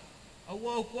masanga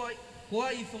awa ko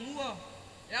ai fangua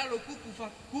e alo kupu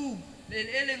faku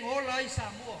ele ngola ai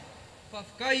Samoa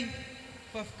fafkai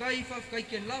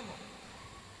ke lava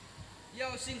ia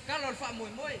o singkalo al fa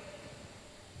moi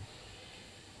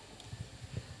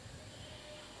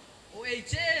o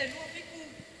eche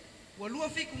lua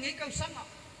fiku ngai kau sanga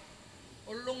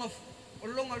o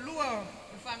longa lua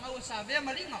fa ngau sa ve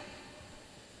malinga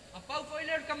apau foi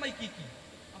le ka mai kiki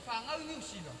fa ngau ngi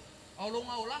usila o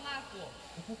longa olanga ko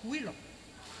kukuila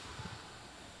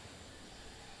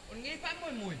on ngai fa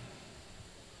moi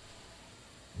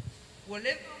o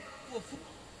le o fu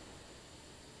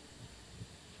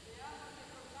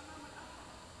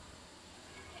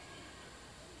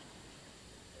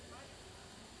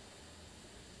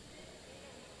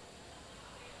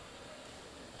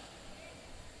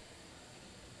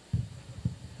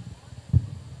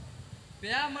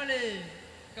Pea male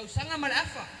kausanga male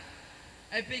afa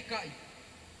ai pe kai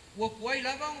wo kuai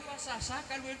lava on fa sa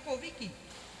ka lu ko viki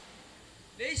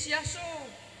Le isi aso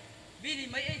vili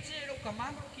mai e te lo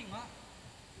kamano ki nga.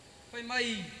 Fai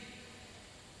mai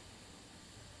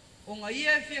o nga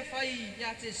ia fia fai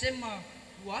ya te sema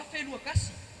ua fe lua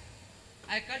kasi.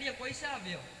 Ai kalia kwa isa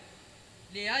aveo.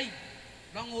 Le ai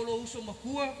rangolo uso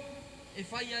makua e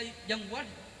fai ai yang wali.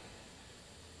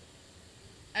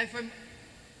 Ai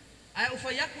o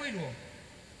fai aku e lua.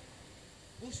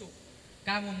 Uso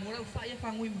kamo mora o fai e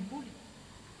fangui mbuli.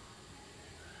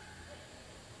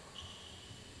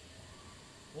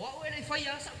 Wa ele fai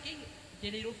asa king, ke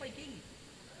le ro fai king.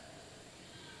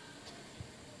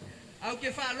 Au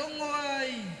ke fa longo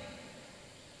ai.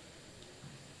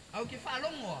 Au ke fa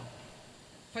longo.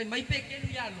 Fai mai pe ke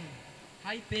lu yalu.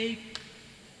 Hai pe.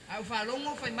 Au fa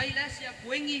longo fai mai la sia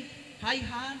kuengi, hai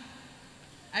han.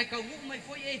 Ai ka wu mai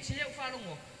foi e che o fa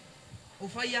longo. O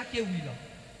fai a ke wila.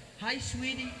 Hai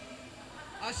sweetie.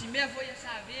 Au si mea foi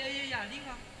sa ve ya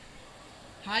linga.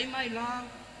 Hai my love.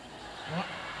 What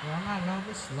I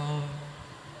love is love.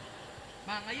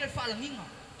 Mà ngay fa là nginga.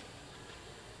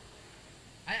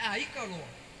 Ai ka lo.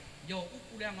 Yo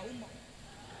uku le nga uma.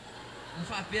 U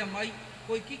fa pe mai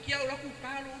ko ki ki au la ku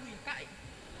ka lo ni kai.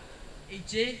 E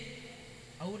je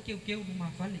au ke u ma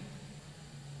fali.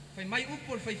 Fai mai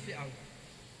upol fai fe au.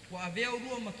 Wa ave au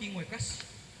rua ma ki ngoi kas.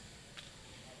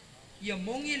 Ia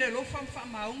mongi le lo fam fa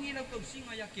maungi la ko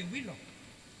singa ya ke wilo.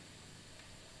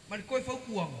 Mal ko fa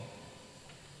kuang.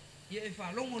 Ia e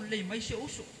fa longo le mai se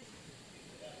uso.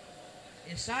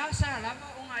 E sa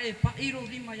lava o nga e pa iro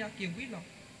lima ya ke wila.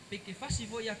 Pe ke fasi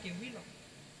vo ya ke wila.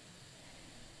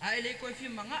 A ele ko e fi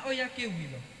manga o ya ke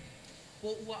wila.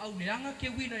 Po ua au leanga ke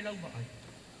wila i lau wa ai.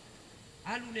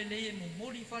 Alu le le e mo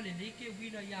mori fa le le ke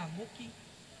wila ya moki.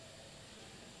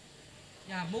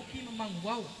 Ya moki ma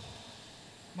manguau.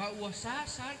 Ma ua sa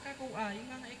ka ko a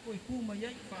inga e ko e ku ma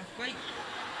yai fa kai.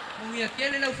 Mo ia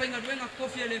kele lau fa inga ruenga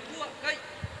kofi le kua kai.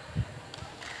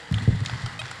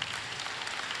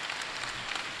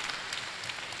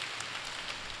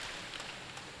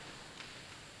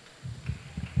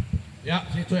 Ya,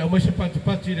 se toi a mai se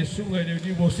pati le sunga le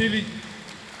ni mosili.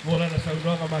 Mola na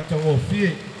saunanga matango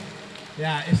fie.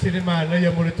 Ya, ese le ma le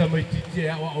mo le tamai titi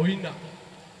a wa oina.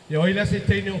 Ya oina se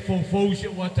teine o fou se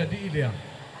wa ta di le.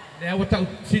 Le a wata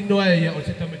sino ai o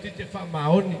se tamai titi fa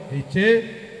maoni e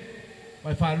te.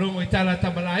 Mai fa longo i tala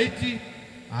tamalaiti.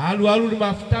 Alu le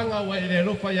mafutanga wa ile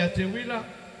lo fa ya Teuila.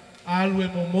 Alu e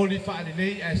momoli fa le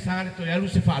lei ai sare to alu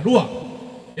se fa lua.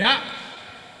 Ya.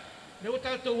 Le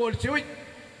wata to wol se ui.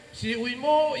 Si ui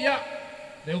mo ya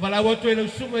le wala watu e le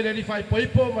sunga le li fai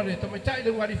poipo ma le tamatai le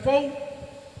wali fou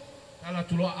ala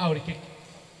tulo au le keki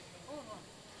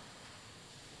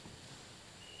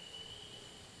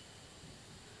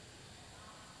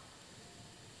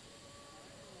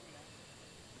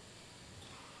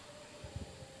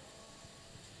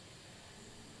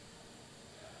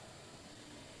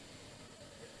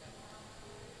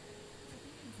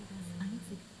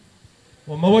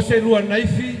wa mawase lua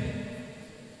naifi.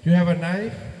 You have a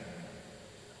knife?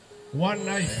 One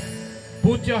knife.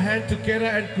 Put your hand together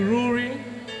and gruring.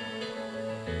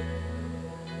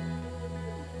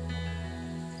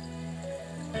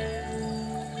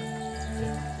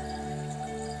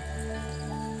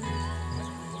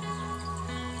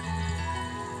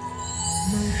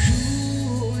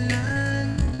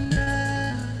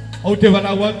 O te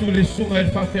wana watu le sunga e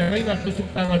whawhiareina tu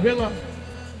sumtanga renga.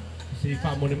 Se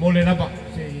fa mole lava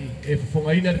se e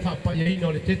fonga ina fa pa ina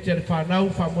o le tete le fa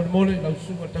nau fa mole la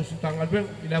sunga tau sutanga ben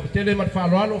ila tele mar fa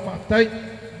loalo fa tai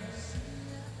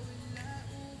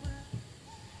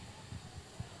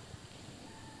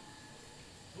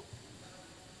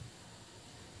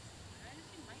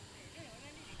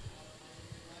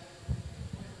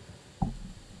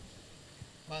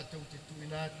pa tau te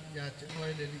tuina ya te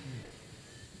oe le li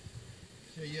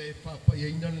se ia e fa pa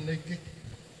ina le ke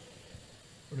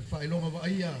o le whaelonga wa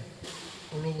aia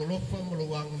o longo lofa mo lo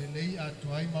wang le nei a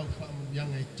tuai mau wha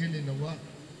amunianga e tele na wa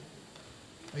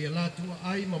aia latu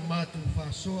ai ma matu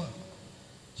whasoa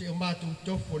se o matu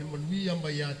tofo le manuia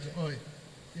mai a te oe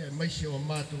ia mai se o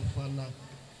matu whana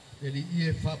e li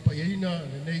ie whapa ieina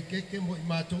le nei keke mo i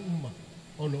matu uma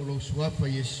ono lo suafa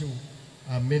Yesu.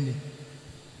 Amen.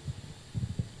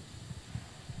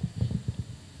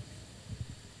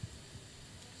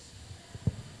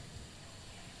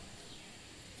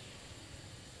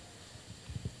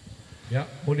 ya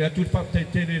mo le atu fa tai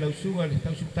tele la sunga le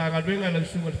tau sutanga renga la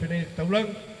sunga le fene taulang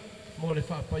mo le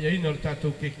fa pa ina le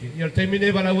tatou keke ia le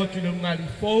taimine vala watu le ngali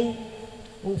fou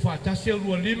o fa tasi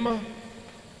lua lima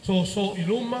so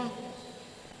iluma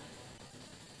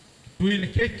tui le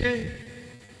keke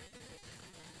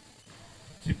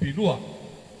tipilua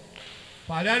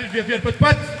pa le ali via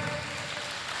pat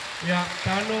Ya,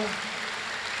 tano.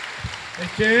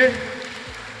 Eche.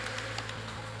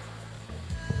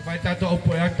 Vai tato au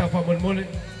poe akta fa mole.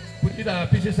 Puti da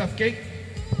pieces of cake.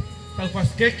 Tau fas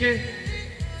keke.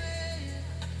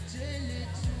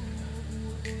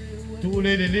 Tu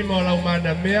le lima o lau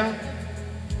mana mea.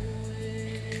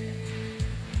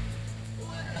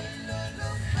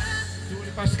 Tu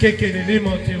le fas keke le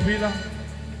lima o Teuila.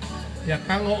 Ya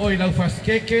kango oi lau fas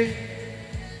keke.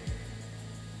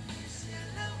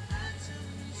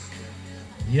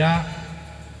 Ya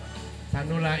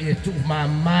tanola ia tu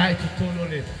mama itu tono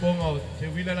le ponga o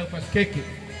Teuila lau fas keke.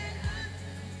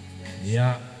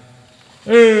 Ya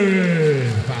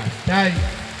pastai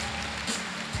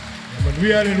ya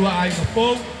manuia le lua ai ka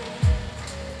pong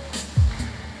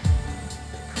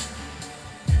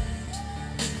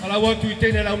ala watu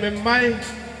itene lau me mai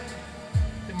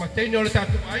te matene o le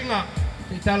tatu ainga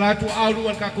te tala atu aulu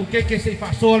al kaku keke se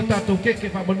fa sol tatu keke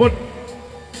fa bonbon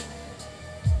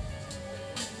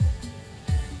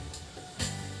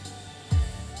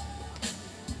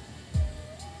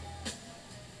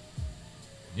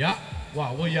ya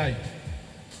wa wo yai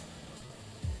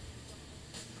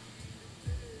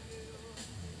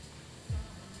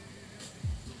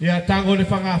ya tango le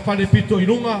fanga fale pito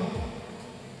ilunga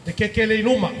te kekele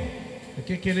iluma te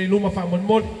kekele iluma fa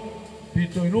mon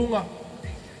pito ilunga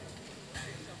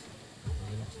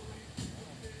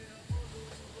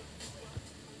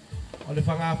o le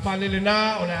fanga fale le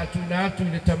na o le atu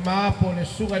le tama po le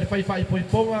suga le fai fai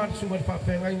poiponga suga le fa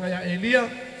fenga ya Elia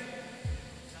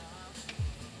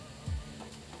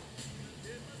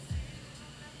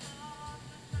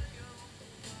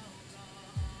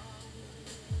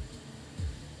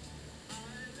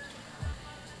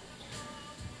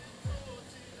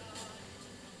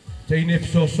Teine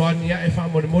fiso soania e fa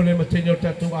mole ma teino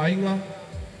tatu ainga.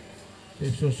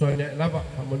 Te fiso soania e lava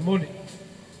fa mole.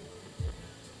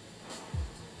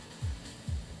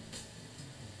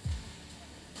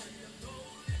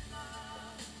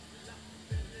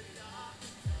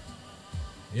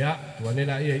 Ya, tuane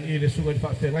na ia le sunga di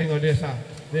fa fenga inga le sa.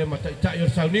 Le ma tai yor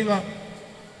sauninga.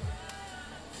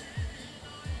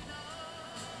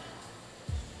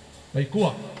 Lai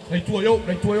tua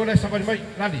yo le sa mai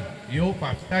lali. Yo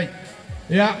pa tai.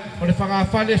 Ya, o le fanga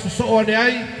fale so o le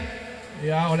ai.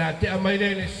 Ya, o le ate mai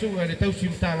le sunga le tau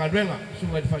simtanga renga,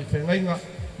 sunga le fai fengainga,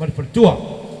 ma le tua.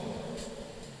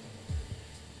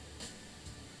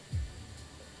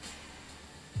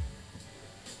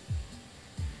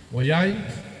 O yai,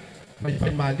 mai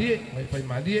fai mali.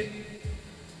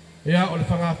 Ya, o le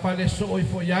fanga fale so o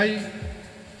fo yai,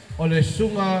 o le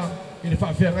sunga i le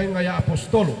fai fengainga ya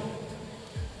apostolo.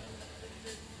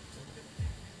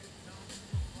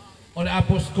 O le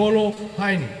apostolo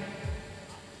haini.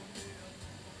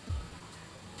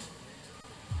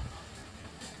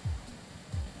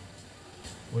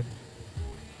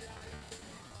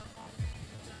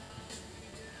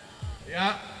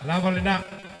 Ya, lava le na.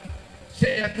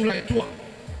 Se atu la tua.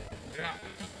 Ya.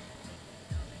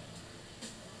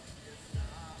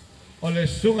 O le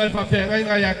sunga le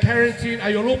whawhenga ya quarantine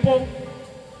ayolupo.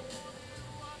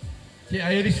 Te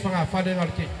airis whanga whanenga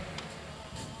le ke.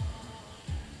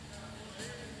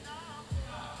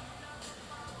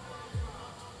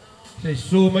 Se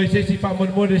su mai se si fa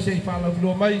mon se fa la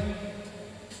vlo mai.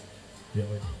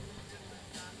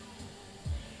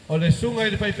 O le sunga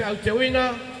i fai au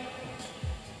Teuila.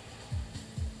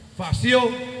 Fasio.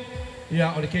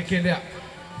 Ya o le keke lea.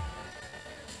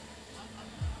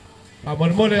 Fa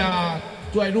mon a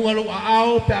tu ai lunga lo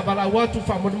ao pe bala watu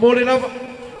fa mon lava.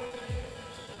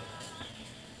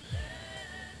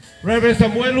 Reverend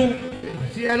Samuelu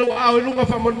si elo ao lunga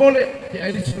fa mon ti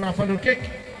ai dis na fa no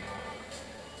keke.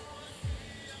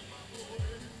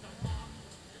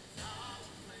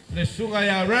 Le sunga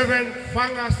ya Reverend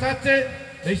Fanga Sate,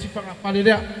 le isi fanga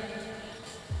palilea.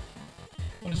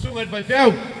 O le sunga vai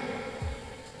feau.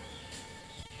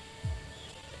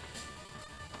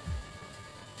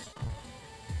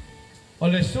 O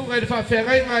le sunga i fa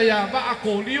fengainga ya va a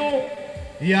kolio,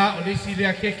 ya o le isi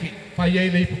lea keke, fa ye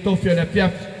le putofia le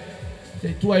piaf.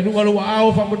 Se tu ai nunga lo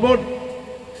ao fa mon.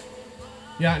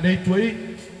 Ya le tuai.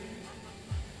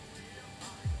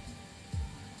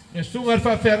 Le sunga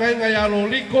fa fengainga ya lo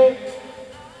liko.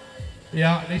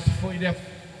 Ya le si foi le.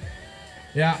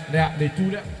 Ya le tu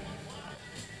le.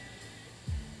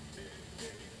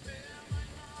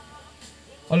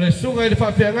 O le sunga le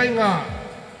fa fengainga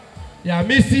ya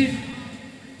misi.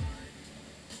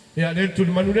 Ya le tu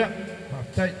le manu le.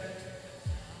 Tai.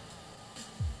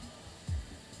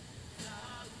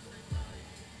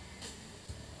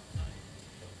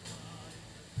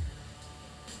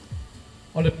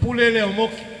 O le pule le o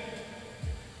moki.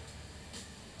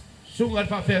 sunga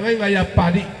fa fe ngai ngai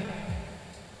pali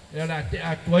ya la te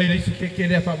atuai le su ke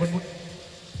le fa mon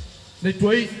le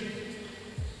tuai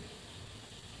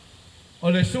o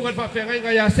le sunga fa fe ngai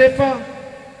ngai sefa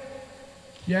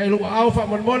ya lu au fa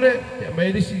mon mole te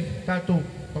mai le si tatu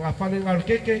panga fa ngal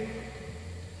keke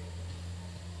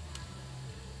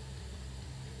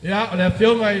ya o le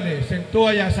fio ngai le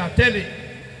sentoa ya sateli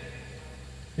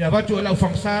ya va tu la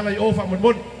fangsa la o fa mon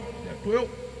mon ya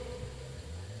tuyo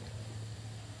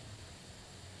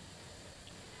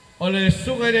o le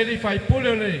sunga le fai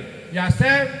pule le ya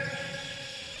sem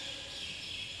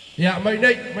ya mai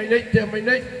nei te mai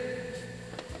nei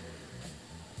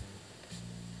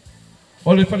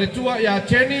o le fale tua ya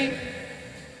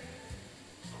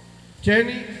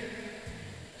Jenny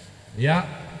ya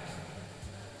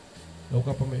lo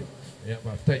ka pame ya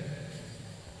ba tai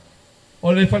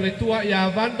o le fale tua ya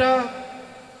Vander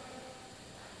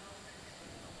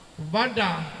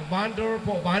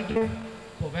po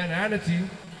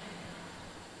vanity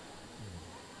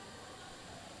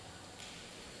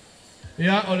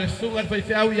ya o le sunga fai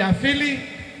fiau ya Philly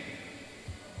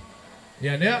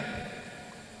ya nea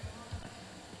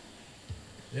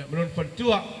ya melon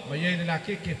fantua mai ele la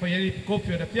ke fai ele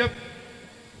kopi da piap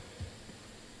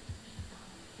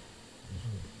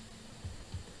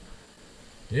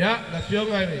ya la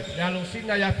fionga ele ya lo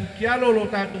singa ya pukialo lo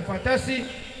tatu fantasi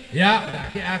ya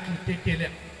da ke aku tekele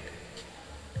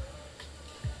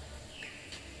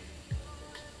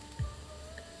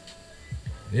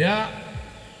ya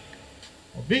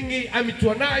o bingi ami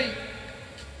tuanai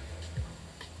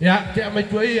ya te amai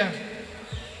tuaia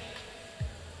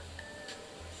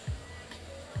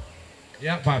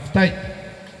ya baftai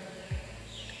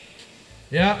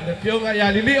ya le pionga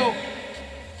ya lilio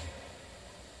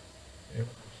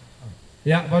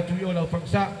ya batu yo la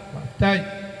fangsa baftai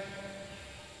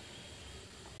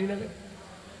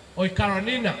oi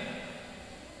Carolina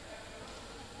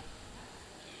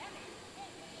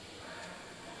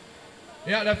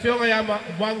ya la fionga ya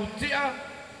wangutia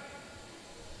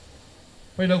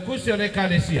pai la kusi le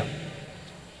kalesia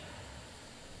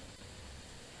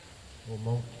o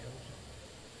mo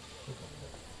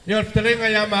ya telenga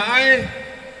ya mai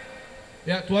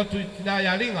ya tuatu tina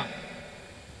ya linga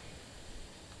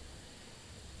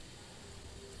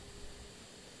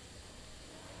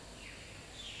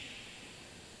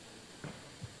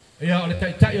ya ole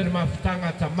tai ole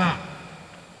mafutanga tama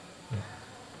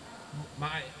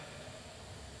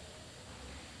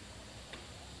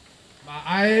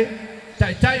ai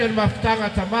tai ole mafutanga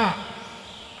tama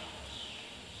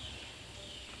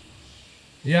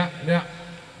ya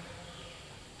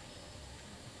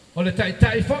ole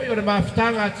tai fo ole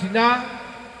mafutanga tina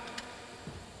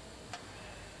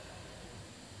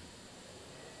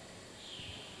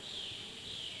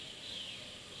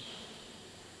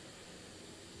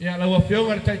ya la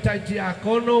wafionga tai ti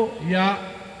akono ya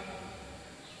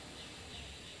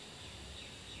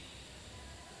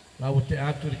la ute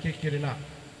atu ke kirena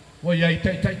wo ya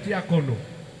tai ti akono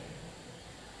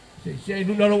se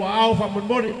nuna lo au fa mon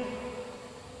mori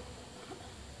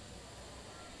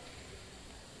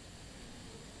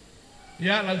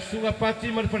ya la sunga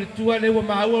pati mar pare tua le wa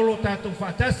mau lo tatu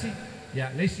fatasi ya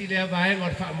le si le vai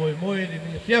ngor fa moi le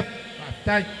mi fiaf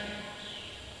tai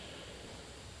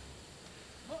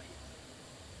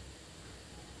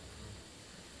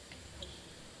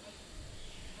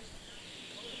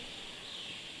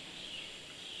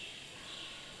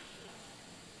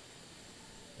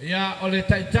ya ole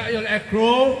tai ole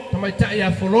acro tamai tai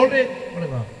ya folole ole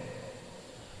ma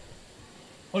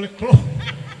ole cro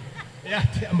ya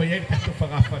te ama ye ta to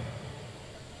fagafan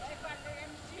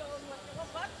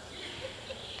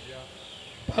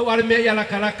pa war me ya la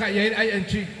kalaka ye ai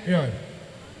enchi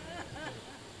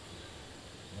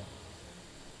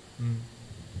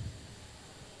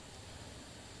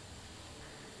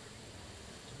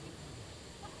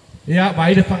ya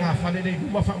bai de fagafan le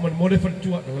ma fa mon mole fan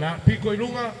tua na piko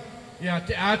ilunga ya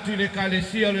te atu le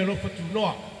kalesia le lo fatu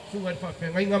noa sunga fa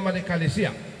penga ngama le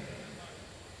kalesia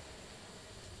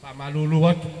pa malulu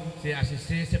atu se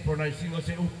asise se pronouncing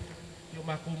se u yo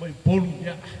mako mai polu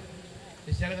ya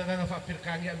e se nga nga fa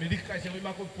perkangi Amerika se wi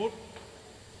mako polu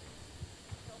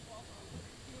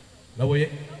la woye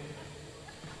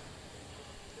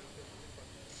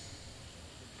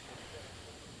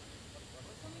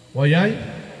woyai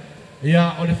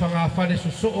ya ole fanga fale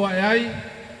suso ai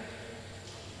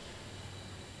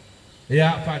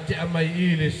ya fa te mai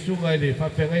ile sunga ile fa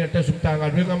penga ta sutanga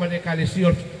renga mane kalesi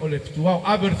ole ftuau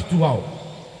aber ftuau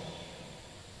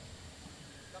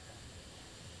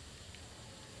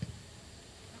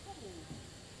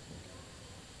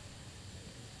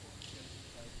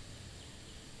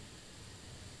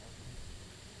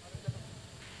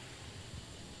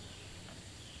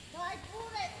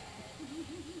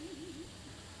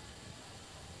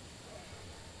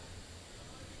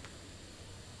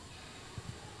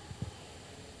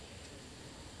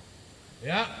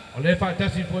Ya, oleh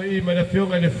fantasi foi mana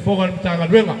fionga le fonga tanga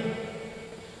luenga.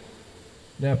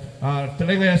 Ne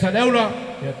telenga ya sadaula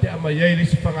ya te ama yai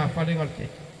lisi fanga falinga ke.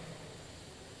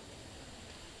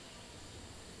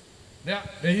 Ya,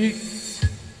 dei.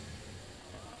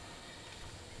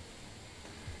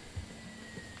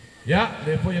 Ya,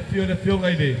 le foi le fionga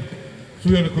ile.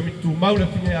 Suyo le komitu mau le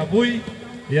finga ya bui.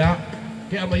 Ya,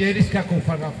 ke ama yai lisi ka ko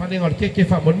fanga falinga ke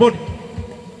fa mon.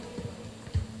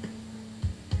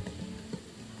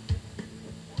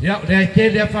 Ya, udah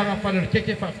dia fanga fanga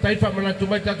keke fa tai fa mana tu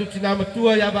mai tatu tina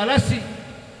matua ya balasi.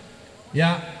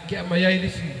 Ya, ke amaya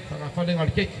ini si fanga fanga ngal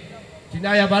keke.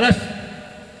 Tina ya balas.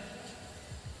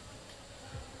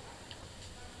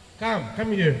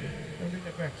 Come here.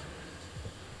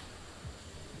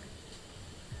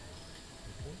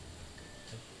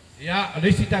 Ya,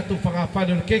 ada si tatu fanga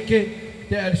fanga keke,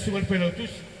 dia ada sungai pelotus.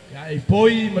 Ya,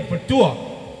 ipoi mat pertua.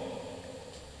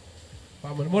 Pa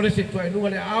mo se tu anu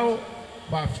le au.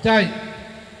 Baftai.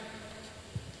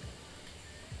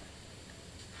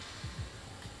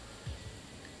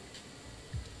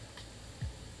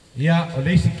 Ya,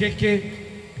 oleh si keke,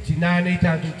 tina ni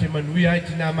tantu te manui ai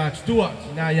tina matua,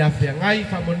 tina ya fiangai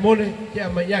fa mole te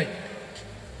amai.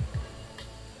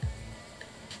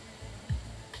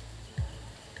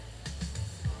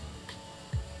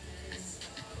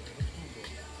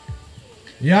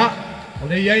 Ya,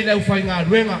 oleh yai lau fai ngā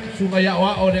ruenga, sunga ya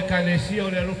oa o le kalesi o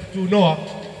le lopu noa,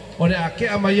 o le ake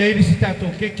ama yai risi tato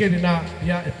keke na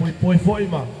ya e poi foi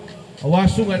ma. Awa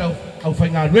sunga lau au fai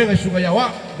ngā ruenga sunga ya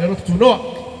oa le lopu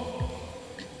noa.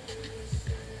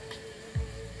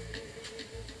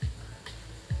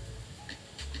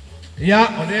 Ya,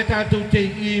 o le tato te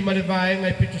I ma le vaenga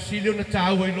I pitu silio na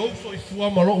tau e lau so I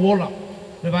fua ma lo wola.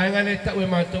 Le vaenga le tau e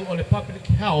mātou o le public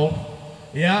health,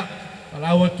 ya,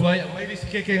 alau atuai a mai risi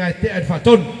keke ngai te ai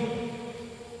whatonu.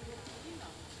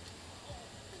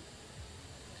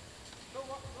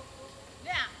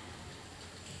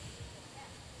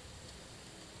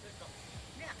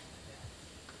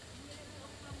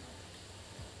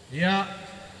 Ya,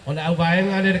 o le au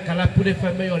vaenga le kalapu le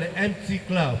whamei o le empty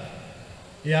club.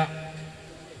 Ya,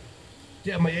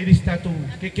 te mai e risi tatu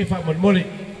keke whamoi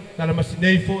tala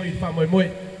masinei fo I whamoi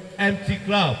empty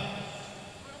club.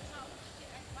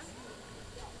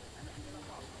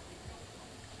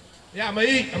 Ya,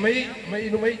 mai,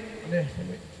 no mai.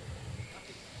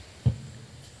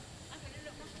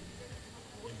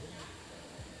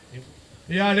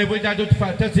 Ya, le voi tatu te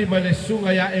whatasi ma le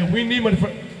sunga ya e wini ma le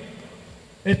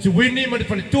it's wini ma le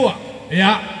whalitua.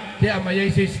 Ya, te ama yei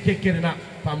se kekere na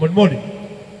whamoni.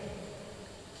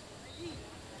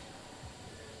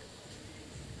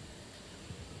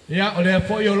 Ya, o le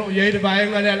foi o lo yei le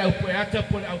vaenga le au poeata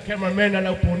po le au cameraman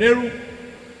au poneru.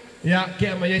 Ya, ke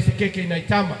ama yei se keke na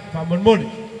itama, whamoni.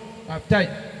 Aptai.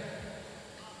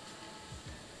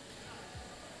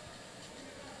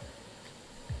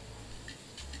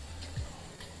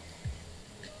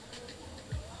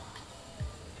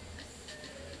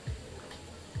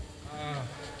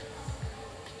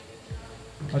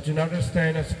 I do not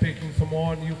understand I'm speaking for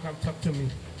more and you come talk to me.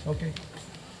 Okay?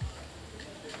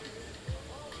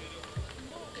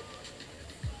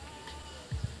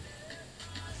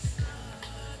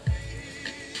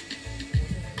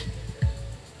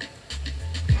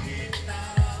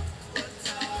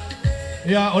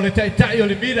 Ya, o le tai o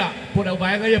le mira, po na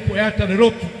vaenga ia po ata le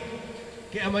rotu.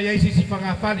 Ke ama ia si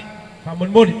whangawhani,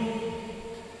 whamoni.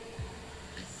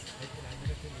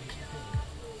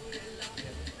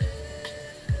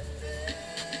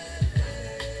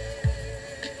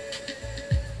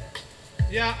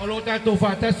 Ya, o lo tātou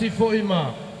whātasi fo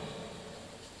ima.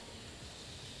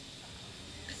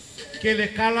 Ke le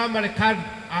kala ma le kalu,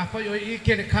 a whai o I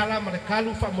ke le kala ma le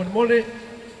kalu whamoni.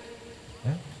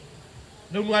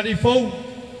 Nau ngari fou,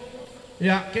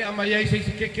 ya ke ama iai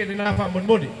seisi keke le nā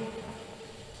whamoni.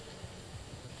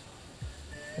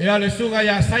 Ya le sunga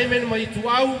ya Simon ma I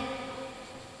tuau.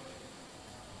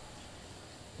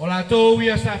 O la tō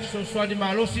ia sa fisoswani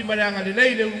malosi ma le anga le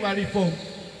lei le ngari fou.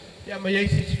 Ya ma iai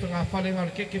seisi whanga whalenga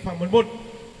le keke whamoni.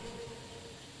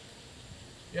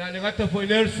 Ya le ngata fo I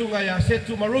le sunga ya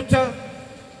setu maruta.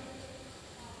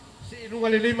 Si ilunga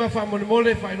le lima whamoni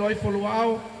mole, whainoi folu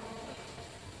au.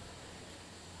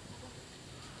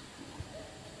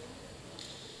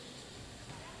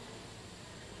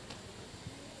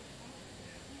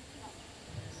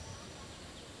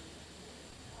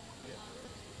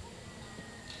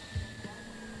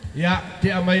 Ya, te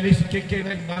amai ni si keke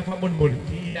ngai ngā whamonmon.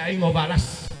 I ai ngō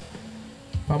balas.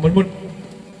 Whamonmon.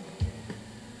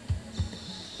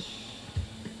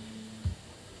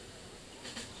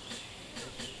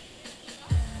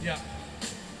 Ya.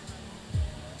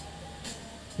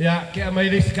 Ya ke mai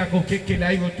le sika ko ke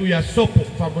lai ngo tu ya sopo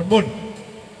fa mon.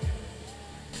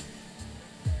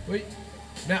 Oi.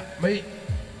 Na mai.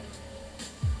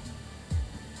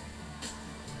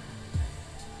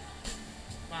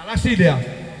 Balasi dia.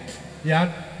 Ya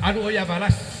anu o ya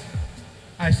balas.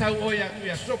 Ai sau o ya tu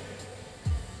ya sopo.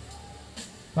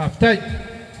 Paftai.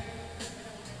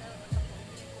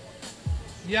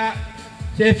 Ya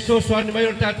chef so so ni mai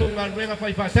o tatu ngal renga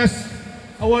fai fatas.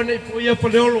 Awane po ia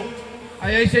poleolo.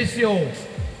 Ai sei sio.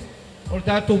 O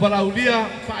tatu balaulia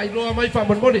fa iloa mai fa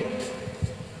monmoni.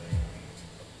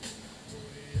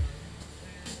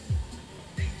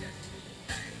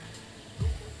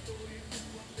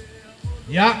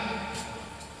 Ya.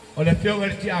 Ole fiong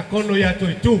el ti akono ya tu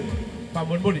itu fa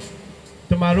monmoni.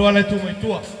 Tamaru ala tu mai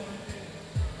tua.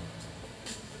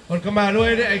 Or kemaro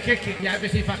ini ai keki ya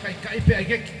besi pakai kai pe ai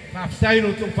keki pa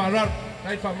style untuk parar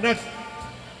kai pamnat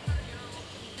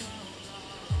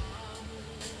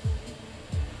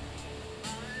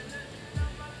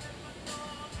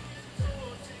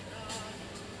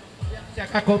ya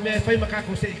kako me fai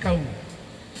makako se ikau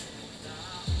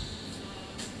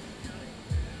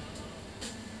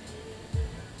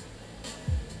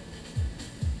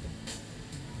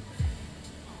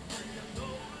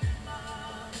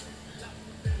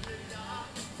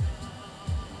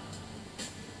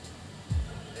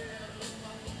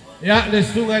ya le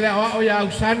sunga le o ya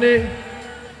usane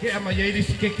ke ama ye ri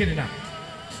ke na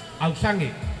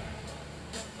ausange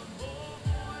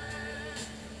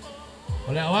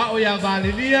ole o ya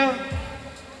valilia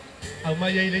au ma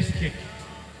ye ri ke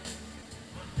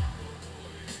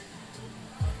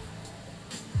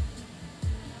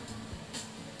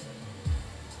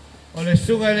ole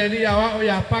sunga le lia o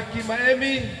ya paki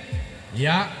maemi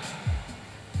ya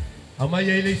au ma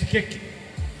ye ri ke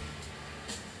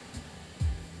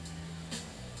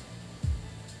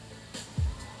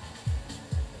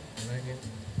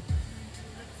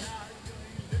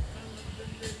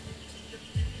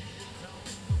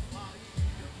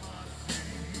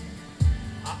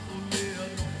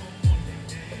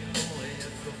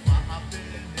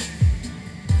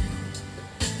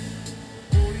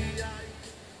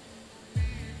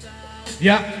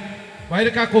ya vai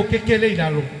ka ko ke le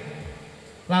dalo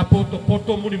la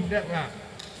poto muni nga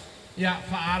ya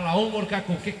fa ala omor ka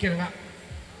ko ke nga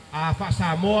a fa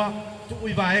Samoa tu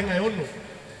i vai nga ono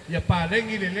ya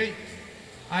palengi le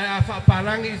a fa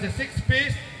palangi is a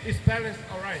 6-piece is balanced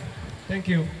all right thank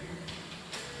you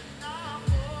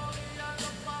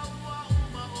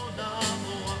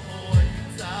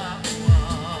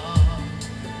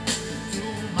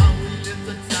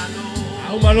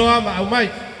au maloa ma au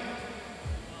mai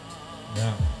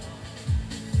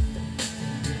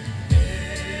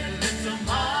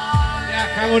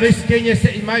Kau resikenya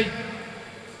se imai.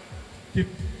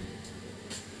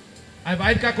 Ai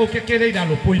vai ka ko ke le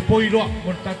dalo poi lo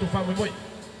morta tu fa moi.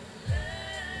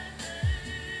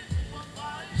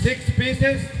 6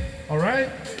 pieces, all right?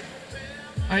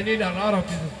 I need a lot of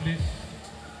pieces, please.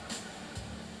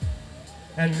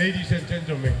 And ladies and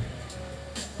gentlemen.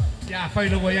 Ya fai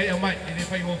lo ya mai, ini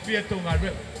fai mo fia tu ngal.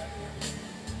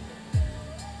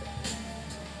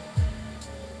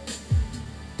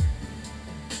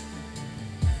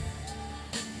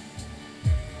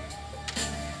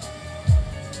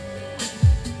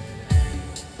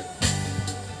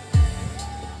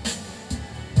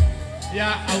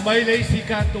 Ya au mai le isi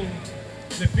kato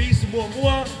le pisi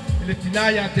mua le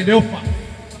tinaya te leofa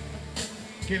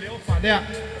ke leofa lea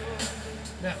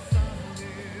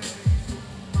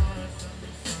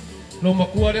lo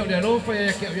makua leo le leofa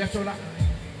ya ke ya sola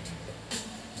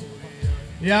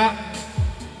ya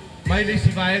mai le isi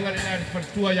vaenga le na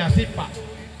fartua ya sipa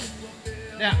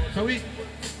ya sawi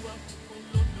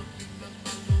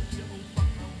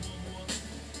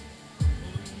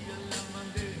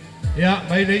ya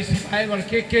mai le isi ai ngol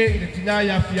keke le tina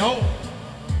ya fiao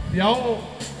oh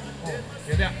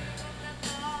ya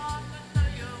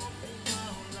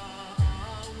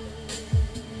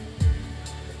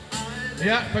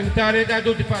ya pantare da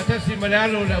do di patasi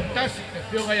malalo la utasi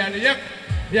fio ga ya le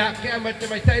ya ke amate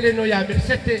mai taile no ya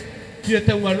mersete fio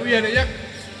te ngalu ya le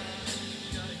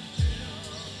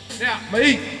ya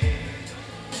mai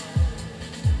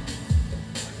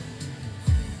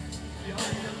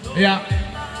ya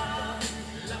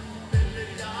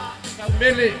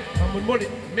Mele, vamos mole,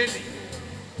 mele.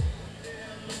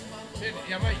 Mele,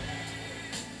 ya vai.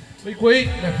 Mai koi,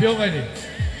 na fionga ni.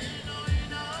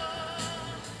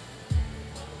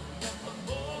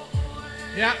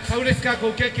 Ya, saules ka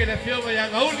ko keke na fionga ya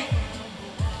ngauli.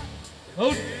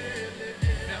 Ngauli.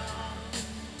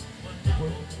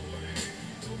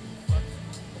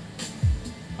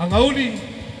 Ang ngauli.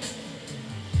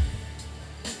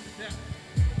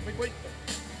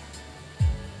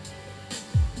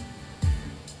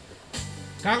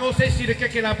 Kango se si le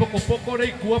keke la poko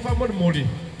rei kua fa mori.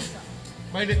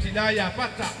 Mai le tina ya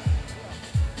pata.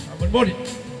 Mori.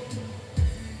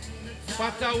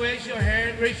 Pata, raise your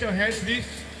hand, please.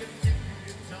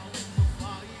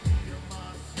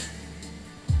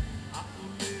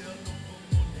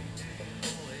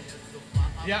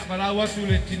 Ya, para watu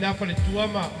le tina fa le tua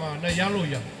ma na yalo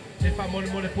ya. Se fa mori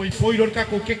poi lor ka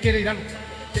ko keke rei ralo.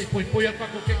 Se poi al ka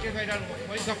ko keke rei ralo.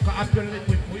 Mai ka apio le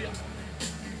poi.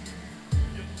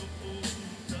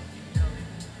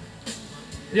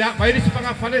 Ya, mai si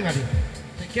panga fale ngari.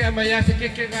 Se ke ama ya se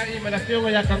ke ngari mana teo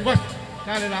ya kangwas.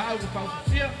 Kale la au pa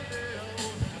usia.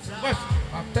 Bas,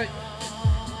 aptai.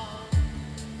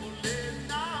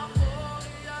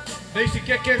 Dei si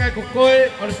ke ngari ko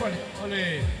koe, ole fale,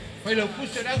 ole. Fai lo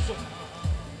kusse lauso.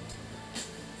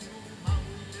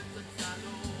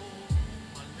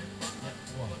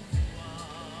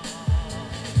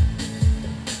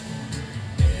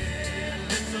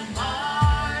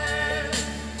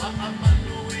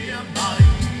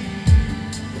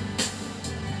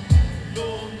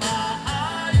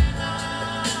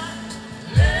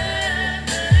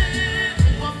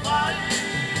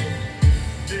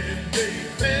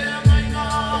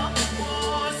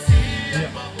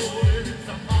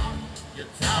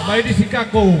 Mai di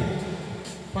sikako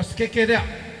pas keke dia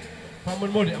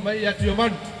pamun modi mai ya tu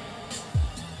man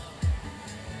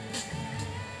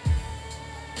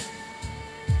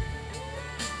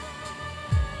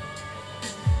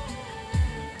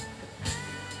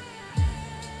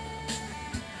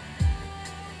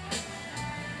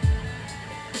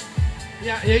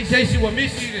ya sei si wa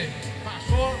misi le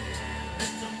paso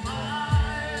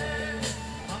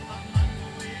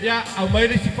ya au mai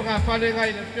di si pangafale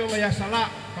ngai na teo ya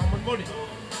sala pamun modi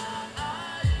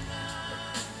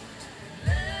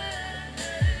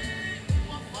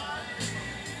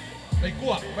lai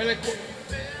kuah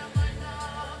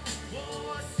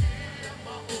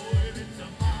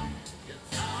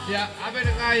ya abe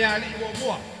ngai ya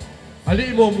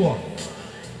ali mo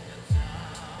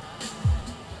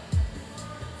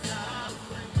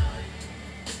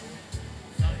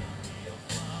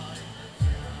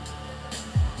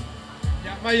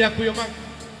ya mai aku yo mang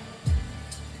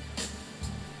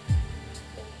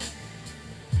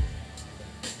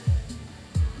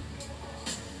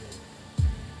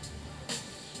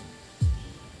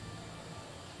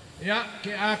ya ke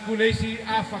aku lesi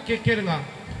afa kekerenga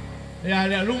ya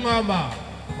le lunga ma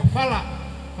fala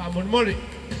pa monmoli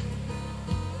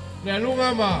le lunga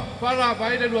ma fala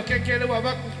ba ide lu kekere wa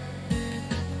baku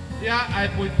ya ai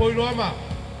poi lo ma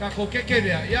ka ko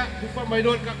kekere ya ku fa mai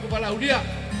don ka ku bala udia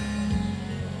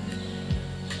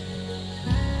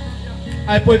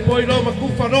ai poi lo ma ku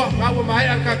fa no ka wa mai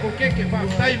ka ko keke fa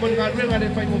tai mon ga renga de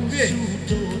fa mo fie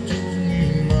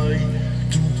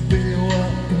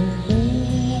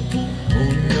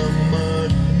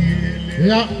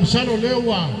ya usalo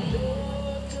lewa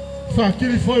fa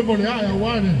kiri foi mo le a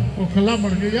wane o kalama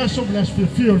nge ya so blas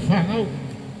fio fa au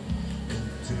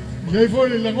ye foi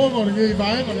le lango nge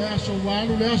va le aso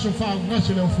wanu le aso fa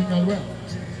ngase le final we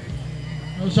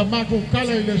o samako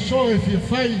kala le so e fi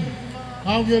fai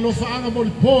au ye lo fa anga mo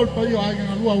le pol pa yo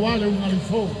anga lua wale un ali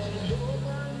fo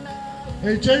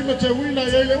e chema Teuila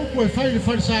ye le upo e fai le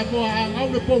fa sa mo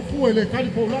anga le po fu e le kali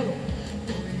po lalo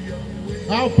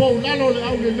au po lalo le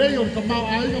au le leo ka mau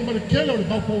ai ma le kelo le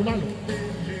po lalo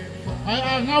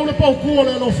ai ngau le po ku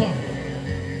le lofa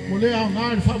mo le au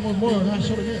ngai fa mo na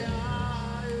so le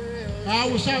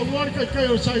au sa uor ka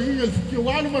o sa i el ki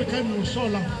walu mar ka no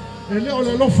sola e le o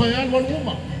le lofa ya lo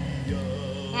uma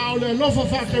au le lofa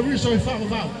fa ka wi so fa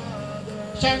va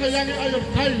sa nga yang ai o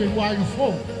kai le wa i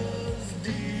fo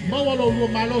ma wa lo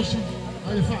malosi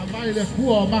ai fa mai le ku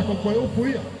o ma ko o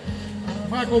puia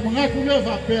Mako mangaku le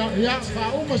fa pe ya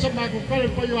fa uma sa mako kale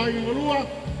pa yo ai ngolua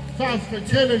fa fa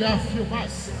kele le afio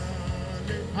pas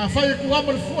a fa ku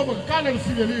amal fu ba kale le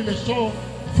file le so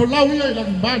fo la wi ai la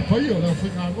ban pa yo la fa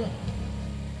ngwa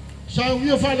sa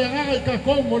wi fa le ngai ka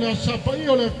ko mo le sa pa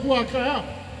yo le ku ka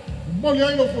mo le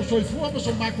ai lo ko so fu ba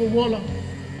so mako wola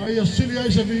ai asili ai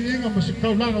se vi inga ma se ka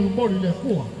la no mo le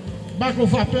ku mako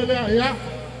fa pe le ya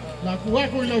la ku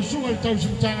ko la su al tau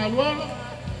sin tanga lo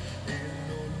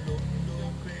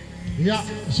ya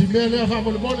si le fa mo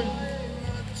le mole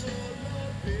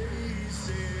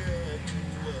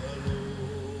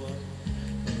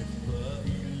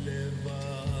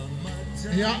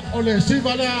ya ole si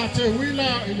vale a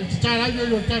Teuila ile tala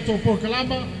yo tato por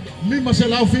kalama lima se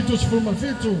lau fitu se fuma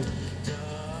fitu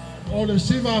ole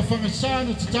si va fa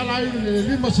sana tala ile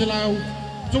lima se lau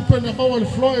tupe na mo le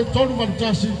floe tonu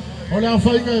maltasi ole a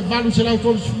fa inga valu se lau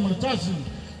tonu se fuma tasi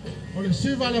ole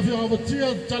si va la fi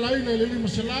avatia tala ile lima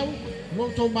se lau lo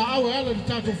to maau e ala le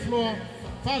tatou floa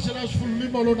fa se lau sefulu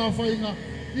lima o lona whainga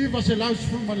iwa se lau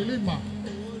sefulu mani lima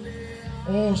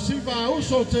o siva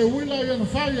uso Teuila ia na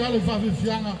whai ale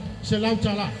whawhiwhianga se lau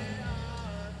tala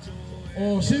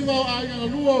o siva o ainga na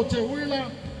lua o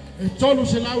Teuila e tolu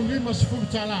se lau lima sefulu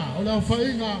tala o lau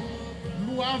whainga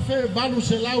lua afe balu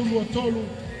se lau lua tolu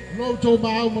lo to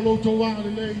maau ma lo to wanga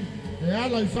le lei e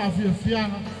ala I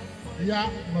whawhiwhianga ia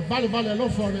ma vale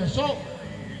alofa o le so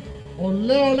o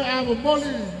leo le amo moli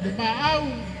le maau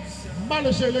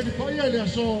male se le ko ia le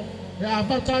so e a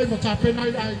batai ma tapena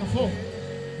I ai fo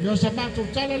ia sa mato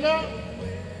tala le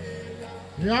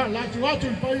ia la tu atu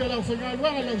pa ia la fenga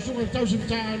luanga la sunga tau sim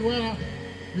ta luanga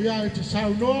ia te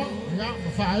sauno ia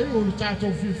ma fai o le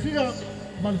tato fifia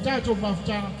ma le tato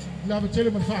mafta la betele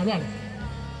ma fa ala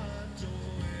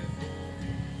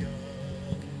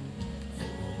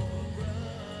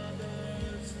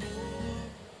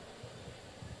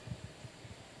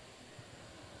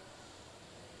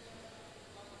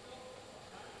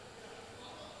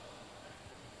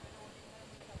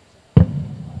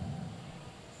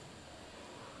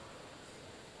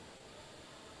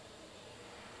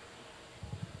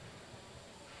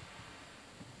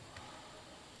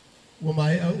Wa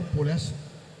mai au polas.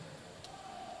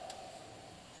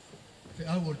 Fe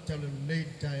au tele nei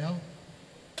tai au.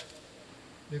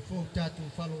 Le fo tatu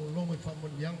falo longo fa mon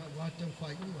yanga wa te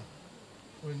fai uma.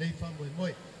 O nei fa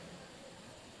moi.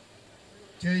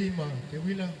 Teima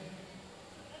Teuila.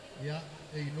 Ya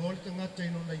e lor tanga te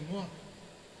no nei ngoa.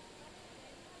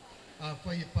 A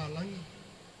fai palangi.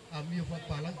 A mio fa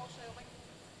palangi.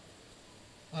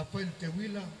 A fai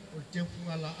Teuila o te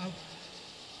funga la au.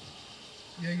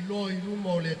 Ia I loi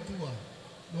luma o le tua,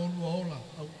 lo lua ola,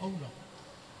 au aula.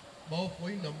 Bao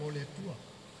foina mo le tua.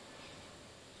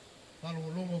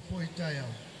 Palo longo foi tai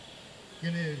au.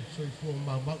 Kele soi fo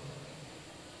mamau.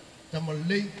 Tama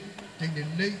lei, tenge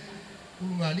lei,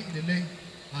 ulunga li le lei,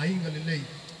 ainga le lei.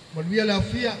 Manuia la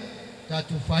fia,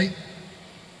 tatu fai.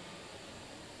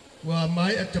 Wa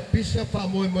mai at pisa pa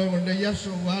moi o ne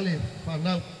yaso wale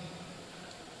fanau.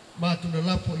 Matu na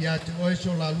lapo ya te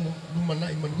oiso la luma na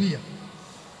Emanuel.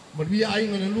 Manuia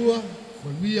ainga na lua,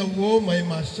 manuia uo mai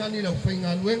masani lau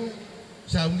whainga luenga,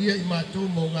 sa unia I mātou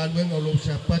mo ngā luenga o lo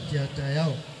sa pati a tai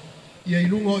au. Ia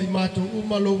ilungo I mātou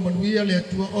umalo manuia le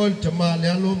atua oil ta mā le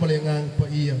alo ma le ngang pa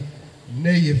ia.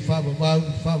 Nei e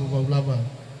whawawau lava.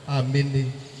 Amene,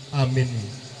 amene.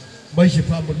 Mai se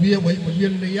whamanuia, wai manuia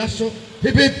le yaso,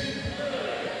 hip hip.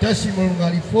 Tasi mo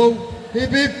ngari fau,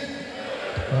 hip hip.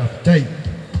 Whaftai.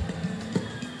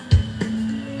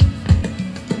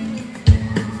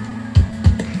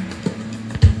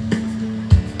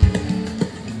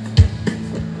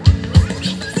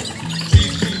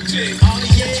 DJ